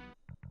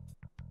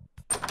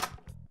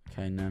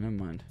 Okay, no, never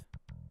mind.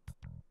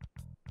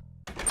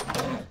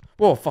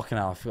 Whoa, fucking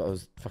hell. I forgot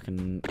those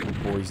fucking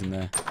boys in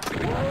there.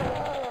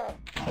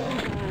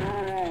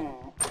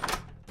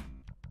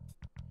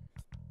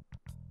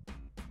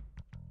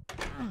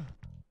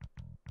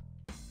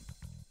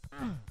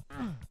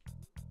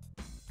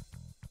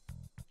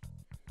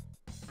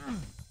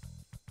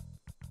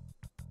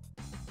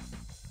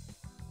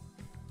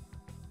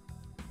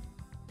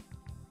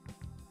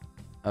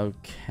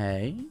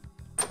 Okay.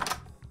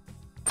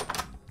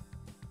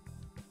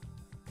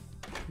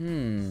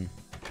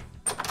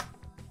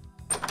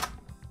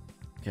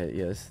 Okay,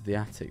 yeah, this is the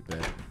attic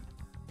bit.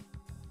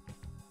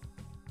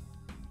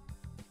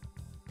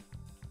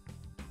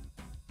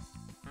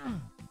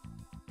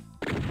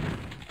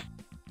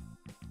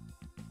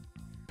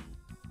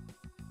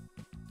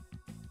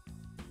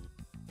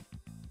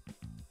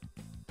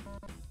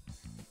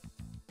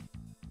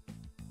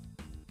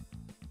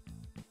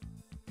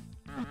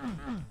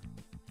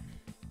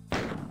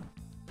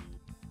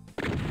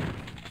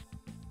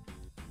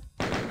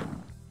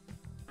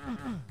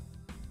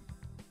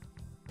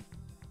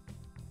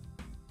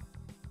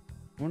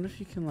 I wonder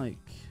if you can like...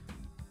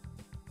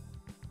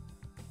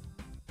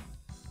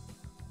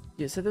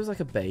 Yeah, it said there was like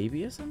a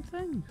baby or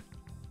something?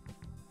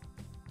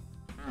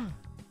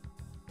 I'm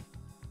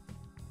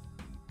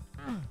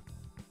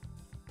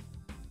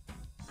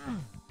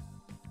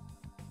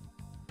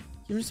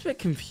just a bit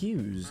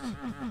confused.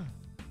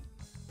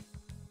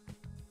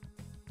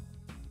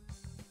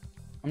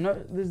 I'm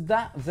not... There's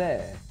that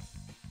there.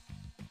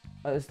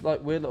 It's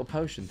like weird little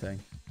potion thing.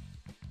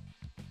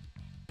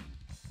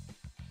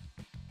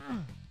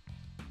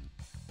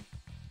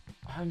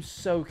 I'm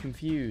so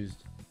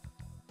confused.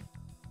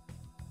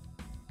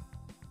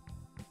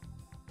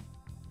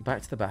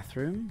 Back to the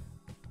bathroom?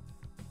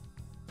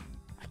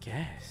 I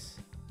guess.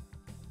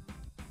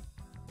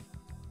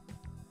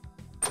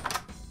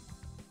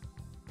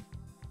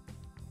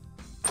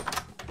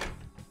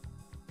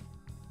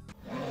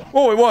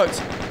 Oh, it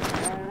worked!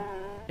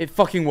 It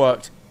fucking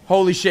worked.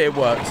 Holy shit, it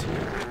worked.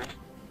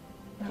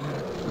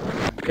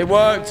 It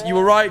worked. You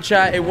were right,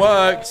 chat. It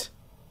worked.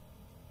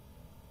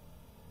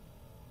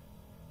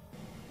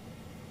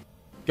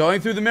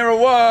 Going through the mirror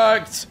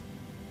worked.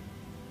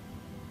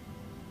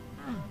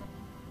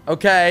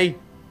 Okay.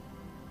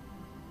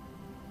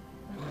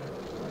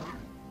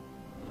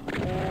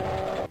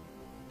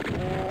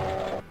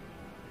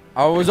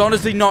 I was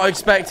honestly not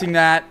expecting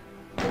that.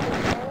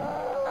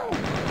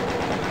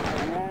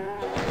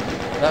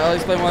 That'll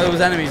explain why there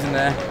was enemies in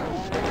there.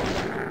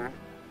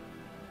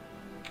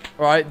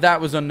 Right,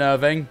 that was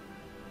unnerving.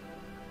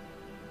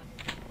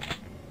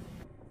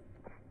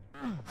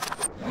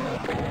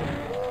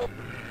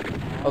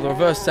 Oh, the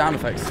reverse sound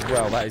effects as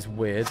well. That is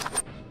weird.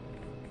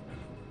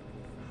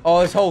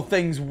 Oh, this whole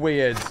thing's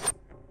weird.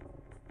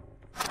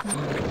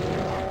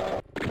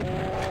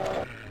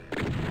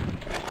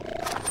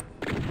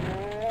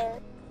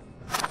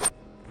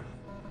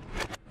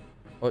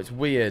 Oh, it's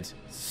weird.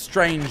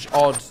 Strange,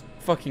 odd,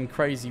 fucking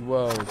crazy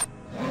world.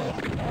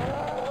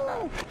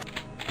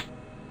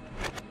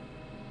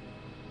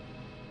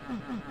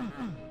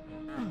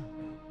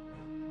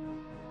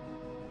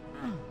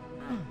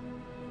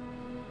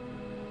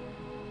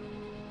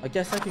 I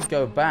guess I could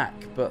go back,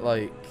 but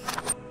like,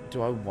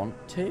 do I want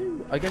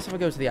to? I guess if I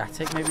go to the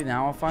attic, maybe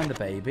now I'll find the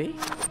baby.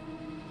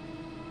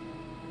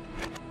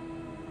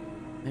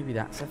 Maybe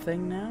that's a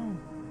thing now.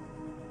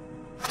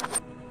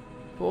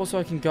 But also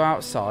I can go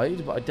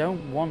outside, but I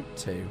don't want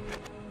to.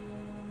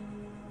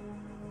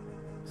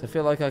 So I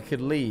feel like I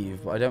could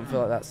leave, but I don't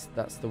feel like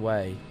that's the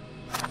way.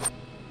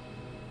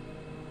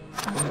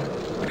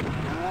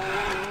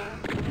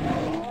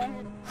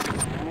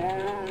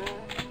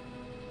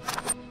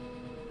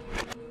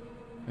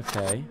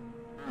 Okay.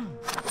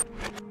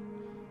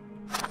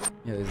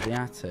 Yeah, there's the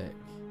attic.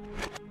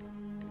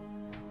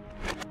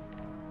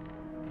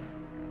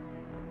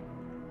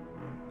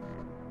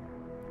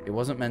 It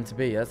wasn't meant to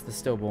be. That's the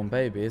stillborn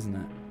baby, isn't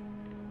it?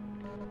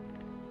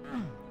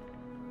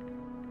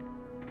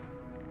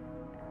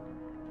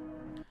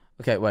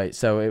 Okay, wait.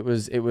 So it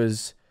was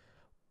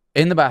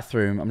in the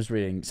bathroom. I'm just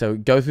reading. So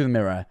go through the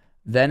mirror.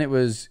 Then it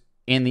was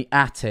in the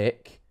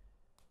attic.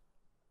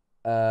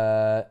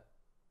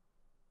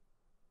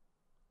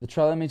 The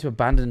trail led me to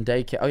abandoned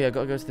daycare. Oh yeah, I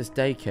gotta go to this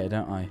daycare,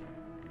 don't I?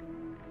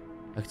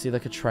 I can see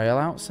like a trail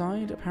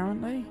outside,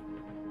 apparently.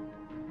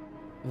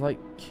 With,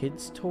 like,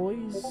 kids'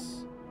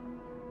 toys.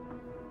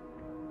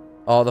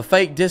 Oh, the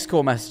fake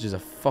Discord messages are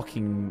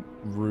fucking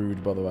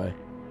rude, by the way.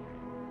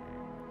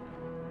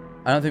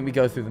 I don't think we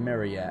go through the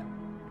mirror yet.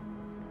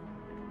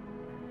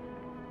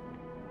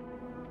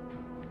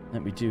 I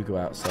think we do go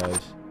outside.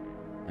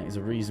 I think there's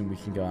a reason we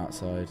can go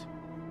outside.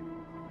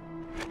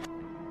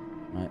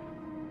 Right.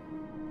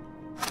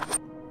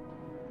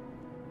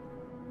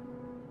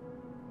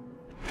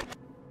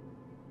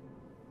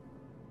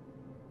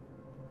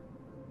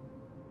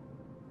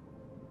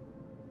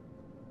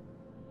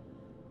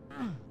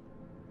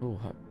 Oh,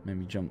 that made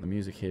me jump. The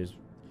music here is...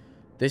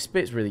 This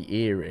bit's really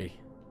eerie.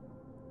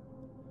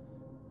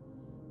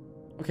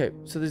 Okay,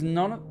 so there's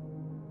none of...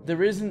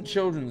 There isn't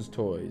children's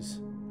toys.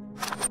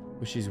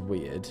 Which is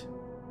weird.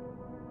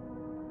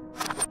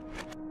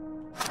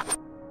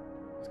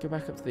 Let's go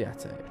back up to the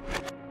attic.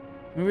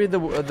 Let me read the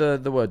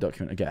Word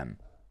document again.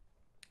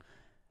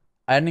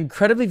 I had an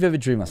incredibly vivid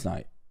dream last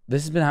night.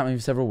 This has been happening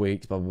for several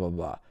weeks, blah, blah, blah,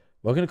 blah.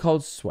 Woke in a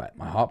cold sweat,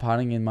 my heart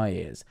pounding in my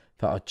ears.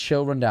 Felt a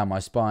chill run down my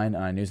spine,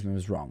 and I knew something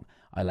was wrong.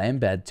 I lay in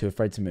bed, too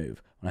afraid to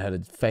move, when I heard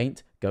a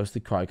faint, ghostly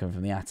cry coming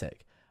from the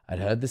attic. I'd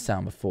heard this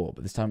sound before,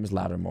 but this time it was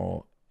louder and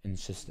more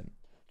insistent.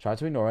 Tried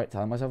to ignore it,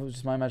 telling myself it was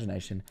just my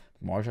imagination.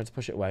 The more I tried to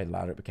push it away, the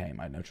louder it became.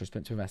 I had no choice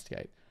but to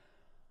investigate.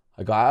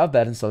 I got out of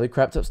bed and slowly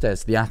crept upstairs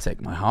to the attic,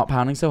 my heart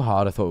pounding so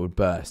hard I thought it would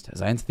burst. As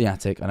I entered the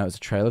attic, I noticed a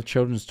trail of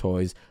children's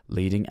toys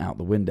leading out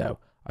the window.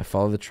 I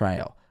followed the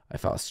trail. I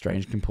felt a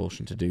strange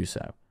compulsion to do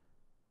so.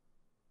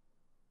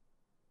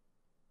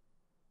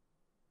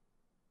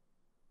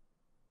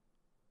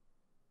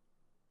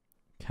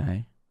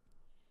 Okay.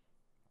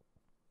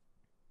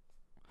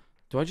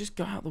 Do I just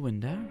go out the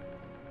window?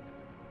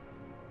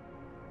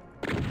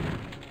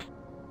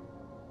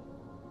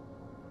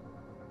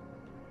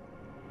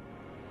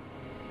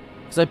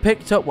 Because I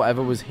picked up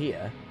whatever was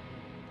here.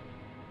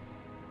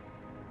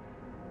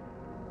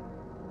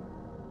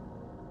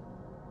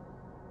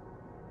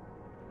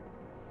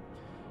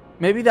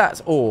 Maybe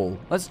that's all.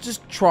 Let's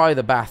just try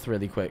the bath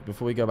really quick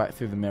before we go back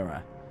through the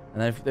mirror.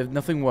 And then if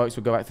nothing works,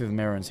 we'll go back through the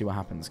mirror and see what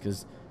happens.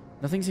 Because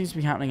nothing seems to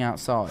be happening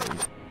outside.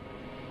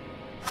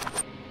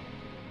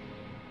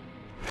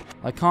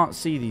 I can't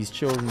see these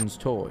children's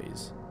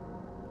toys.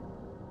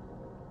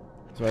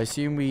 So I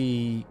assume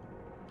we...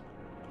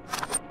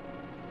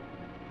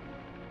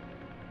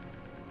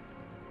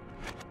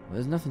 Well,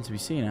 there's nothing to be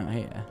seen out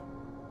here.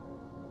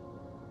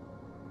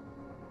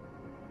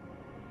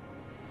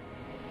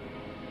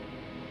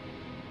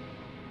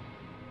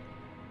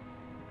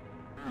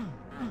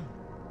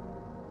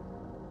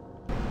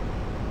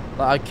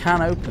 But I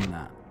can open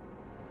that.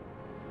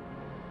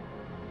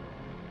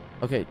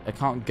 Okay, I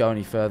can't go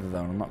any further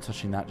though, and I'm not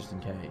touching that just in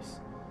case.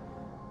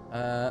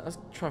 Let's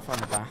try find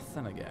the bath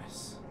then, I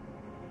guess.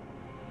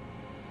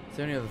 It's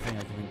the only other thing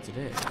I can think to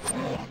do.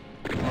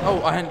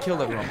 Oh, I hadn't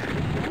killed everyone.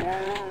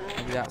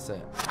 Maybe that's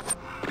it.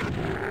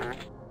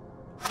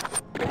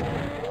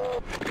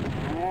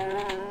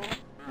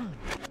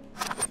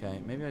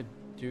 Okay, maybe I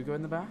do go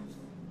in the bath?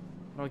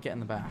 How do I get in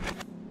the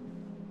bath?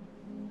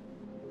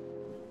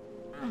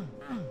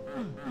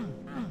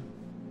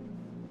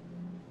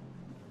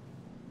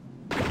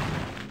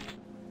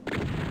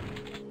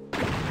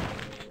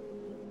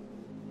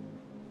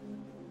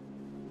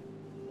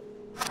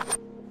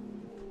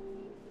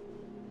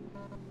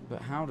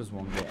 But how does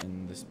one get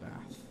in this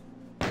bath?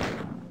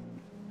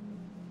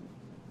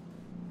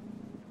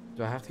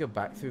 Do I have to go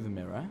back through the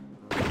mirror?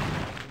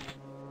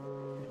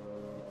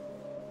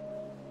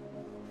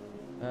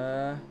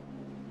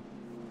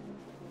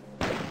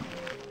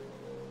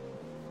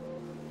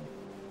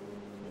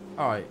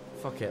 Alright,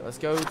 fuck it. Let's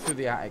go through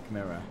the attic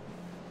mirror.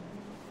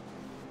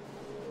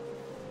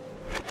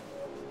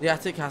 The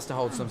attic has to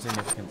hold some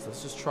significance.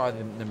 Let's just try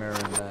the mirror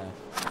in there.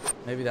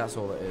 Maybe that's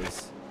all it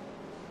is.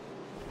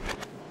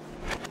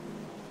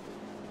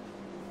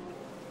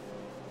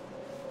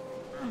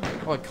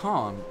 Oh, I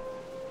can't.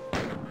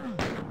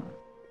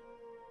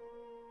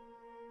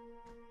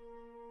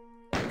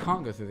 I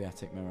can't go through the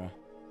attic mirror.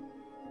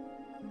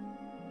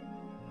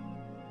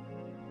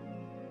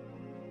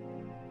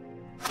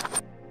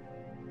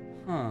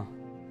 Huh.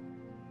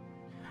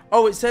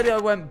 Oh, it said I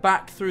went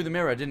back through the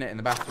mirror, didn't it, in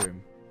the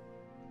bathroom?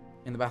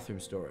 In the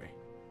bathroom story.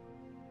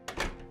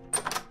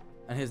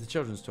 And here's the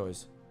children's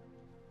toys.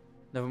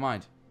 Never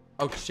mind.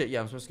 Oh, shit,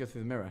 yeah, I'm supposed to go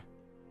through the mirror.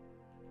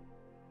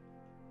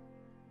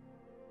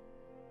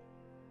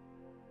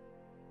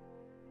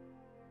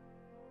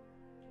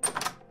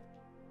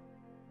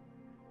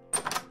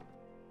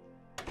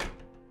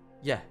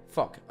 Yeah,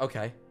 fuck.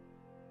 Okay.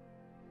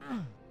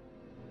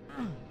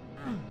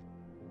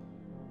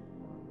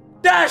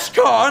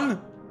 Dashcon!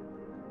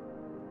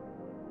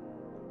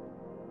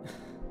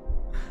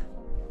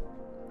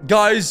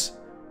 Guys,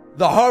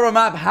 the horror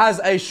map has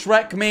a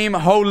Shrek meme.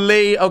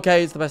 Holy.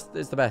 Okay, it's the best.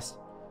 It's the best.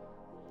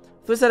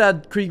 First, I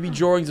had creepy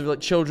drawings of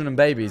like children and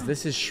babies.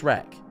 This is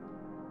Shrek.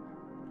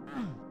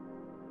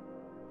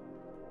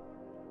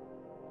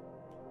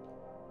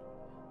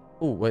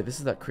 Oh, wait, this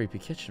is that creepy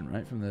kitchen,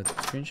 right? From the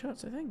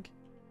screenshots, I think.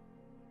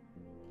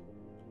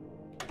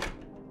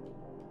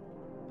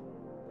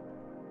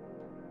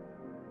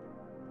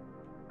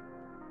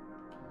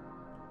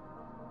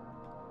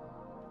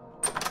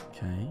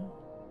 Okay.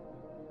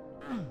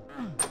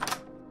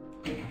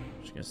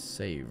 Just gonna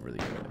save really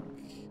quick.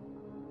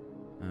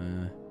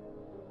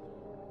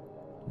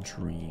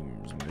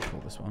 Dreams, I'm gonna call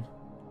this one.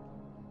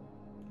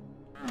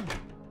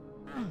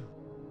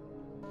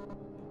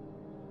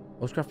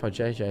 Autograph by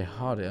JJ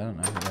Hardy, I don't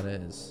know who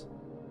that is.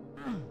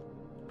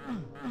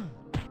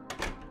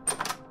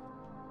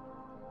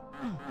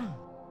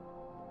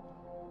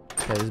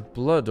 Okay, there's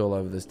blood all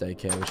over this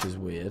daycare, which is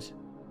weird.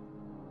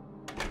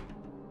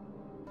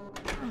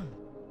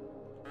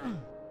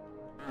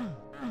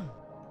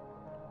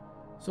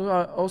 So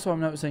also I'm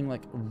noticing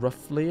like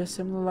roughly a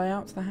similar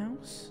layout to the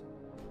house.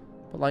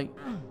 But like,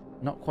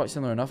 not quite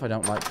similar enough. I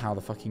don't like how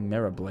the fucking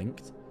mirror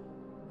blinked.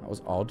 That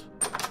was odd.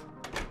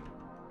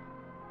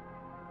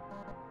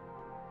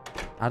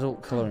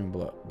 Adult colouring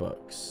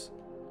books.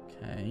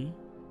 Okay.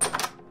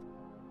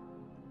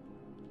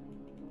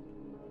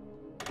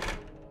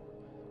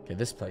 Okay,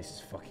 this place is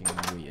fucking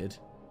weird.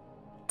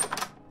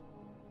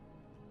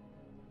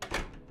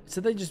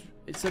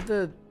 It said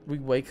that we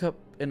wake up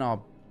in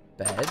our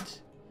bed.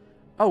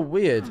 Oh,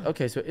 weird.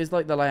 Okay, so it is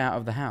like the layout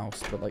of the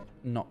house, but like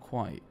not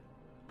quite.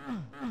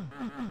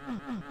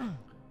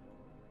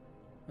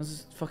 There's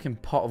this fucking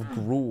pot of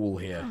gruel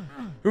here.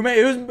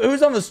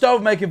 Who's on the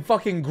stove making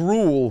fucking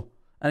gruel?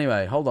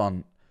 Anyway, hold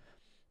on.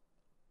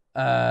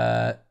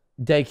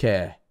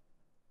 Daycare.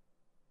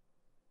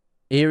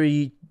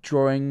 Eerie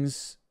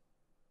drawings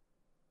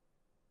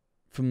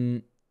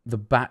from the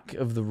back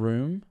of the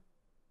room.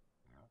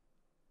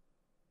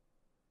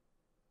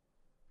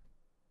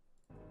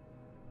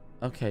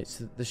 Okay,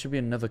 so there should be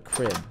another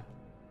crib.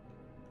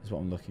 Is what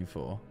I'm looking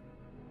for.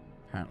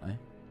 Apparently.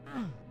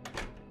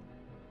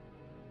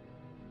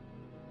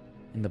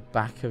 In the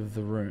back of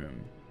the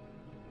room.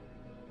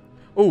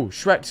 Oh,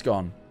 Shrek's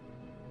gone.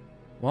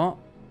 What?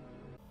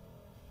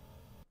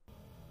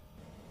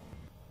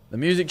 The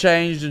music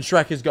changed and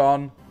Shrek is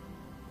gone.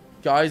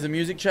 Guys, the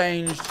music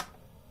changed.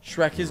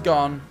 Shrek is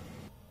gone.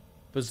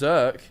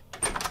 Berserk?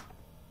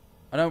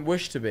 I don't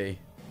wish to be.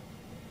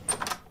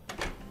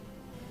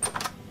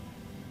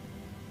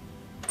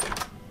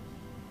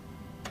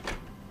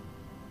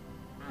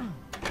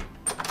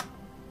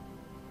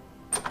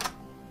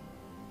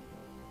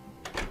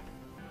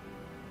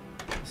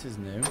 This is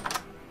new.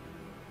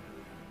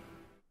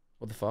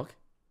 What the fuck?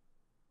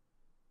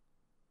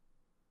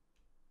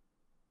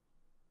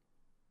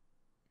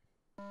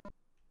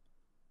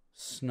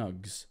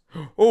 Snugs.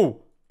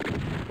 Oh!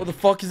 What the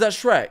fuck is that,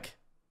 Shrek?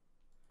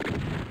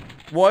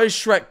 Why is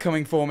Shrek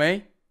coming for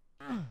me?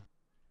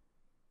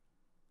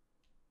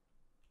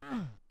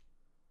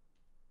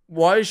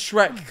 Why is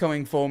Shrek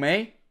coming for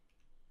me?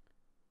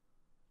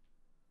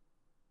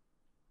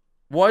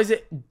 Why is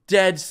it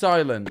dead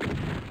silent?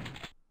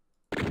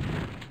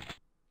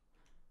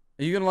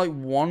 Are you gonna like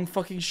one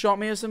fucking shot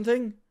me or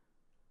something?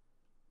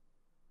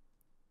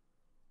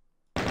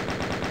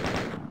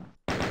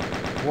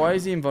 Why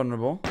is he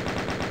invulnerable?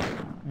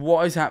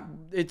 What is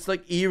happening? It's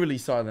like eerily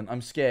silent.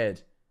 I'm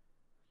scared.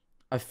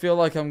 I feel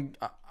like I'm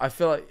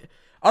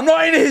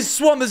not in his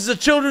swamp. This is a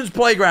children's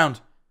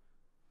playground.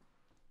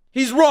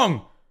 He's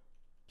wrong.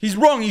 He's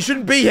wrong. He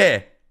shouldn't be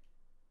here.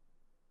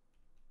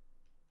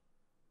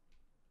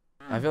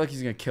 I feel like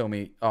he's gonna kill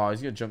me. Oh,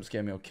 he's gonna jump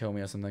scare me or kill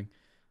me or something.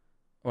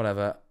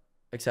 Whatever.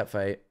 Except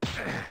fate.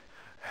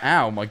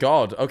 Ow, my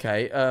god.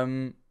 Okay.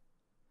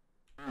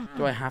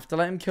 Do I have to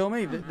let him kill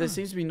me? There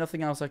seems to be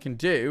nothing else I can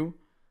do.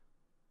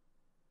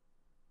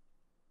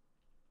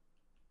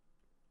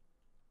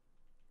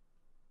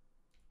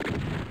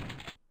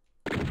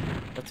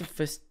 Let's a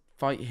fist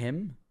fight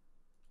him.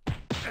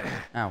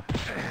 Ow.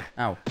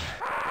 Ow.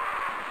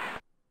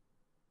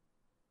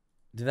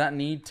 Did that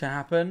need to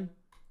happen?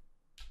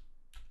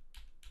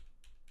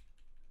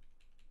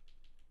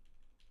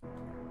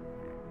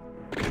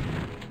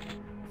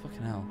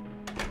 Fucking hell.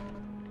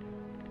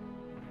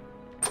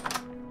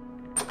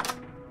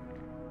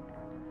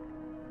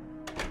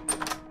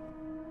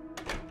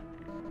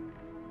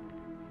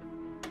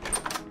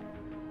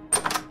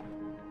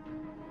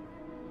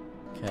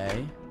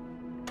 Okay.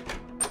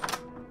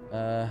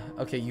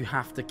 Okay, you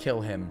have to kill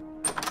him.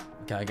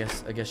 Okay, I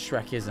guess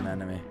Shrek is an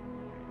enemy.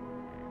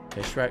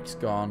 Okay, Shrek's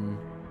gone.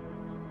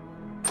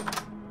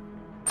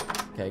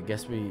 Okay,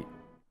 guess we're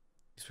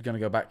gonna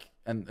go back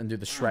and do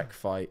the Shrek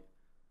fight.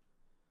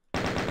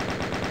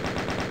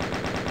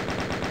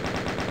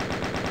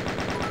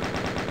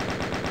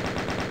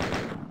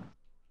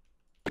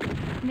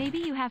 Maybe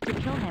you have to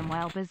kill him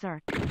while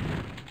berserk.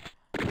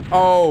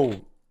 Oh,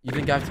 you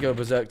think I have to go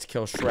berserk to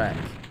kill Shrek?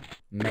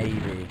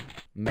 Maybe.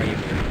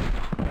 Maybe.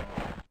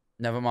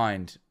 Never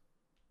mind.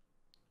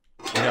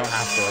 You don't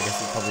have to. I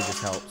guess it probably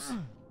just helps.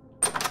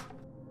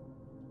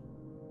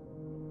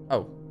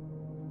 Oh.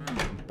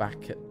 I'm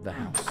back at the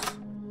house.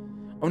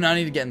 Oh, now I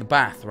need to get in the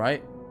bath,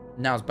 right?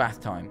 Now's bath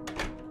time.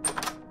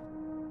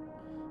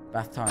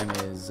 Bath time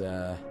is...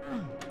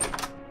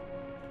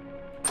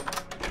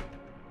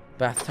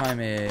 Bath time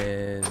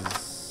is...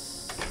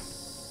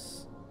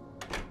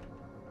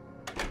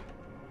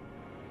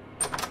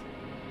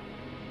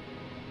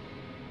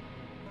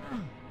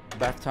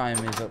 Bath time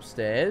is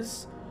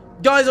upstairs.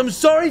 Guys, I'm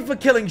sorry for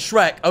killing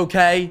Shrek,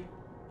 okay?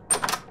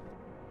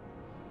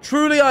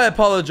 Truly, I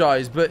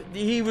apologize, but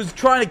he was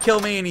trying to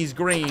kill me and he's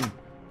green.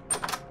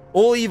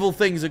 All evil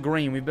things are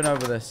green. We've been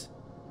over this.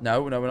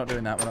 No, we're not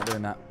doing that. We're not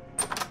doing that.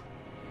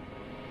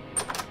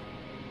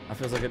 I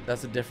feel like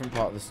that's a different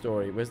part of the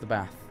story. Where's the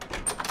bath?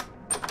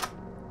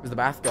 Is the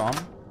bath gone?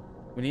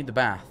 We need the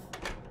bath.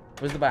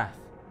 Where's the bath?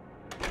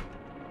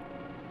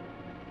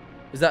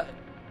 Is that...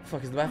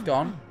 Fuck, is the bath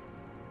gone?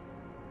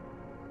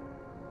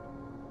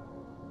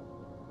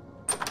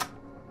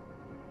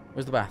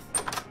 Where's the bath?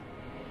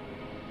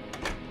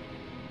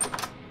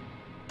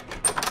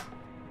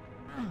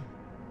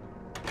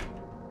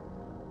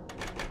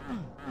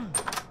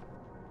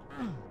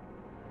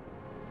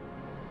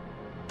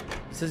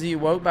 It says he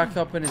woke back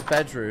up in his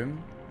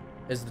bedroom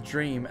is the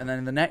dream, and then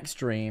in the next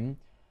dream,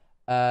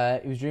 he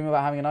was dreaming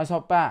about having a nice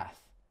hot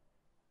bath.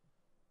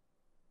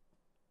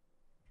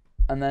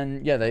 And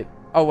then, yeah, they...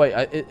 Oh, wait,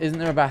 isn't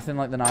there a bath in,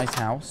 like, the nice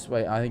house?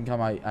 Wait, I think I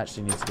might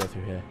actually need to go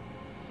through here.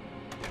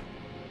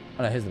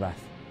 Oh, no, here's the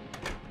bath.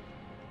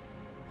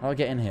 How do I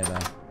get in here, though?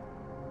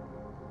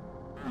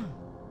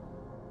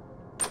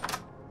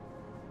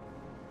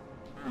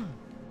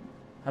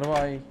 How do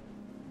I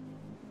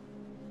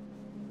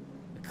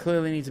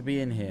clearly need to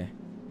be in here.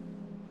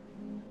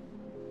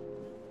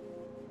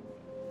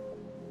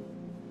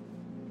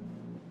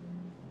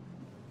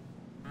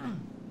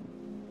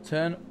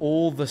 Turn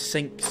all the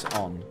sinks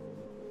on.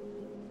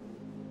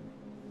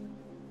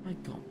 My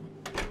God.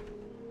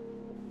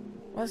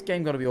 Why this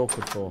game got to be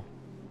awkward for?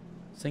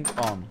 Sink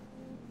on.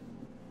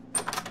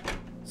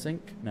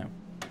 Sink? No.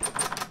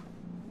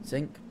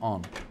 Sink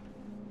on.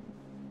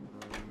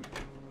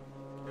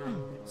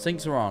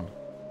 Sinks are on.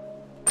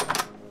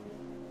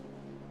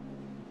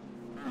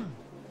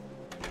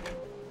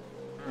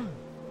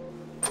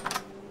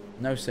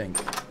 No sink.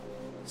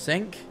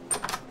 Sink?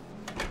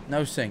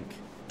 No sink.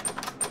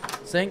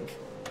 Sink?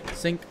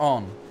 Sink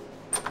on.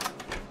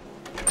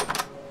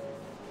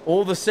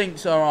 All the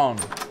sinks are on.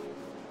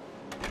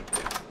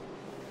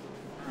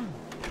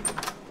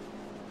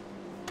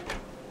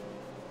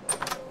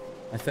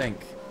 I think.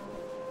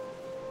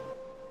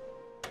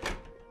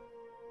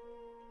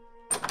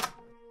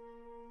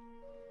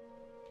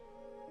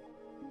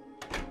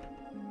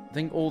 I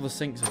think all the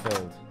sinks are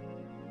filled.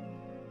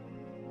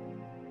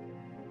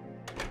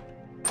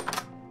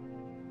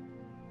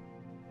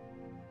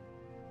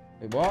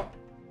 Wait, what?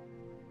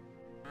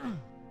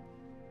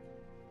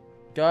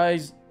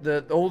 Guys,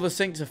 all the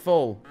sinks are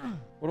full.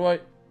 What do I...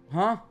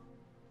 Huh?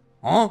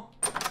 Huh?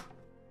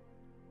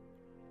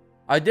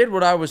 I did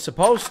what I was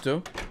supposed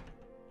to.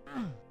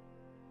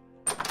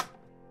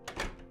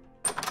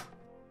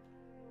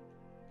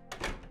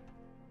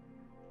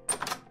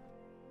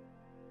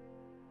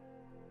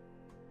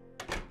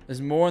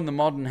 There's more in the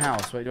modern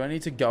house. Wait, do I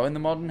need to go in the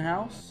modern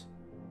house?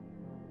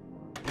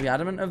 Are we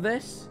adamant of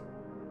this?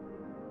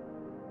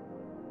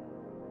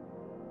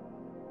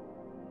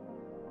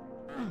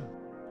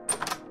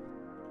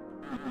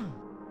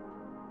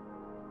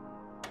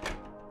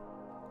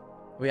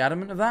 Are we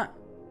adamant of that?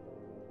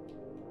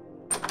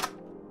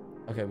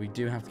 Okay, we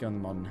do have to go in the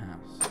modern house.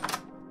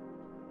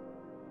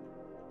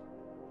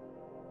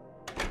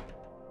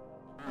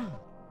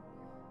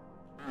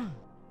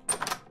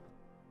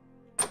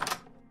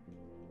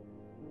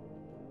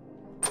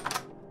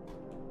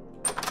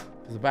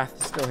 The bath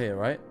is still here,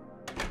 right?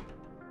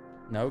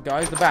 No,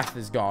 guys, the bath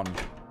is gone.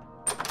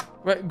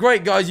 Right,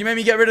 great, guys, you made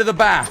me get rid of the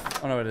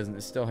bath. Oh, no, it isn't.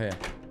 It's still here.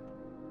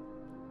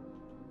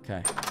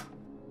 Okay.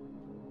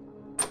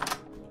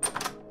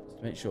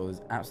 Just make sure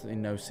there's absolutely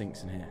no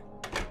sinks in here.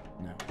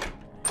 No.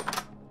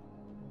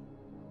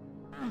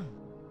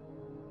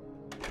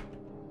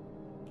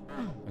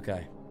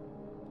 Okay.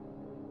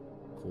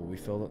 Cool, we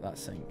filled up that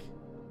sink.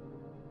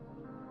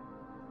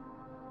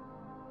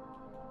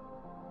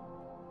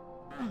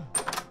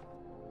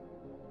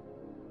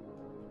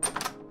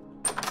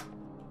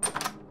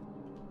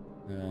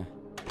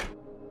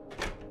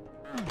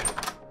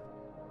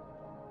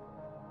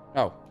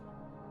 Oh.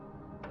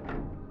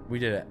 We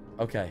did it.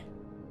 Okay.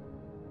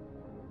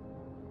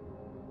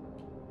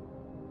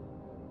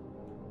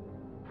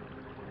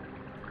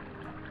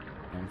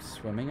 I'm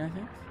swimming, I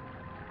think.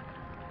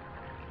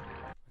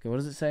 Okay, what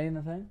does it say in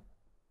the thing?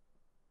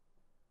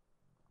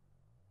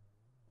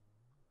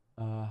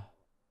 I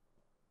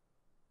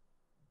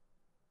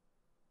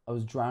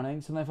was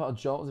drowning. Suddenly I felt a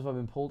jolt as if I'd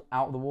been pulled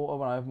out of the water.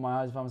 When I opened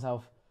my eyes, I found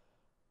myself...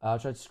 I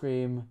tried to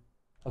scream.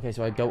 Okay,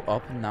 so I go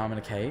up and now I'm in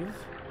a cave.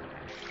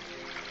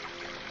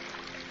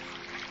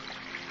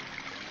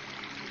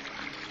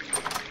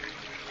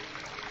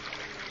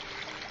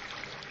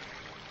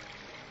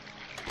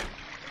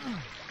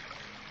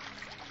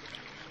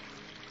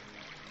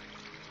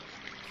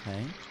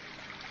 Okay.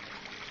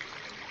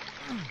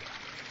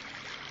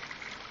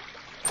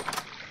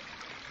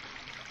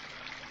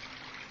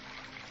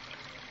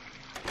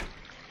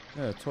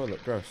 Yeah,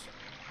 toilet, gross.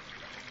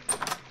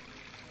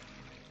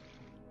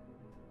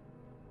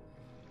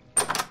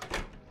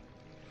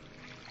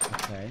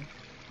 Okay.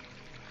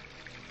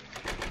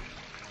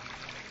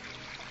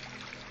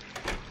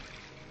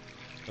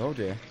 Oh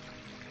dear.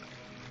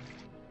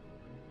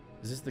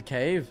 Is this the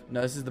cave?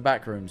 No, this is the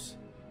back rooms.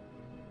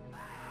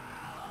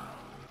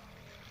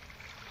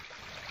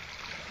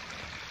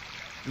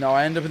 No,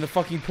 I end up in the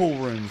fucking pool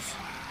rooms.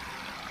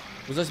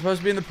 Was I supposed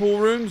to be in the pool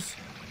rooms?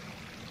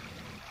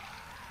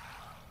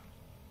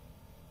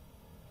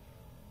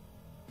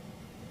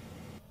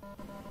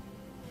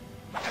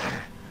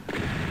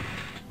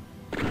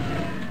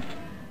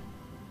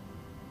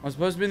 I'm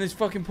supposed to be in these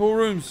fucking pool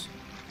rooms.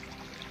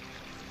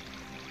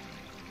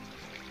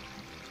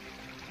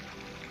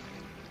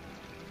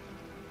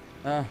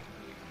 Oh,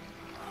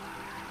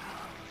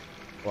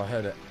 I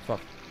heard it.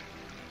 Fuck.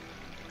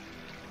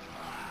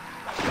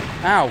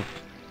 Ow!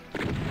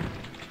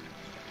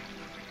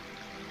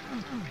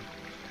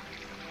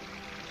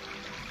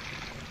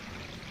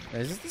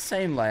 Is this the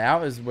same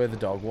layout as where the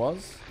dog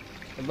was?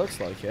 It looks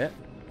like it.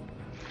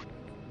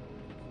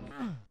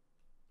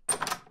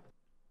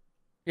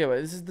 Yeah,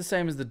 but this is the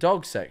same as the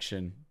dog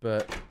section,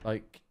 but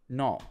like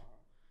not.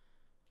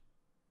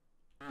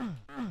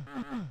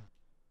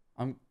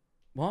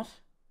 What?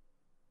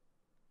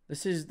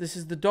 This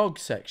is the dog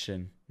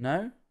section,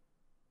 no?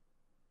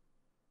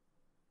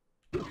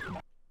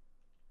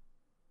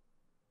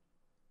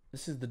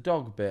 This is the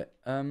dog bit.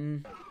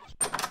 Now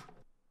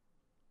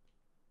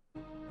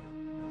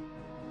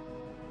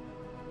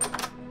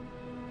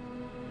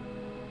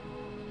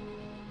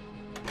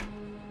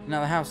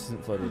the house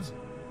isn't flooded.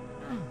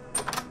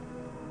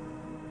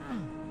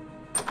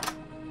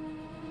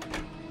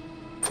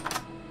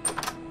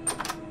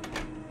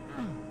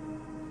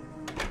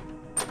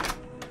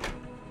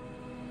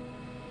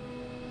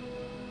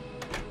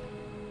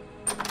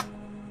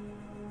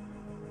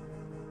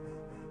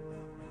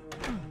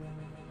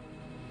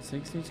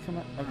 Sinks need to come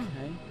out.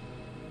 Okay.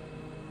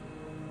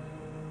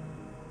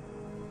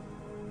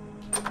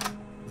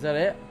 Is that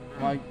it?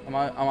 Am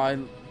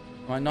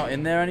I not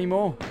in there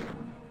anymore?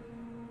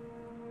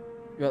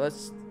 Yeah,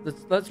 let's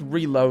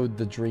reload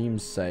the dream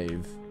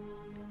save.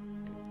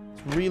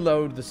 Let's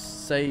reload the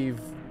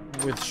save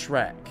with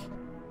Shrek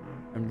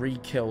and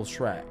re-kill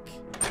Shrek.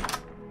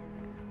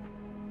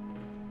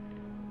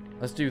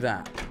 Let's do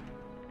that.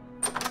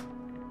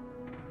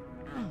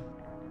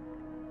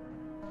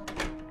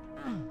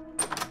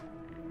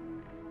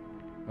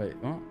 Wait,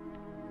 what?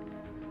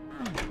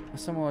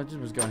 That's all I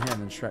did was go in here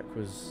and then Shrek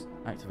was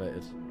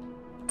activated.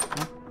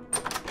 Huh?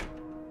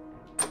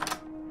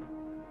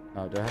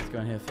 Oh, do I have to go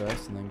in here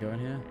first and then go in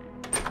here?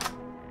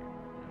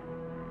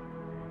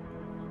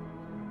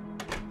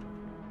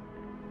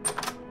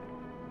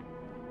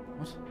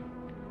 What?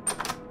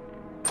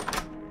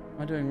 What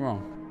am I doing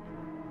wrong?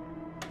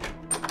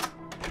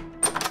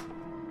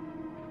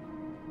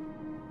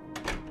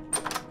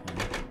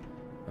 Okay.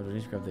 Oh, do I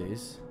need to grab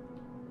these?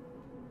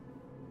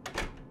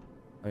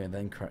 Oh yeah,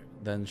 then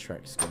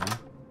Shrek's gone.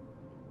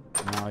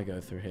 Now I go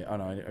through here. Oh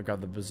no, I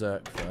grab the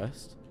Berserk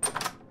first.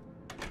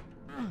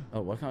 Oh,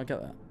 why can't I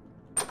get that?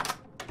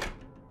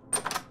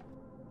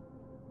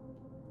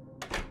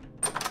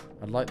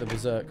 I'd like the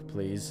Berserk,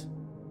 please.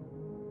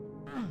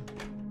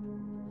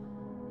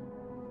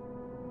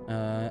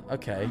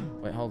 Okay.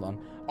 Wait, hold on.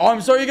 Oh,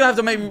 I'm sorry, you're gonna have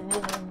to make me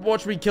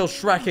watch me kill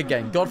Shrek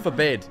again. God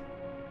forbid.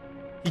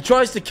 He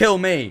tries to kill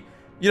me.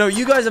 You know,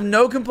 you guys have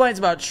no complaints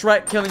about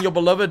Shrek killing your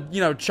beloved,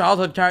 you know,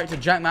 childhood character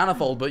Jack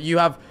Manifold, but you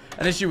have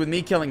an issue with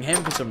me killing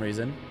him for some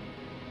reason.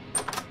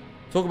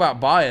 Talk about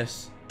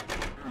bias.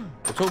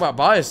 We'll talk about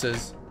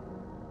biases.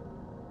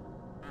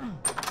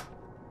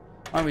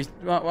 Why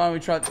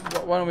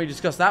don't we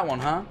discuss that one,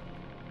 huh?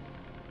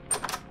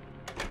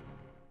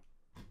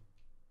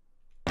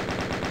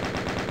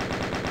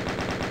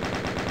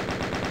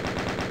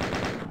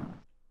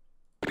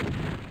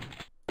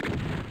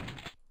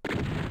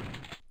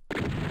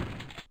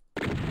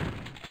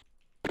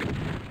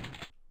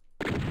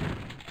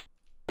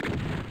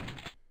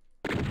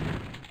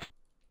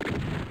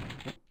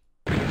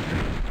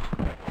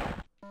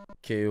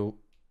 Kill.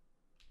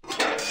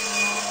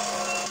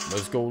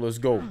 Let's go, let's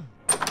go.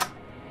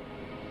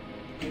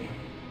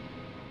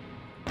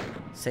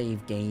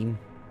 Save game.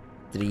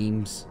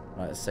 Dreams.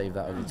 Right, let's save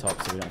that over the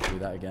top so we don't have to do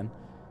that again.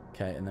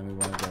 Okay, and then we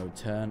want to go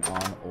turn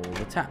on all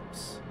the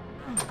taps.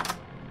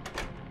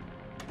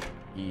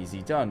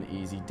 Easy done,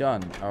 easy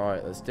done.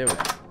 Alright, let's do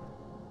it.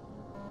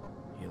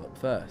 Heal up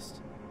first.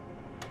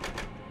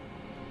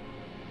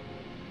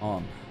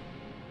 On.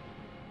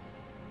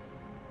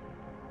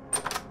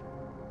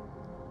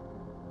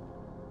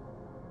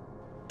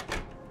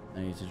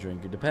 I need to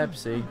drink the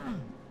Pepsi.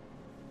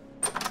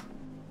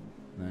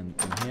 And then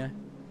in here.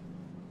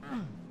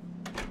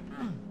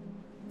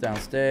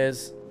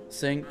 Downstairs.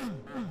 Sink.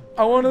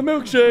 I want a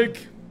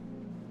milkshake!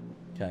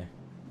 Okay.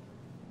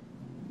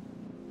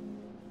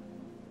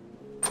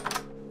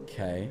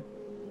 Okay.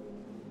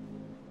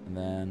 And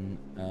then,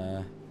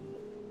 now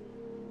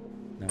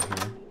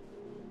here.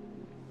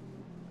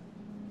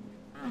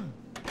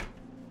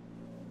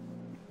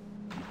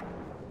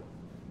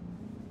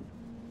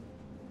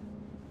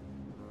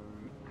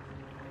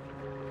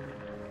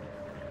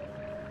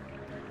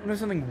 wonder if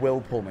something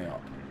will pull me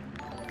up.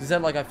 Because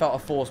then, like, I felt a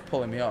force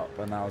pulling me up,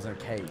 and I was in a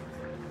cave.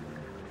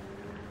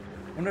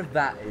 I wonder if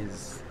that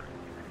is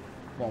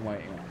what I'm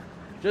waiting on.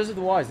 Joseph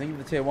the Wise, thank you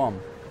for the tier 1.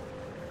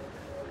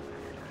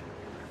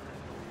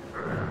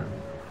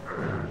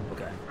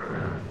 Okay.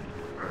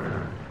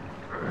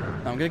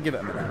 Now I'm gonna give it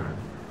a minute.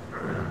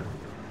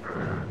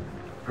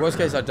 Worst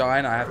case, I die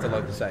and I have to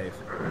load the save.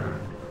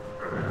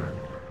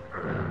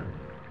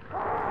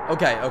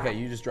 Okay, okay,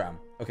 you just drown.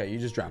 Okay, you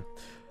just drown.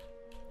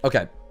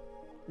 Okay.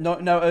 No,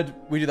 noted.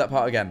 We do that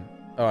part again.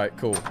 Alright,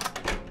 cool.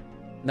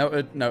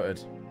 Noted,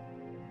 noted.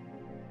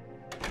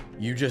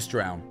 You just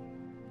drown.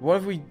 What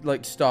if we,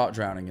 like, start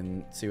drowning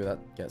and see where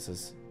that gets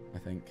us, I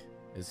think,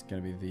 is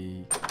going to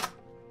be the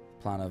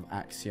plan of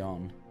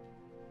action.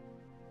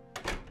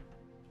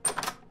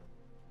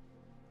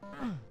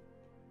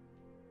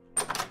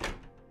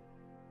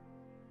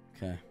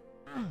 Okay.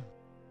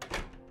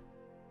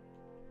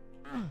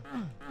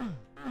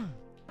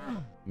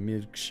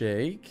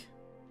 Milkshake.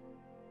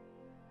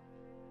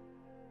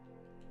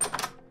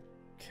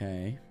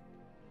 Okay.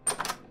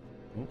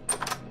 Oh.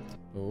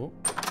 Oh.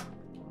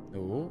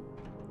 Oh.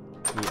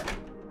 Yeah.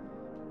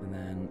 And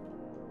then...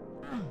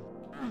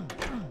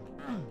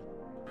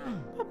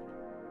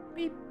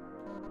 Beep.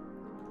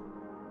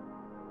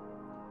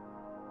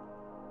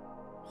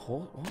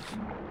 What?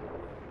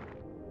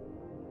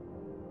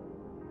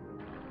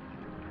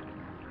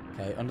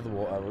 Okay, under the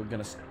water. We're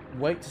gonna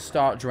wait to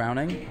start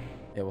drowning.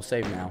 It will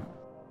save now.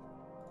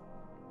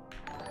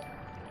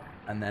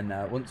 And then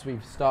once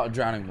we've started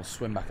drowning, we'll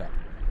swim back up.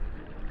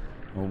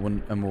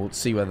 And we'll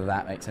see whether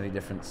that makes any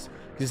difference.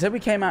 Because it said we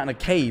came out in a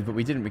cave, but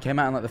we didn't. We came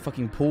out in like the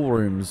fucking pool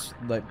rooms,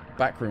 like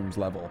back rooms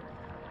level.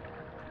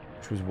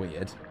 Which was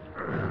weird.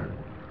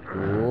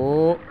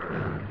 Oh.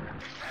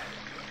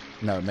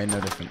 No, it made no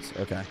difference.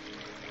 Okay.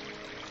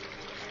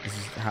 This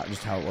is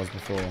just how it was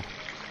before.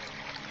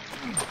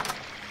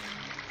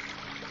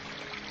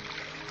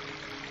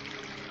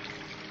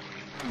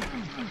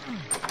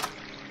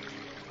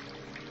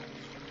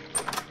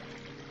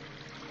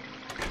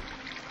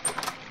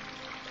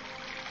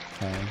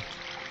 Okay.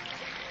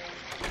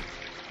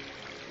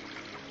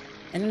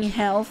 Any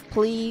health,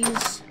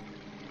 please?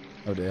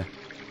 Oh dear.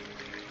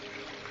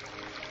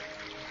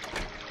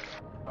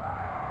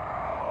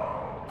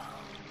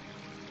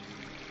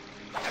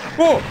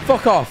 Whoa!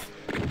 Fuck off!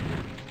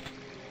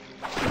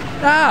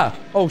 Ah!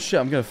 Oh shit,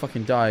 I'm gonna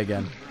fucking die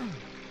again.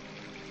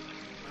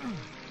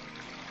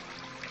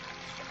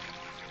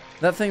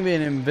 That thing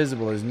being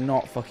invisible is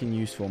not fucking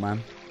useful,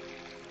 man.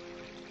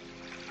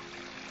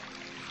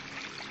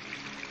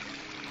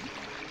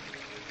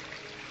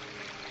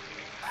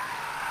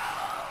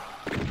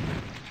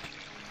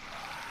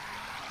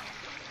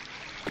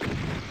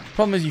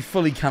 Problem is you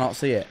fully cannot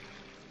see it.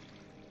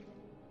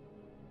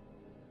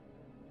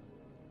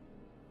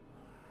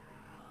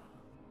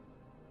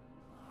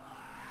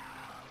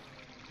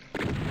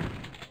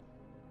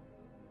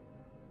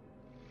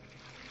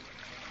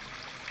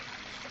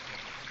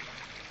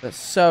 That's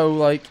so,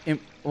 like,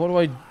 what do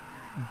I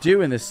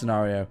do in this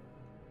scenario?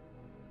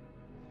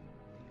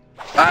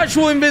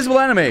 Actual invisible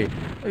enemy!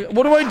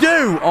 What do I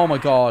do? Oh my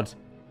god.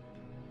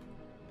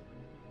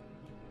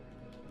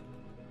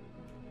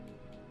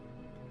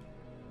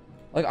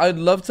 Like, I'd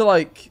love to,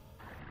 like...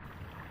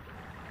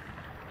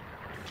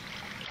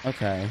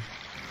 Okay.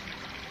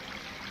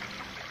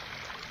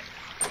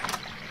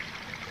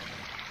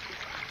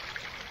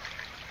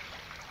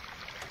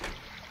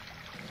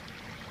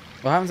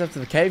 What happens after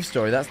the cave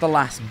story? That's the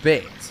last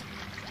bit.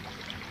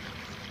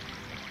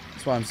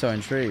 That's why I'm so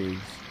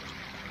intrigued.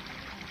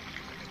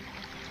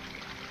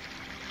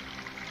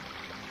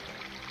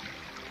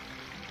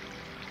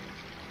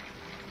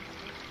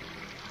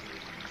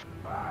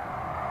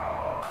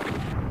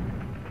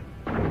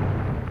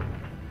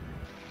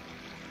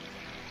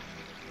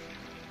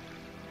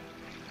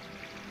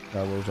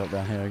 I will drop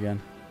down here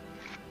again.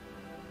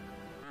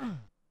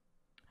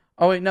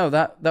 Oh wait, no,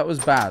 that was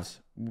bad.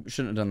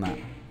 Shouldn't have done that.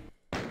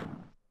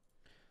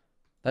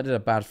 That did a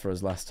bad for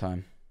us last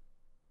time.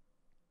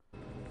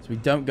 So we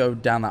don't go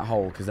down that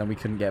hole, because then we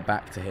couldn't get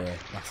back to here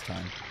last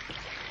time.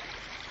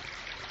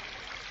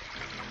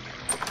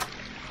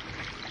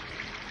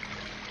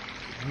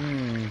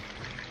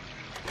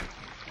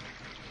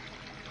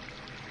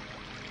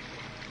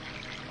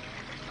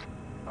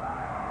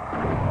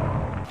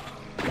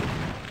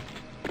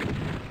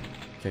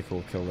 Okay,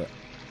 cool, killed it.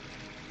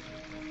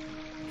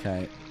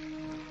 Okay.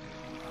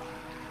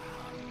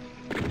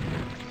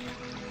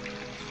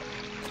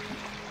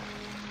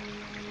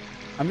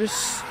 I'm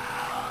just...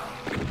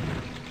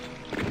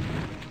 The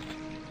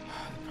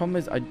problem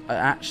is, I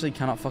actually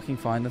cannot fucking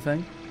find the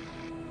thing.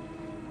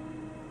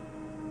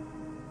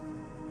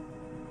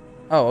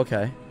 Oh,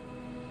 okay.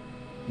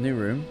 New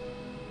room.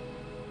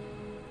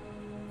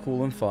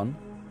 Cool and fun.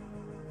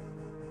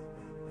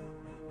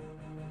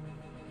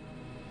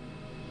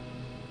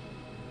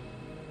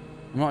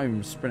 I'm not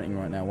even sprinting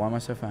right now. Why am I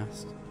so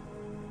fast?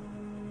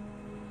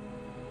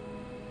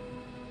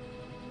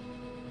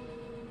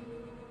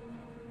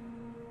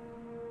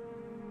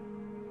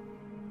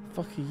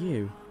 Fuck are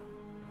you?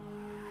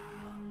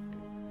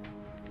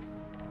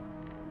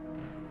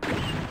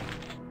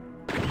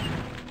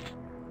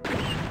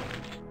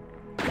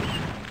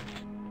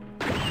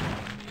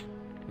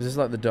 Is this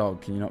like the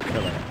dog? Can you not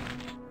kill it?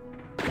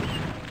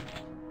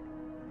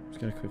 Just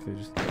gonna quickly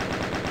just...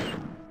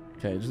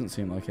 Okay, it doesn't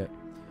seem like it.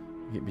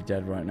 You'd be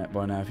dead right now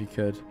by now if you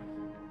could.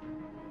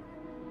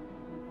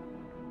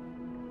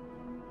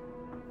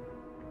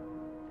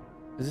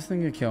 Is this thing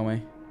gonna kill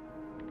me?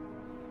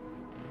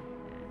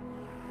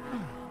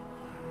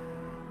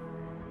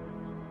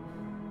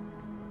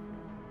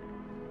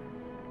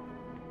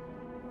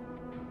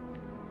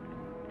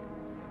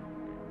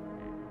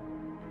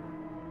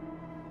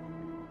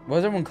 Why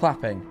is everyone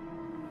clapping?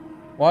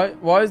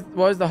 Why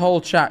is the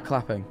whole chat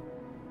clapping?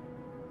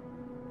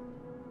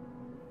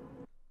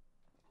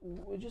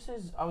 It just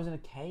says I was in a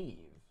cave.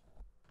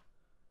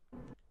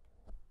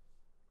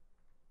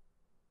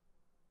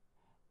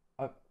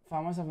 I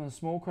found myself in a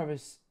small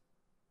crevice.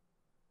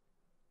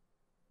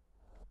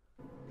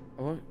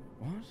 What?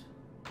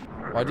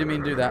 Oh, I didn't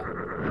mean to do that.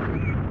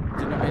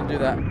 Did not mean to do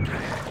that.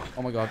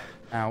 Oh my god.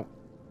 Ow.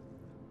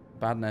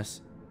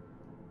 Badness.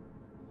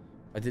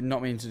 I did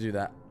not mean to do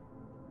that.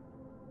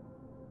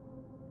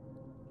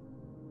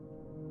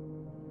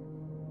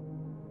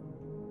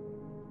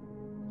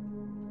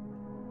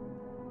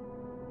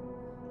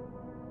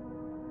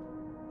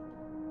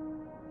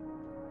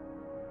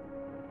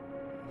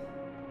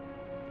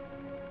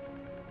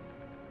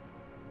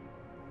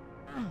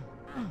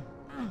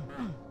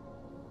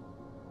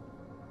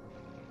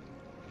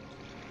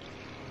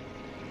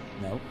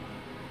 No.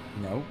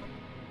 No.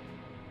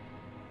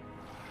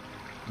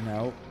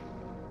 No.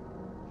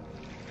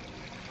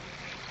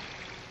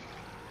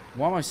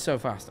 Why am I so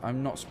fast?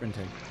 I'm not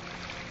sprinting.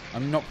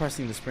 I'm not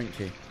pressing the sprint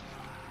key.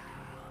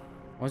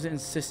 Why is it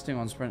insisting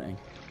on sprinting?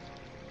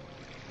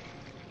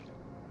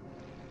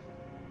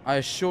 I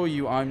assure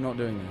you I'm not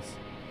doing this.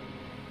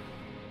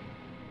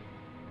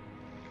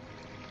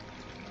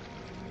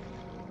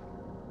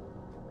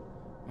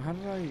 How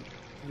did I do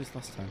this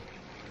last time?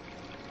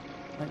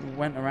 I like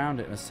went around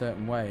it in a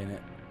certain way and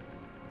it...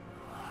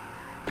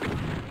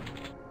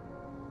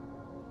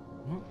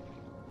 What?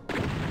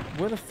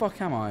 Where the fuck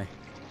am I?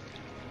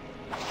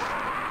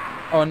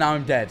 Oh, now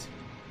I'm dead.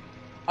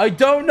 I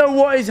don't know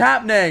what is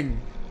happening.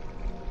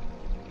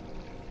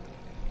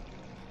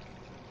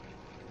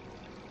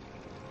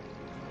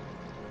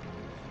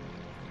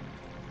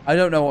 I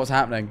don't know what's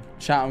happening.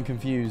 Chat, I'm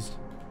confused.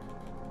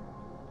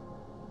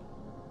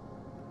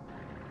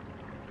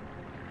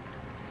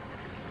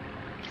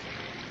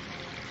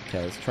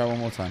 Okay, let's try one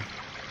more time.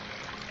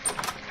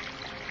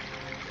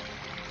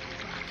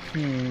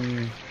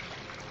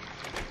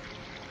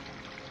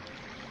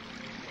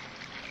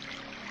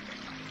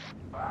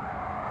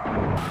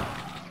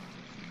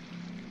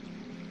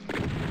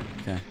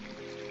 Okay.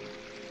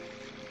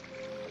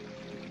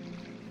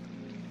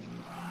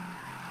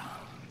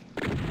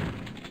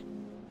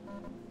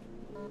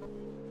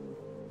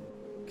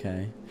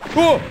 Okay.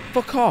 Oh!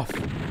 Fuck off!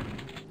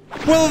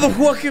 Will of the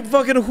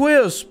fucking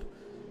wisp!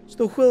 It's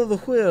the will of the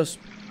wisp.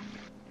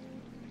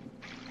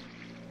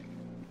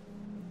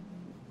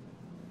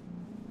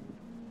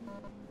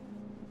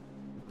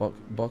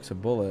 Box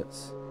of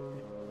bullets.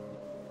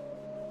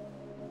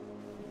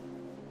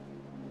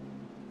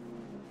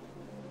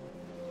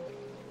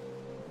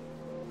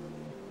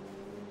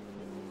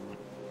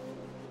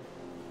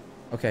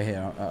 Okay,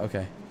 here.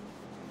 Okay.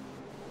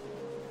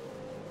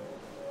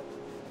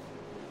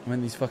 I'm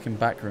in these fucking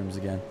back rooms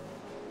again.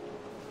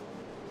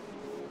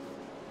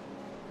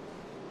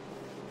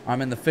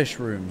 I'm in the fish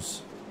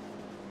rooms.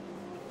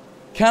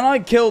 Can I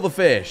kill the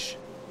fish?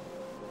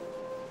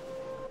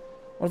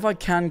 What if I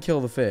can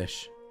kill the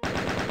fish?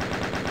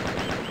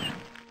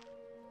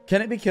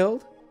 Can it be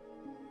killed?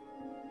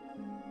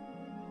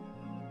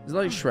 Is it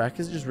like Shrek?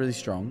 Is it just really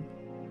strong?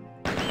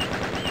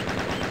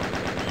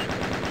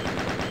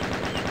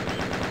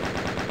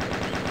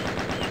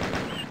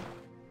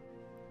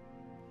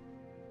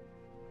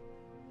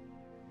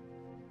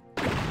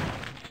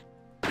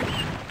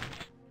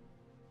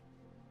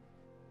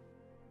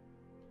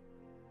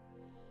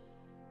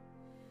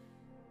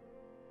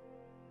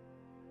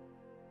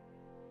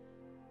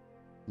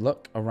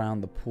 Look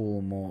around the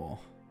pool more.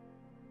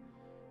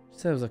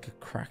 So there was like a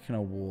crack in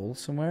a wall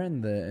somewhere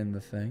in the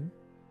thing.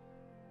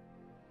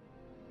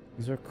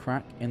 Is there a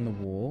crack in the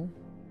wall?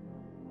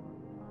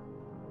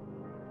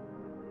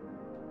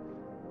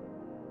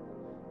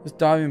 This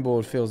diving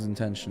board feels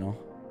intentional.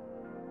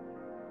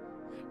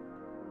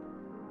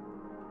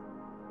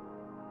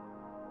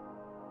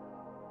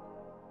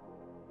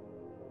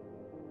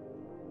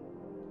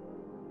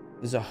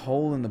 There's a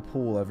hole in the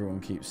pool, everyone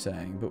keeps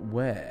saying, but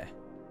where?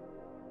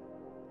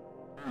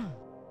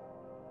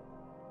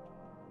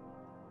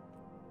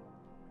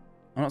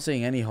 I'm not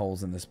seeing any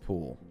holes in this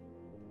pool.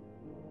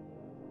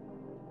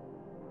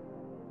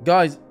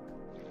 Guys,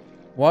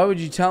 why would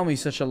you tell me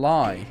such a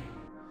lie?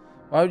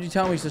 Why would you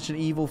tell me such an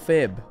evil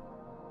fib?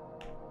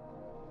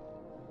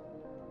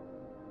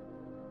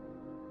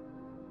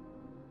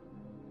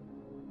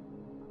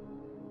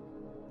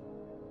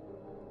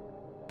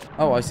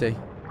 Oh, I see.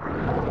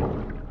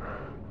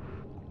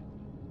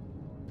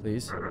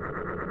 Please.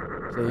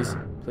 Please.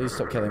 Please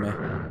stop killing me.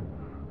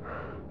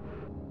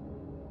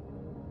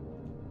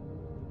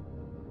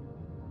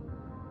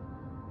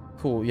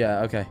 Cool,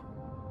 yeah, okay.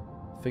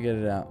 Figured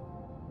it out.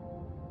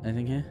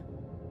 Anything here?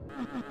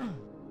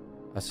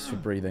 That's just for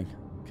breathing.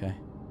 Okay.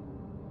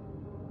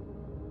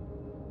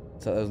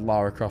 So those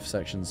Lara Croft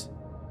sections.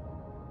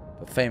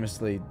 But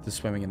famously, the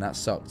swimming in that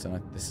sucked,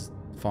 and this is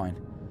fine.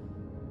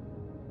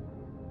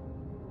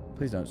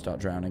 Please don't start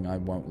drowning, I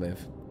won't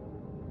live.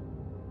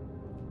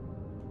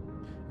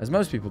 As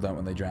most people don't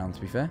when they drown, to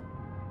be fair.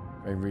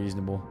 Very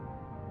reasonable.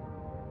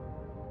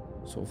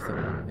 Sort of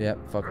thing.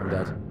 Yep, fuck, I'm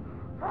dead.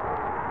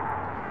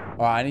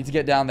 Alright, I need to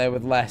get down there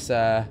with less,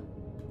 Why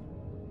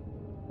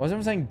is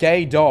everyone saying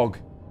gay dog?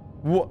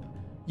 What?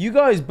 You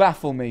guys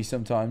baffle me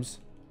sometimes.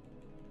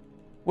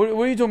 What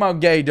are you talking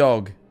about, gay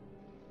dog?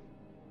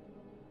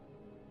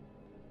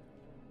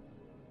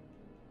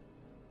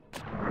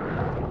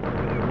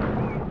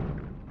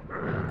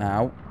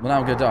 Ow. Well, now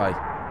I'm gonna die.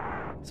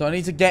 So I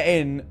need to get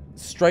in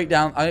straight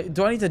down.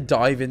 Do I need to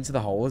dive into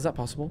the hole? Is that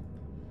possible?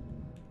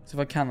 So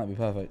if I can, that'd be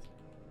perfect.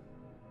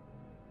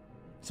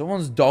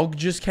 Someone's dog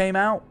just came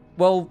out?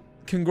 Well,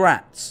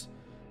 congrats.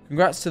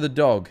 Congrats to the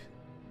dog.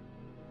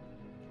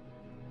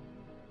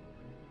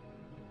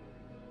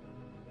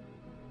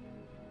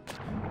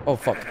 Oh,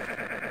 fuck.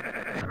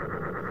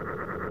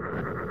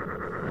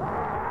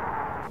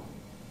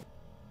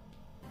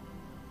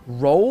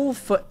 Roll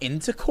for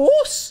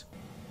intercourse?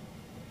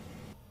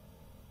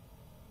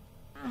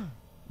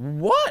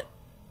 What?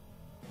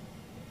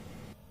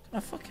 I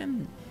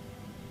fucking...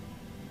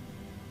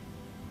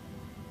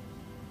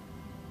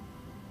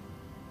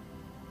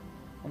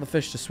 I want the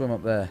fish to swim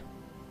up there.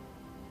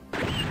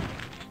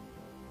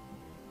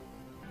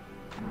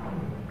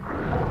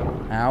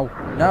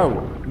 Ow. No.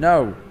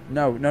 No.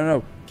 No. No,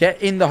 no.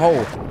 Get in the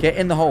hole. Get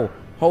in the hole.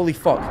 Holy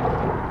fuck.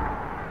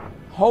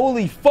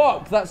 Holy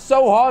fuck. That's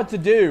so hard to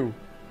do.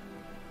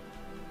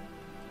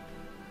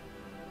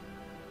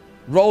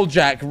 Roll,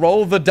 Jack.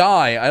 Roll the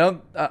die. I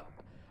don't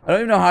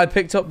even know how I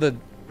picked up the...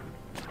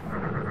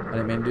 I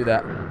didn't mean to do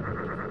that.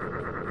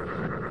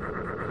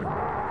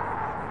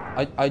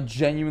 I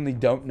genuinely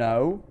don't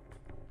know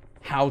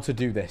how to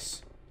do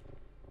this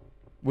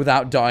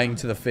without dying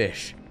to the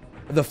fish.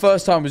 The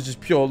first time was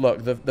just pure luck.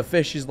 The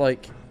fish is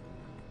like...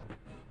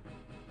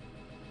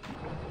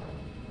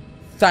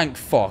 Thank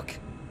fuck.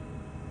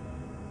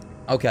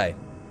 Okay.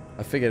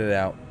 I figured it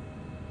out.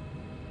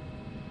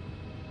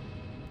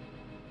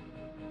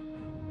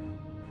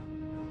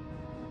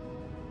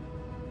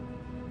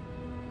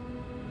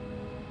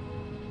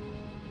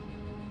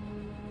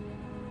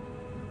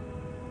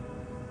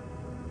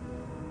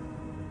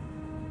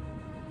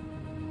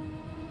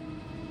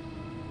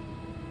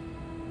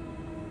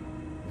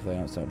 If they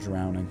don't start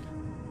drowning.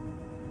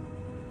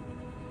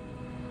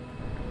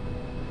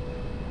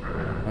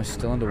 Am I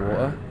still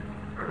underwater?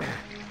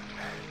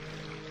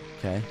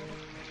 Okay.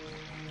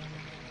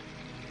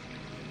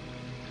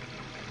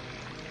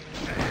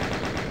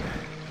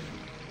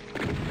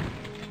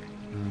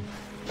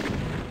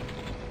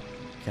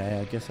 Okay,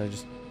 I guess I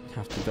just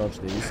have to dodge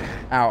these.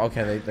 Ow,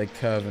 okay, they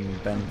curve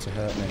and bend to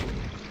hurt me.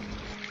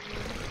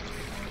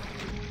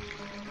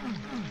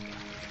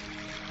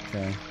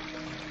 Okay.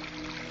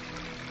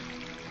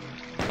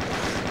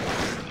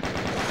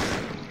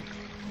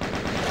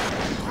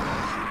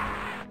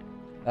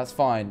 That's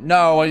fine.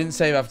 No, I didn't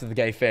save after the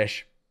gay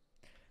fish.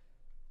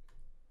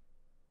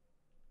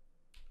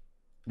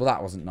 Well,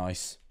 that wasn't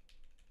nice.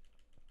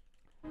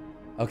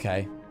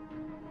 Okay.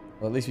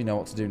 Well, at least we know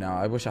what to do now.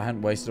 I wish I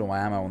hadn't wasted all my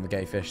ammo on the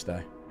gay fish,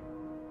 though.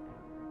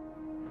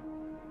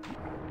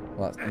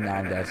 Well, now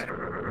I'm dead.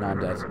 Now I'm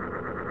dead.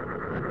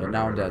 Yeah,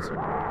 now I'm dead.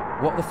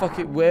 What the fuck?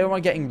 Where am I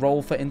getting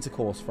roll for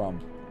intercourse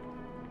from?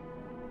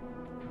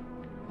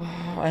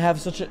 Oh, I have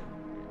such a...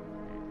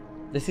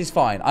 This is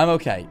fine. I'm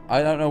okay.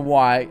 I don't know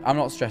why. I'm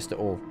not stressed at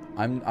all.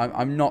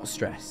 I'm not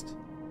stressed.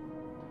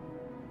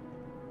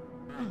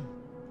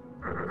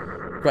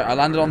 Great, I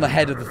landed on the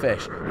head of the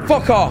fish.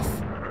 Fuck off!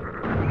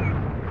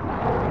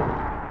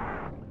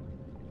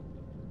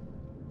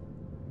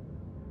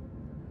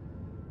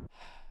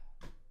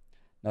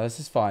 No, this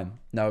is fine.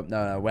 No,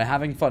 no, no. We're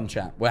having fun,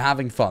 chat. We're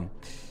having fun.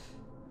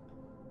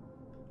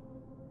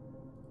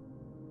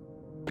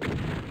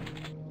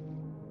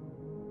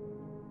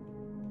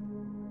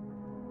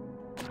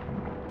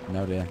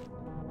 No, dear.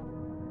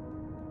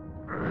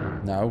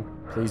 No.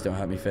 Please don't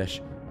hurt me,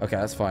 fish. Okay,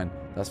 that's fine.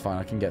 That's fine.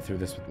 I can get through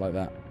this like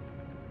that.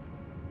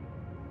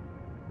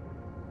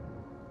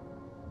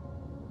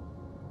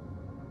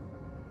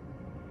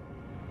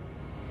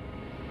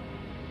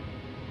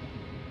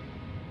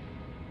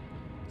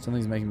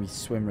 Something's making me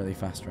swim really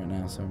fast right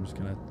now, so I'm just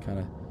gonna kind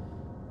of,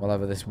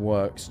 whatever this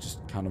works,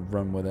 just kind of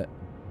run with it.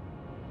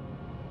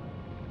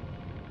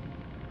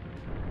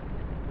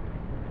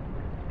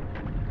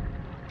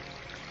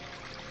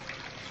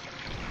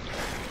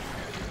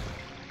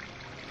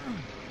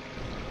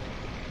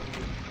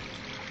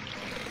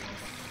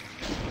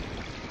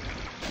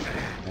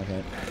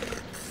 Okay.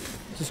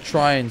 Just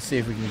try and see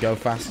if we can go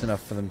fast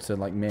enough for them to,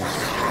 like, miss.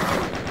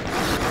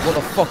 What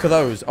the fuck are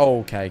those? Oh,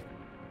 okay.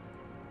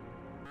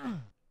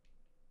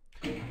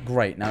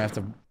 Great, now I have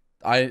to...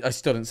 I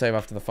still didn't save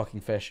after the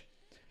fucking fish.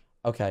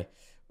 Okay.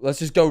 Let's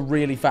just go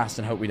really fast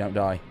and hope we don't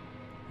die.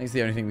 I think it's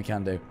the only thing we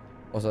can do.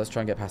 Also, let's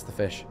try and get past the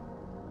fish.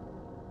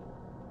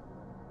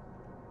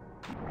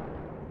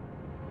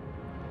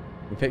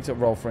 We picked up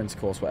roll for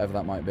intercourse, whatever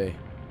that might be.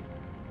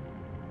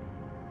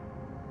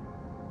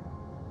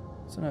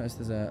 So notice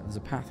there's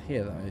a path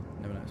here that I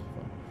never noticed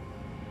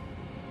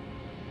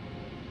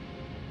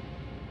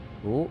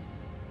before. Ooh.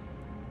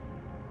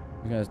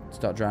 I'm going to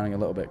start drowning a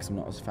little bit because I'm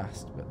not as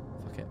fast, but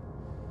fuck it.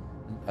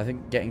 I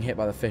think getting hit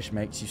by the fish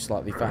makes you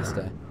slightly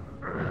faster.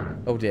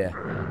 Oh dear.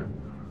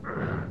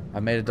 I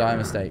made a dire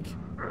mistake.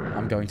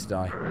 I'm going to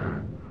die.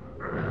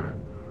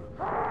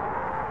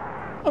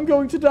 I'm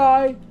going to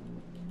die!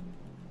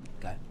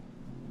 Okay.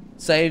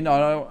 Save?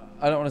 No,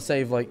 I don't want to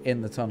save, like,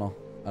 in the tunnel.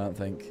 I don't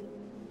think.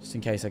 Just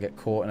in case I get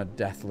caught in a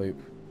death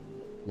loop.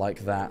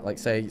 Like that. Like,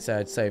 say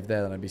I'd save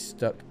there, then I'd be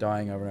stuck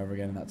dying over and over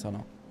again in that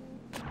tunnel.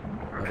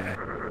 Okay.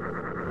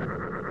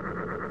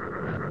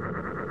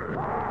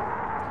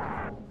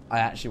 I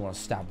actually want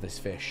to stab this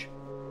fish.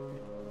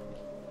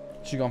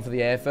 Should have gone for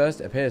the air first?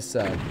 It appears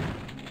so.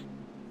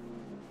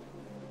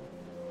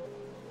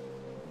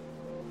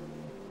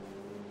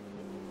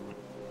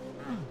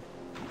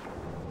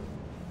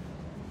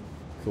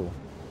 Cool.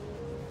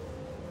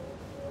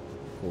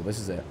 Cool, this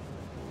is it.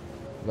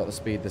 I've got the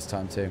speed this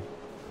time too.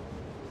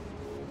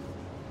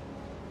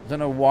 I don't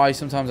know why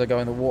sometimes I go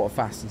in the water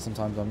fast and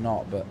sometimes I'm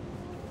not, but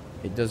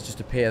it does just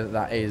appear that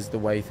that is the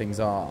way things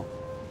are.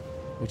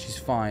 Which is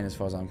fine as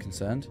far as I'm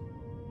concerned.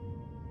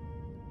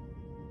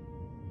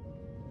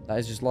 That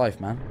is just life,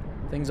 man.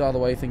 Things are the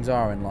way things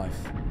are in life.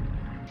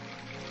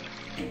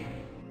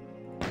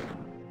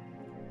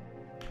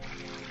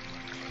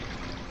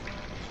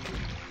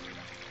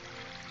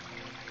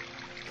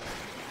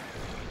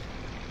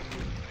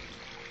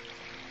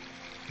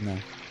 No.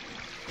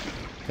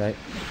 Okay.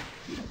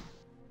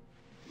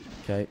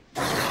 Okay.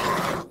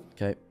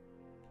 Okay.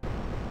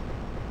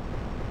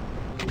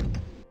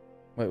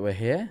 Wait, we're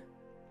here?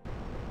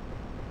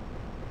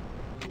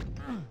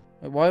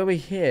 Wait, why are we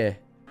here?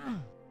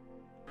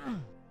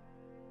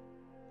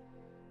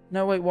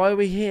 No, wait, why are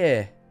we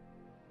here?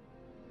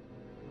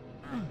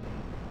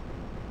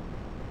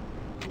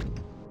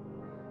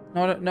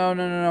 No,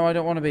 no, I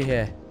don't want to be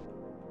here.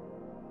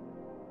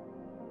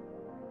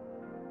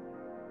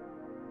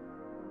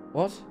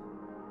 What?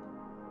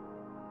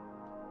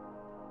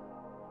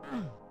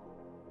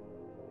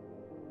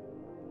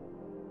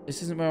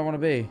 This isn't where I want to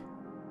be.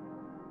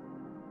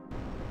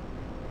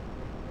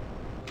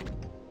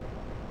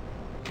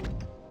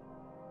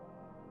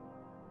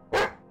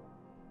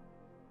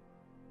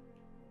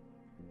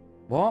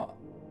 What?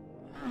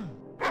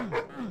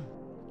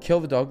 Kill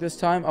the dog this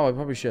time? Oh, I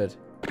probably should.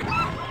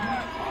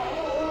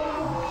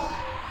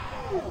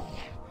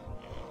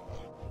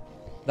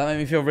 That made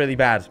me feel really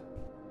bad.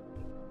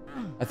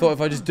 I thought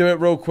if I just do it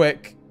real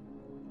quick,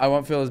 I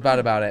won't feel as bad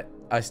about it.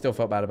 I still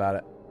felt bad about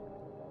it.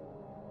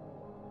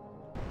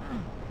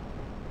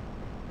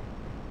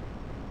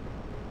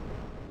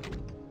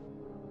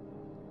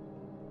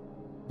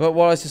 But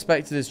what I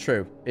suspected is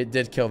true. It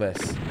did kill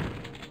this.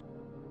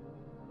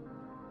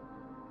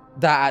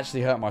 That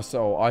actually hurt my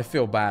soul. I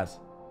feel bad.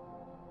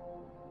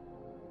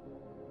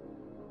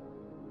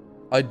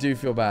 I do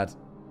feel bad.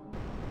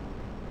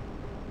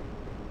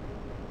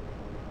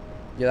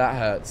 Yeah, that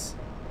hurts.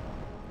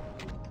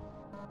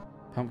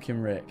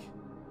 Pumpkin Rick.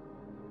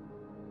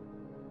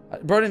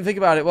 Bro, I didn't think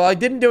about it. Well, I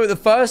didn't do it the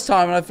first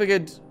time, and I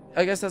figured,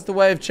 I guess that's the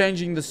way of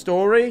changing the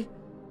story.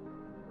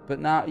 But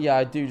now, yeah,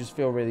 I do just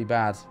feel really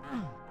bad.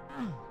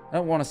 I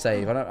don't want to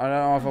save. I don't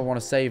know if I want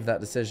to save that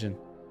decision.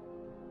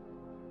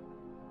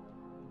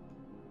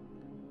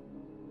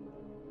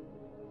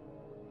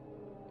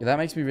 Yeah, that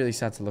makes me really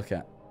sad to look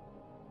at.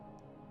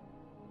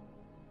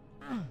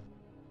 I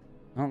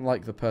don't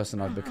like the person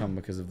I've become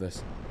because of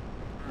this.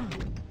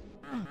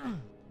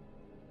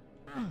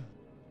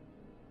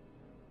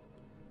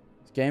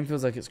 This game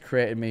feels like it's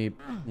created me,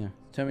 yeah,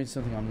 turned me into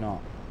something I'm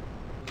not.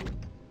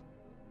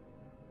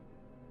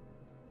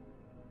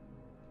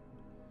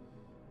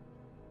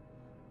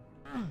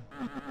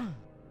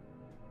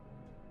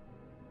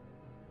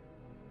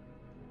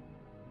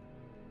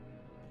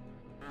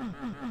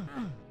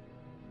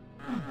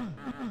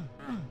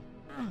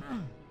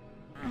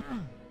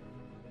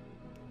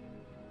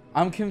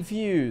 I'm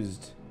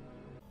confused.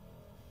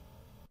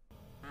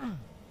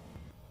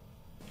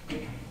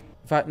 In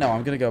fact, no,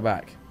 I'm gonna go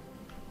back.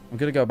 I'm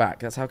gonna go back.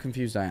 That's how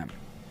confused I am.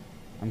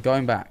 I'm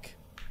going back.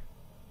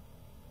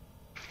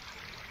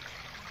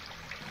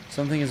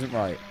 Something isn't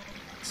right.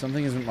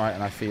 Something isn't right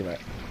and I feel it.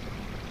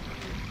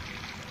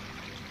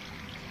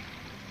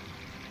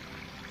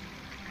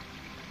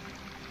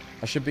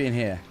 I should be in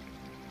here.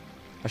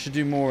 I should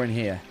do more in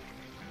here.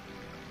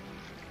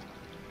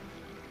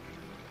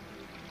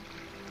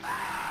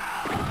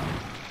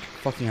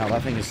 Fucking hell,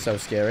 that thing is so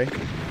scary.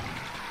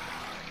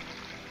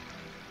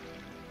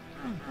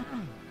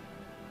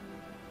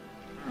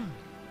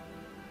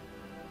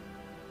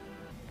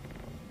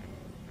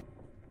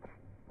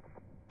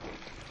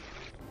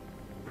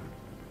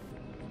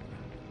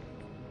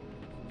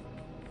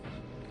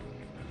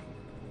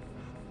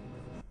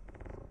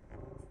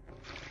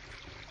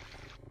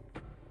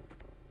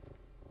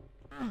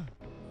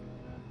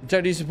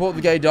 Jack, do you support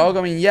the gay dog?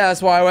 I mean, yeah,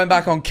 that's why I went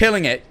back on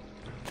killing it.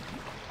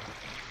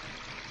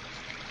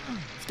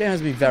 This game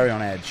has me very on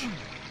edge.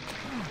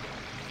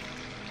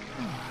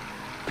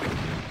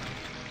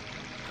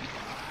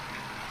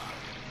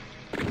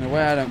 In a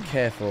way I don't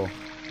care for.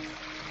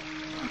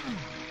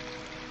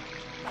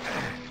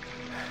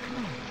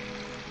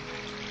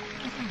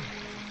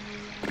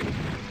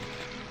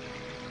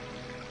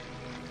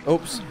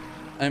 Oops.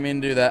 I didn't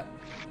mean to do that.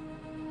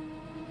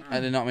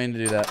 I did not mean to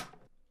do that.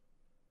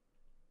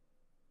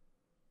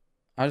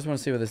 I just want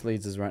to see where this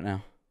leads us right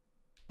now.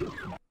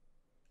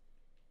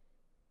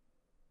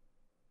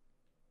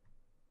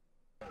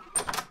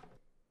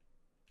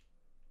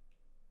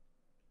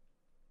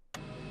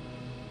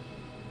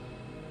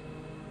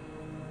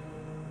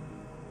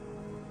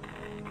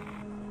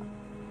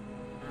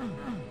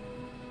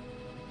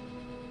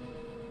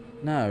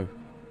 No.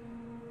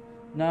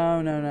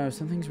 No, no, no.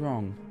 Something's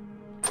wrong.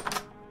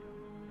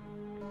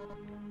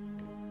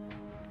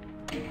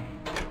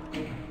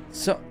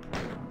 So,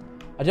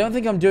 I don't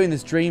think I'm doing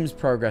this dreams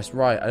progress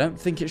right. I don't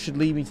think it should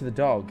lead me to the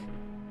dog.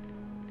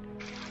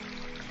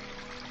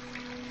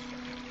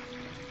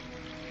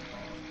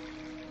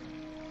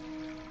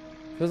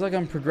 Feels like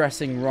I'm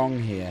progressing wrong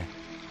here.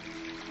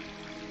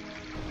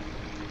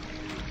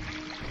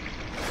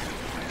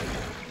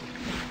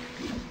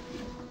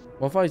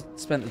 What if I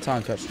spent the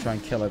time to actually try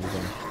and kill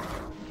everything?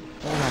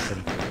 What will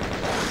happen?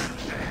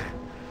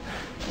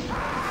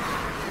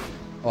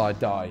 Oh, I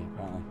die,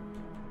 apparently.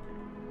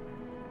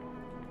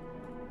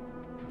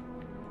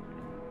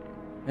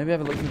 Maybe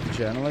have a look at the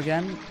journal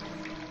again?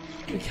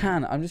 We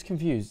can. I'm just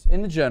confused.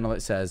 In the journal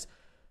it says,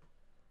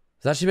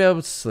 I was actually be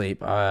able to sleep,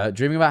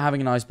 dreaming about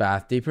having a nice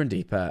bath, deeper and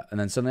deeper, and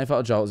then suddenly I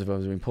felt a jolt as if I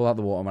was being pulled out of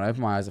the water. When I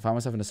opened my eyes, I found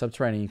myself in a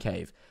subterranean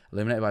cave,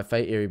 illuminated by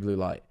faint, eerie blue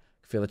light.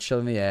 I could feel a chill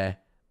in the air,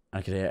 and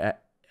I could hear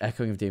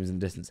echoing of demons in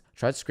the distance. I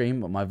tried to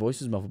scream, but my voice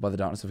was muffled by the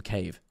darkness of a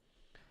cave.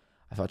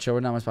 I felt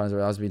chilling down my spine as I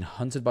realized I was being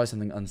hunted by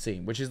something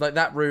unseen, which is like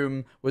that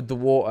room with the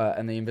water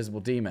and the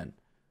invisible demon.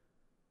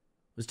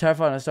 I was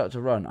terrified and I started to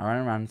run. I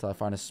ran around until I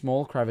found a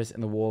small crevice in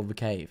the wall of the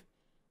cave.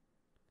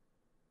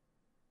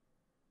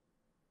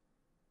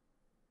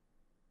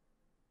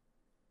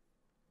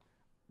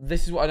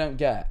 This is what I don't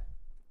get.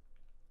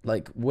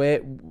 Like,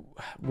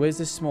 where's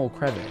this small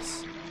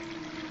crevice?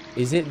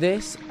 Is it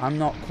this? I'm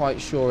not quite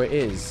sure it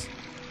is.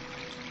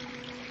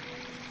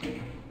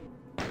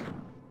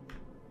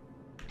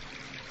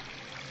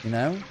 You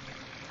know?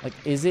 Like,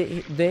 is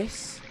it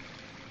this?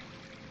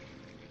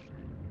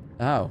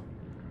 Oh.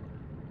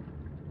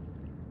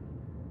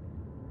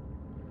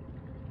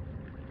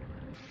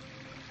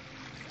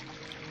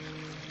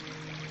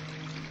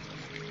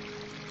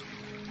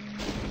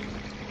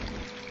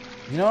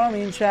 You know what I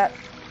mean, chat?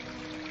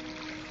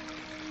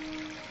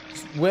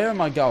 Where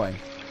am I going?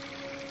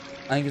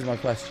 I think is my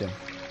question.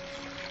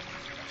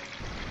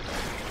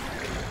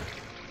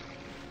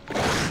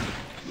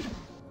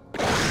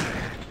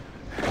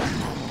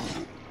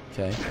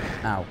 Okay.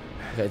 Ow.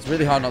 Okay, it's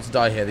really hard not to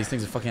die here. These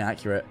things are fucking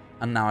accurate.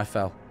 And now I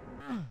fell.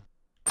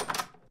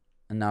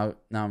 And now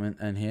I'm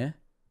in here.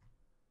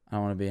 I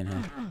don't want to be in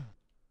here.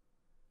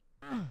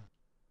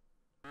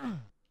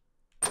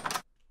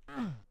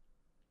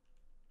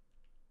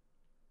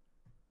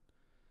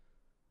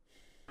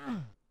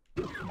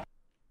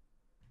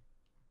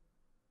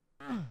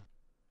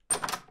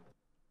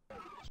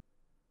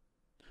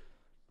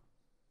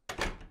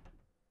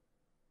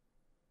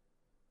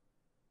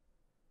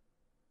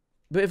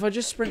 But if I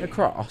just sprint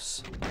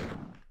across,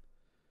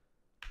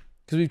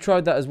 because we've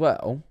tried that as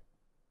well,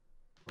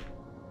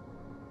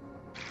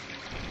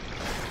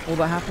 all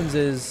that happens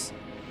is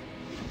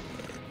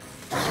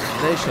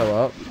they show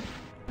up,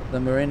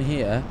 then we're in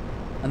here,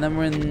 and then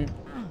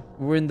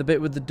we're in the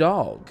bit with the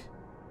dog,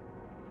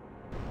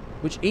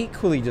 which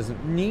equally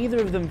doesn't. Neither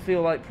of them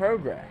feel like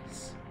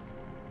progress.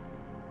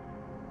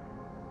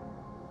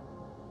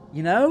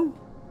 You know,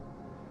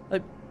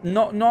 like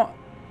not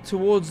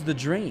towards the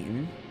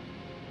dream.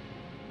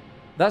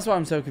 That's why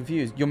I'm so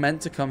confused. You're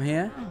meant to come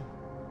here?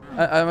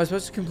 Am I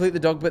supposed to complete the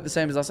dog bit the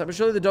same as last time? But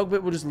surely the dog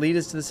bit will just lead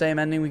us to the same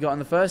ending we got in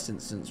the first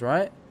instance,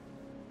 right?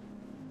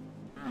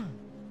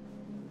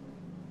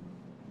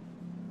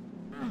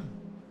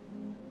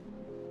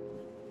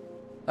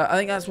 I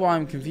think that's why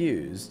I'm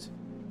confused.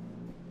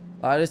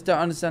 I just don't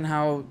understand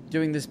how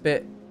doing this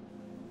bit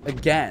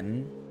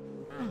again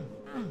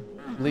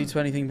leads to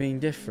anything being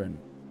different.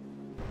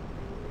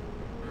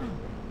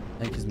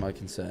 I think is my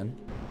concern.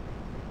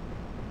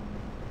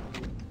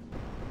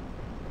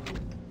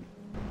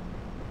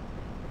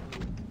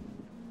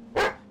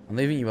 I'm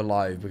leaving you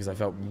alive because I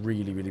felt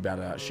really, really bad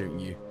about shooting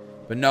you.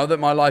 But know that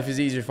my life is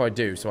easier if I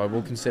do, so I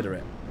will consider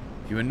it.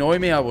 If you annoy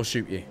me, I will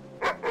shoot you.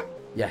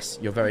 Yes,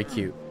 you're very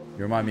cute.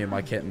 You remind me of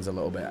my kittens a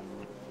little bit.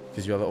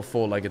 Because you're a little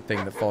four-legged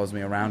thing that follows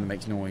me around and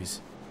makes noise.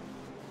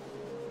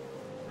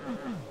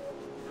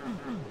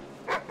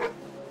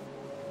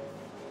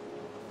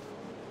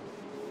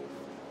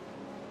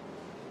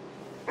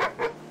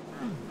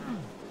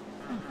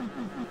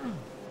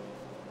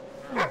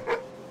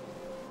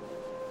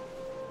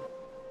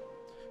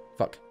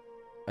 Fuck.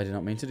 I did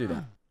not mean to do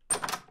that.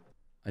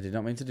 I did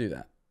not mean to do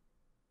that.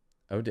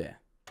 Oh dear.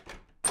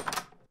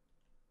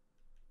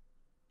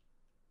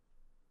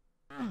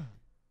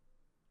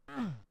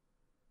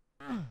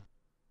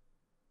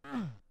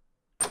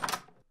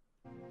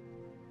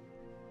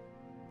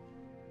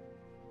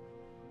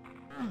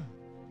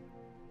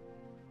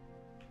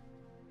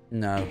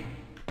 No.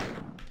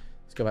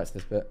 Let's go back to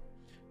this bit.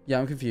 Yeah,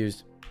 I'm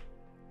confused.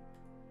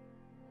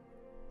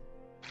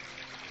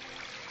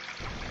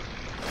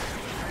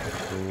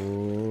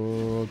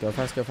 Ooh, go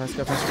fast, go fast,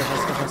 go fast, go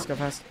fast, go fast, go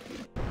fast.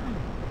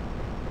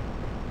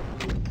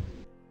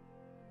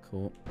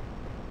 Cool.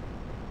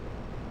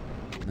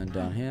 And then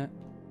down here.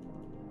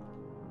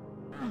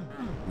 And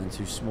then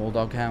to small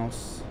dog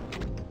house.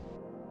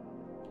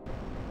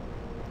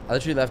 I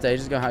literally left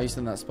ages ago. How are you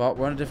still in that spot?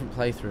 We're on a different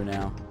playthrough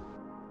now.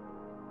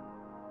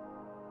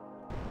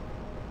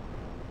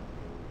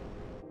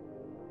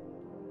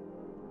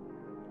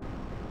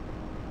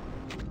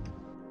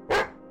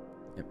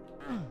 Yep.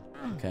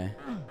 Okay.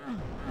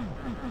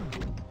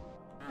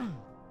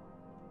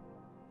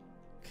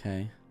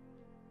 Okay.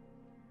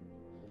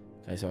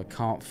 Okay, so I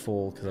can't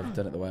fall because I've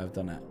done it the way I've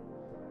done it.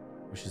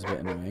 Which is a bit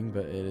annoying,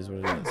 but it is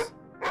what it is.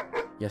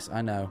 Yes,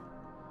 I know.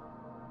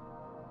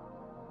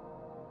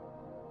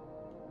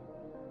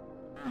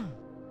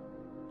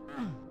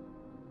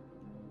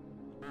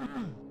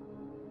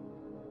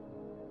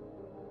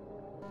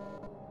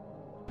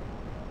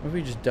 Maybe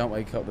we just don't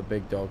wake up the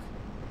big dog.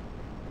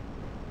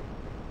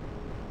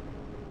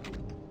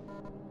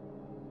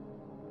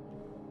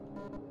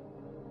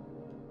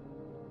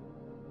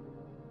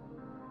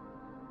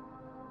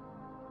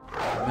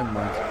 Never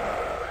mind.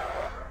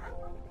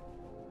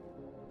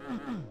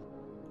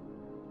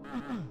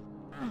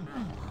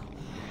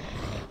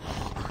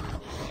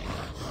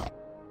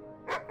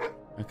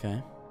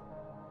 Okay.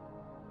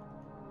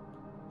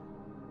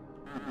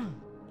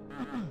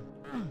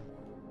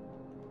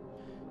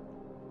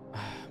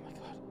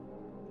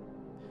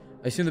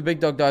 I assume the big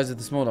dog dies if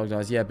the small dog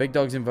dies. Yeah, big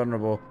dog's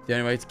invulnerable. The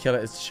only way to kill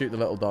it is to shoot the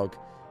little dog.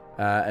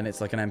 And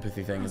it's like an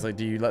empathy thing. It's like,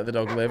 do you let the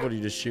dog live, or do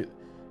you just shoot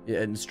it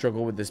and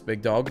struggle with this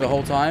big dog the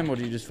whole time? Or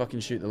do you just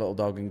fucking shoot the little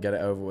dog and get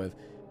it over with?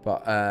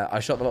 But I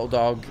shot the little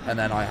dog, and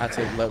then I had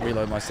to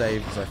reload my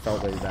save because I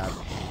felt really bad.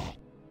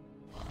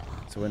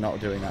 So we're not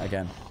doing that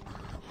again.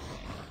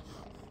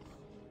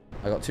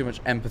 I got too much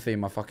empathy in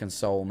my fucking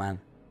soul, man.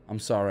 I'm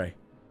sorry.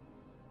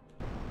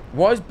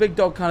 Why is big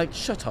dog kind of...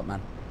 Shut up,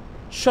 man.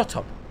 Shut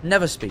up.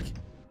 Never speak.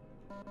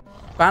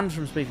 Banned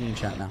from speaking in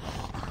chat now.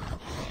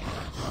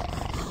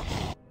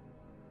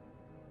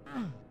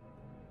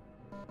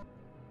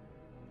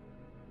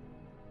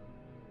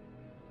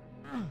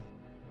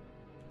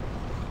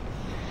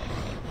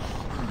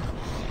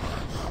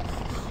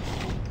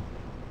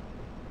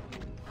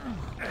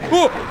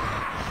 Oh!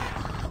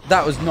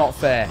 That was not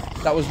fair.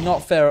 That was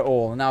not fair at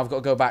all. And now I've got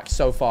to go back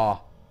so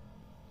far.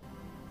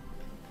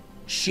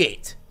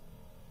 Shit.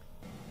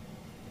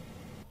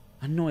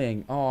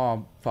 Annoying.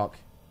 Oh, fuck.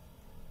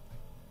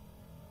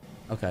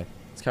 Okay.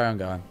 Let's carry on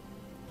going.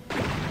 So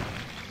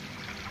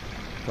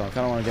I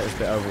kind of want to get this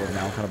bit over with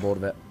now. I'm kind of bored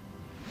of it.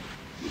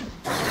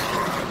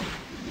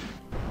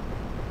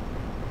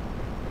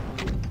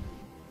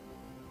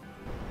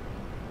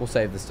 We'll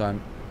save this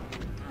time.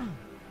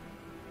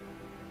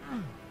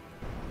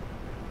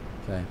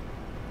 Okay.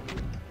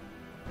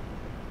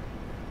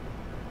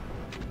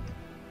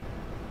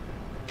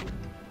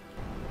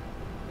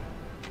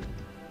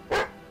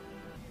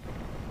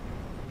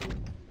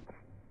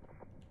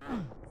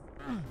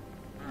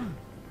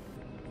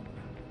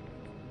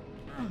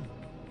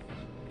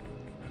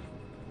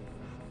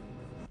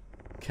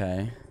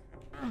 Okay.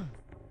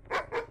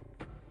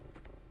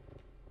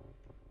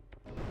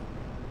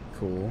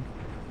 Cool.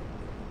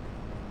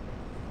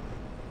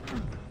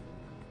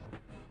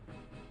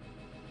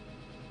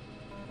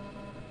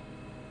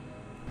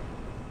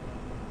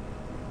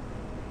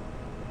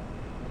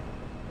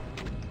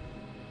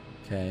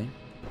 Okay.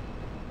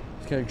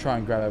 Just gonna try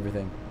and grab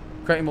everything.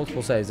 Creating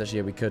multiple saves, actually,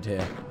 yeah, we could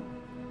here.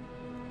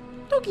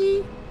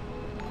 Doggy!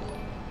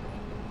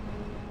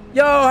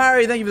 Yo,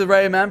 Harry, thank you for the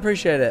raid, man.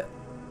 Appreciate it.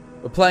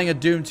 We're playing a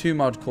Doom 2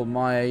 mod called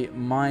My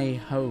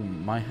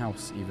Home. My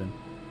House, even.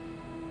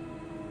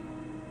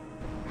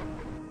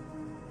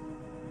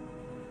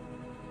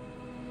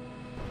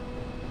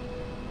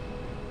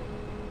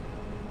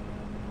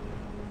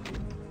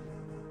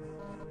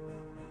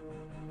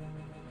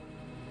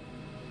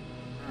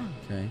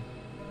 Okay.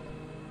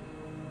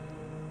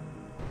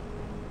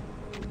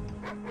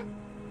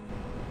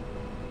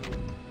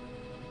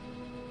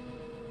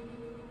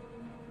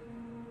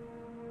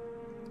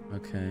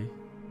 Okay.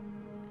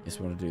 Guess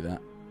we want to do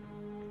that.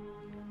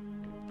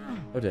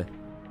 Oh dear.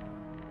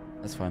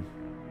 That's fine.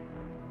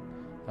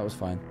 That was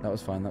fine. That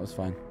was fine. That was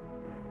fine.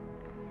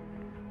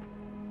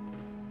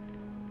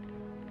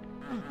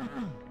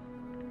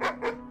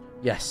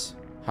 Yes.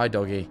 Hi,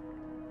 doggy.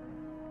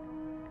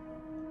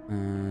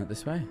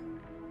 This way.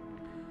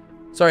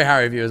 Sorry,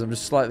 Harry viewers. I'm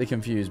just slightly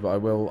confused, but I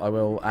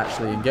will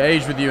actually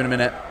engage with you in a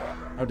minute.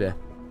 Oh dear.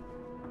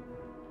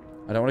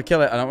 I don't want to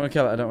kill it. I don't want to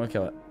kill it. I don't want to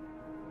kill it.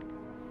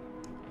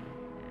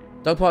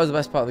 Dog park is the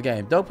best part of the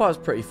game. Dog park is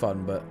pretty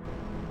fun, but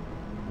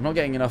I'm not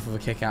getting enough of a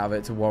kick out of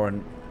it to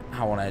warrant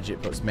how on edge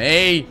it puts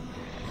me.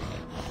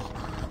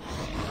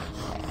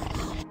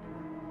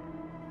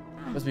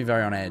 It puts me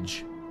very on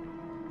edge.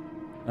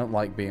 I don't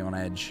like being on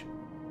edge.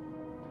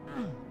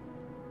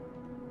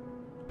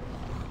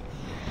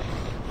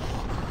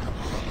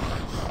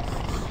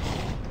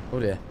 Oh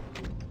dear.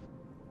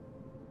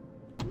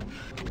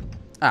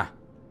 Ah.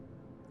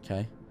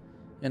 Okay.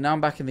 Yeah, now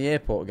I'm back in the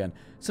airport again.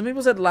 Some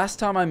people said last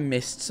time I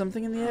missed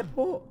something in the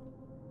airport.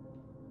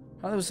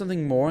 Oh, there was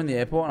something more in the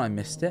airport and I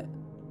missed it.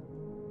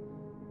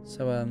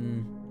 So, I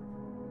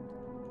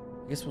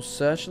guess we'll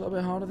search a little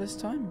bit harder this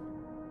time.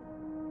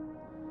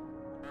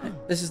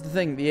 This is the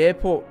thing. The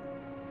airport...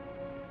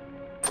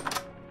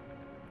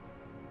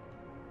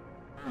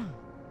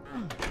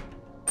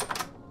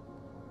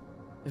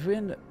 If we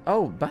end up...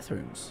 Oh,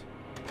 bathrooms.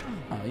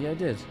 Oh, yeah, I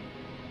did.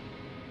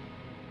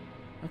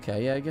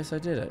 Okay, yeah, I guess I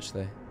did,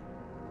 actually.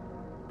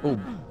 Oh,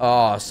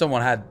 oh,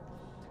 someone had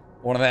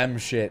one of them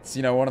shits.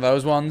 You know, one of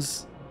those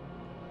ones.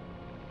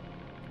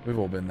 We've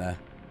all been there.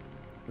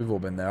 We've all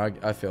been there.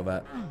 I feel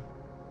that.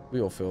 We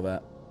all feel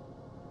that.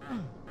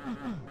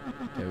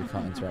 Okay, we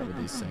can't interact with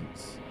these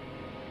things.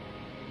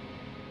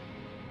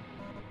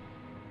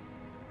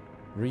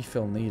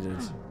 Refill needed.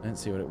 I didn't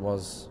see what it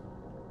was.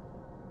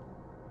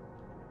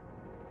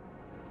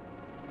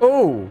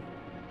 Oh!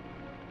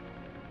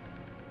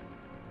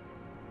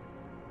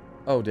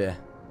 Oh dear.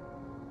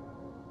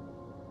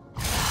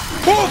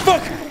 Oh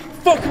fuck!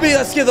 Fuck me,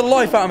 that scared the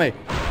life out of me!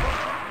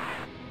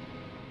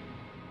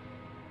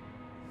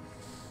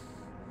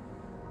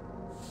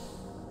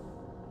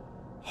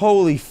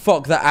 Holy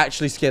fuck, that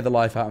actually scared the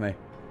life out of me.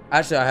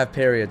 Actually, I have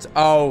periods.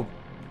 Oh.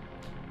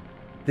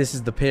 This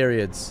is the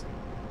periods.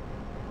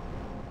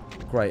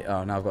 Great.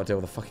 Oh, now I've got to deal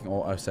with the fucking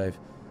autosave.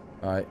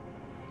 Alright.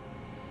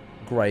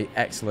 Great.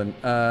 Excellent.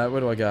 Where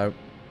do I go?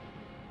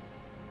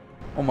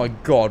 Oh my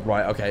god.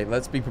 Right. Okay.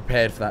 Let's be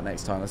prepared for that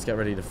next time. Let's get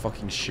ready to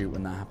fucking shoot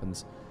when that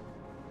happens.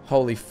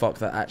 Holy fuck.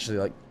 That actually,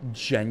 like,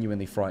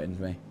 genuinely frightened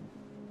me.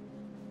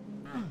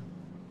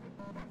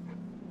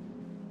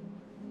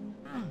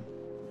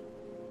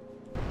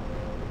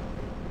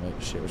 Wait,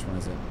 shit. Which one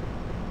is it?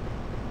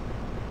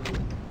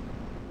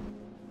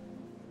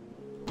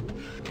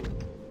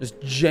 Just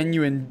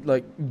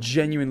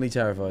genuinely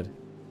terrified.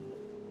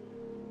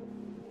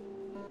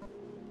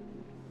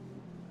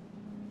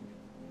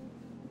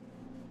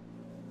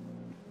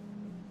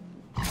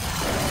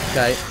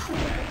 Okay.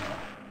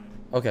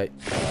 Okay.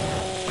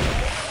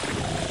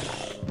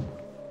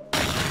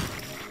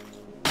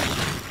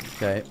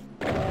 Okay.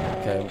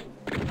 Okay.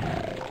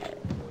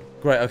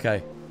 Great,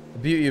 okay. The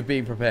beauty of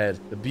being prepared.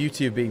 The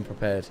beauty of being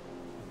prepared.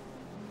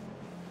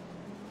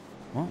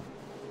 What?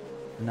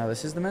 Now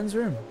this is the men's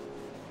room.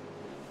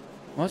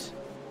 What?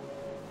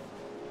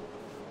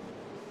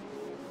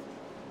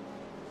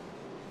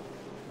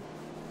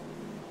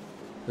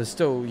 There's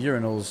still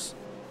urinals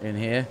in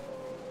here.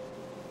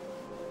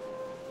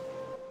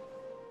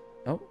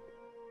 Oh.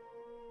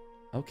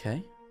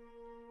 Okay.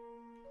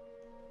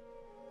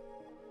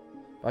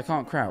 I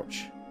can't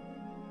crouch.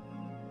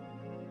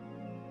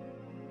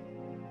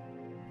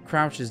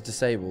 Crouch is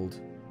disabled.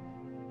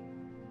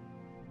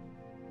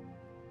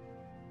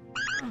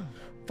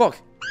 Fuck!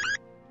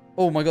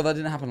 Oh my god, that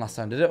didn't happen last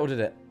time, did it? Or did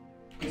it?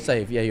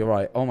 Save. Yeah, you're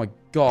right. Oh my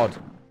god.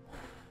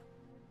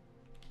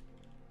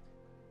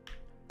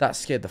 That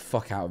scared the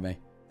fuck out of me.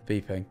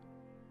 The beeping.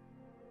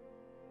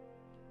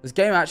 This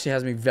game actually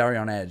has me very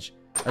on edge.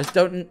 I just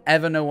don't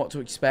ever know what to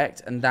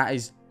expect, and that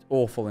is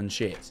awful and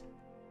shit.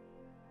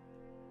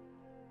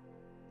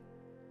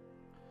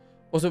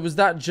 Also, was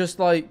that just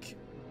like...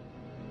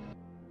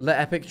 Let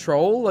Epic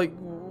troll? Like,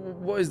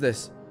 what is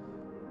this?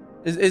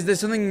 Is there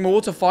something more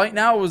to fight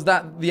now, or was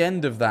that the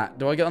end of that?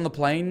 Do I get on the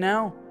plane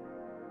now?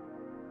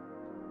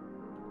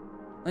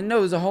 I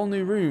know there's a whole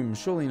new room.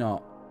 Surely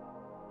not.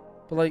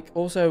 But, like,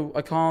 also,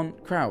 I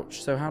can't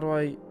crouch. So how do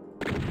I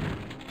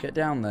get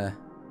down there?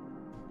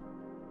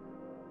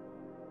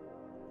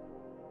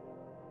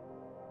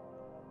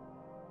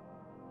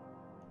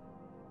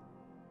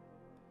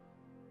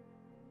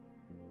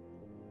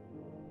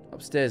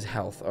 Upstairs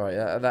health.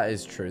 Alright, that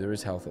is true. There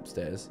is health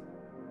upstairs.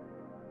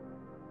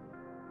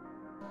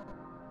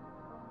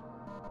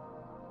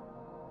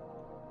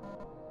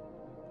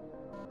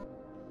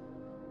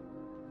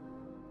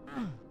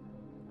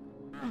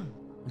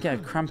 I'm getting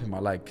a cramp in my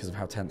leg because of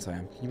how tense I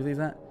am. Can you believe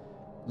that?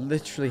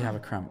 Literally have a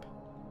cramp.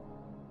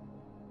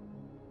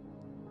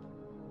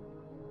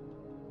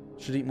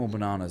 Should eat more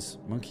bananas.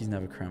 Monkeys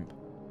never cramp.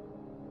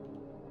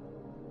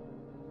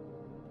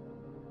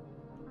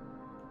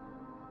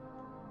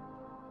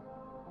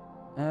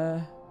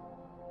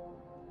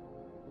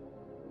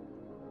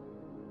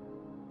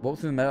 Walk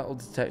through the metal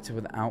detector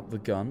without the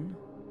gun?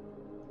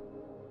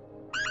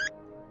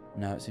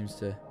 No, it seems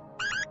to...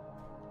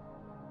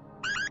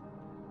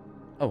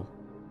 Oh.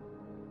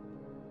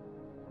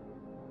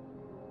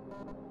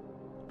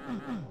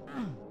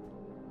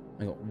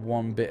 I got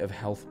one bit of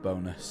health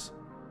bonus.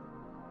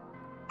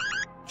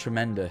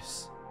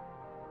 Tremendous.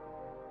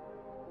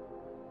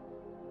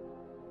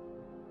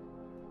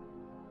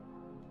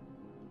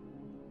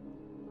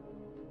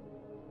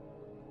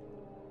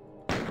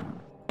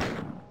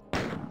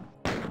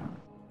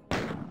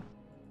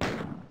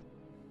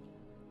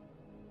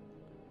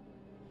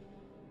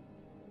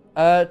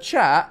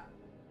 Chat.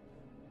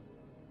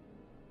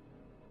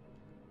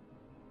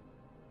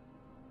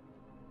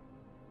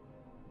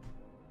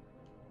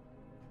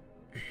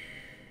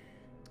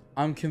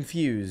 I'm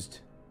confused.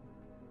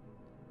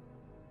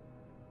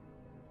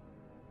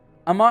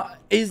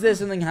 Is there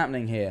something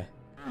happening here?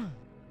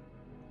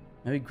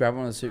 Maybe grab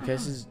one of the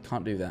suitcases?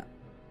 Can't do that.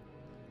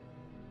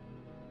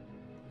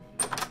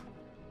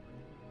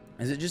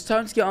 Is it just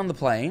time to get on the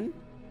plane?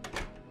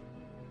 I'll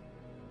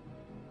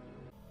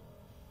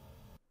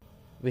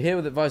be here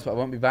with advice, but I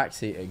won't be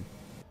backseating.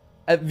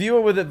 Viewer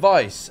with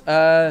advice.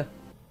 Can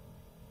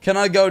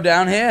I go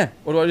down here?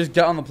 Or do I just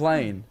get on the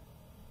plane?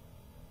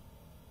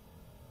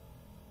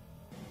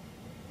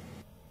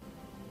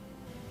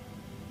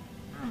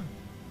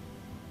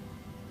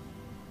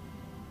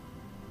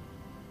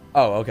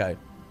 Oh, okay.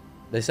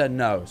 They said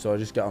no, so I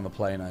just get on the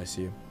plane, I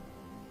assume.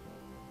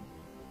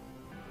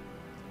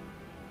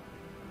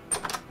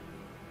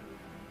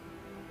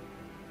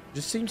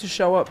 Just seemed to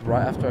show up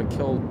right after I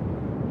killed,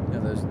 you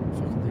know, those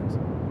fucking things.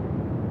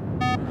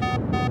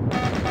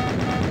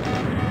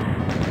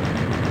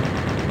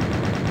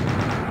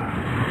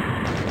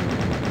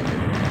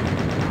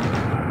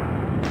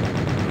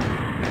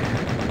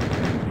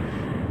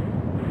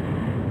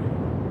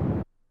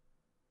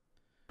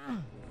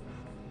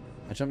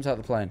 I jumped out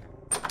the plane.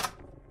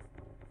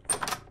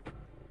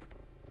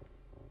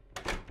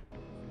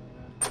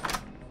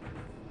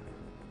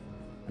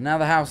 And now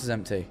the house is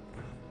empty.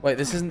 Wait,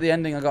 this isn't the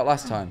ending I got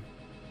last time.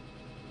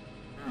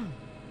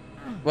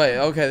 Wait,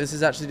 okay, this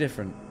is actually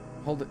different.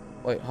 Hold it.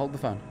 Wait, hold the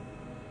phone.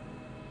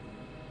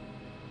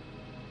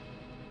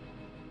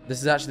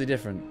 This is actually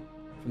different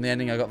from the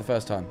ending I got the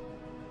first time.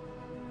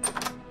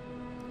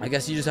 I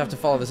guess you just have to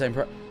follow the same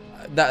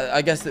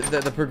I guess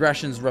the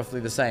progression's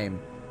roughly the same.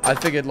 I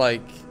figured,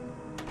 like,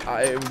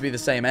 it would be the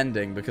same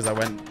ending because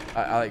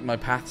like, my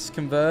paths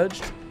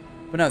converged.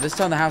 But no, this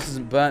time the house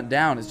isn't burnt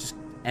down, it's just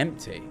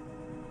empty.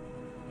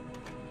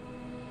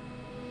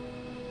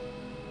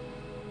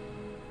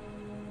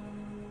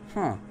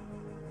 Huh.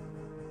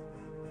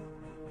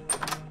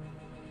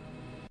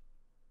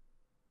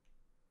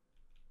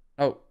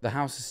 Oh, the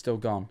house is still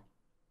gone.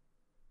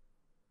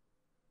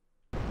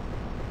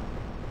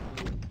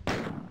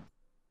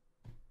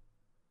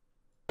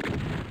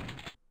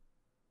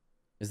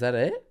 Is that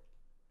it?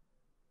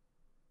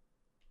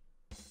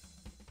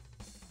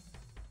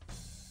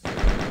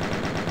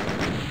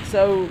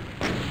 So...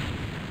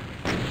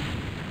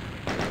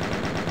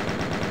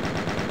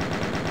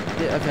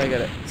 yeah, okay, I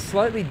get it.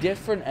 Slightly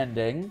different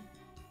ending.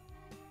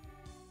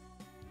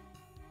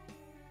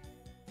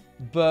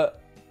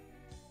 But...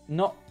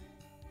 not...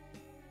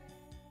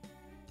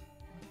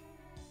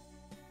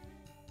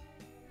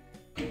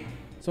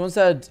 Someone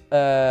said,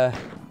 0%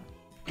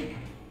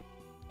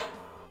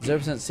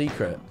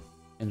 secret.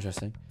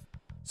 Interesting.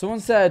 Someone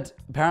said,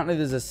 apparently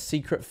there's a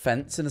secret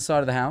fence in the side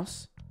of the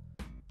house.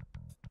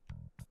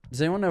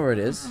 Does anyone know where it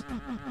is?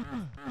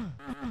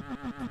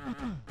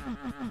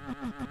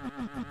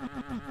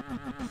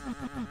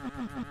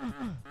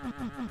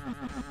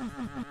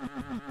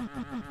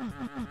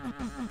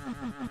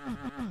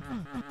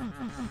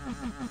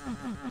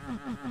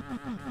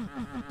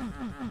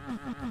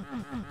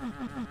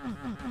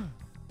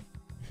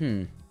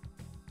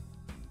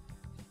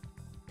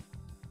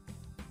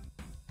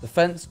 The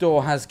fence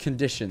door has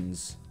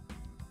conditions.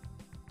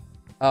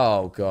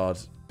 Oh, God.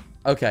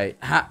 Okay.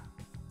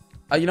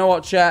 You know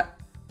what, chat?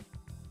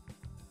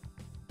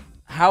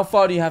 How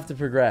far do you have to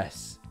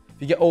progress? If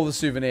you get all the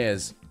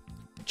souvenirs.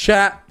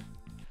 Chat,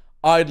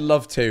 I'd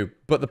love to.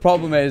 But the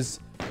problem is,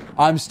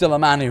 I'm still a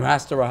man who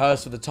has to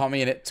rehearse for the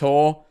Tommy and It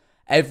tour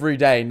every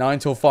day, 9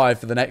 till 5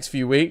 for the next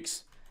few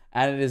weeks.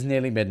 And it is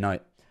nearly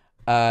midnight.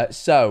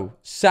 So,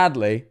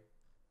 sadly,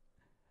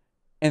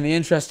 in the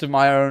interest of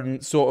my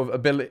own sort of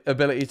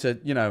ability to,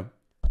 you know,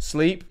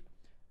 sleep,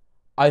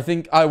 I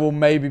think I will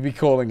maybe be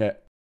calling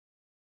it.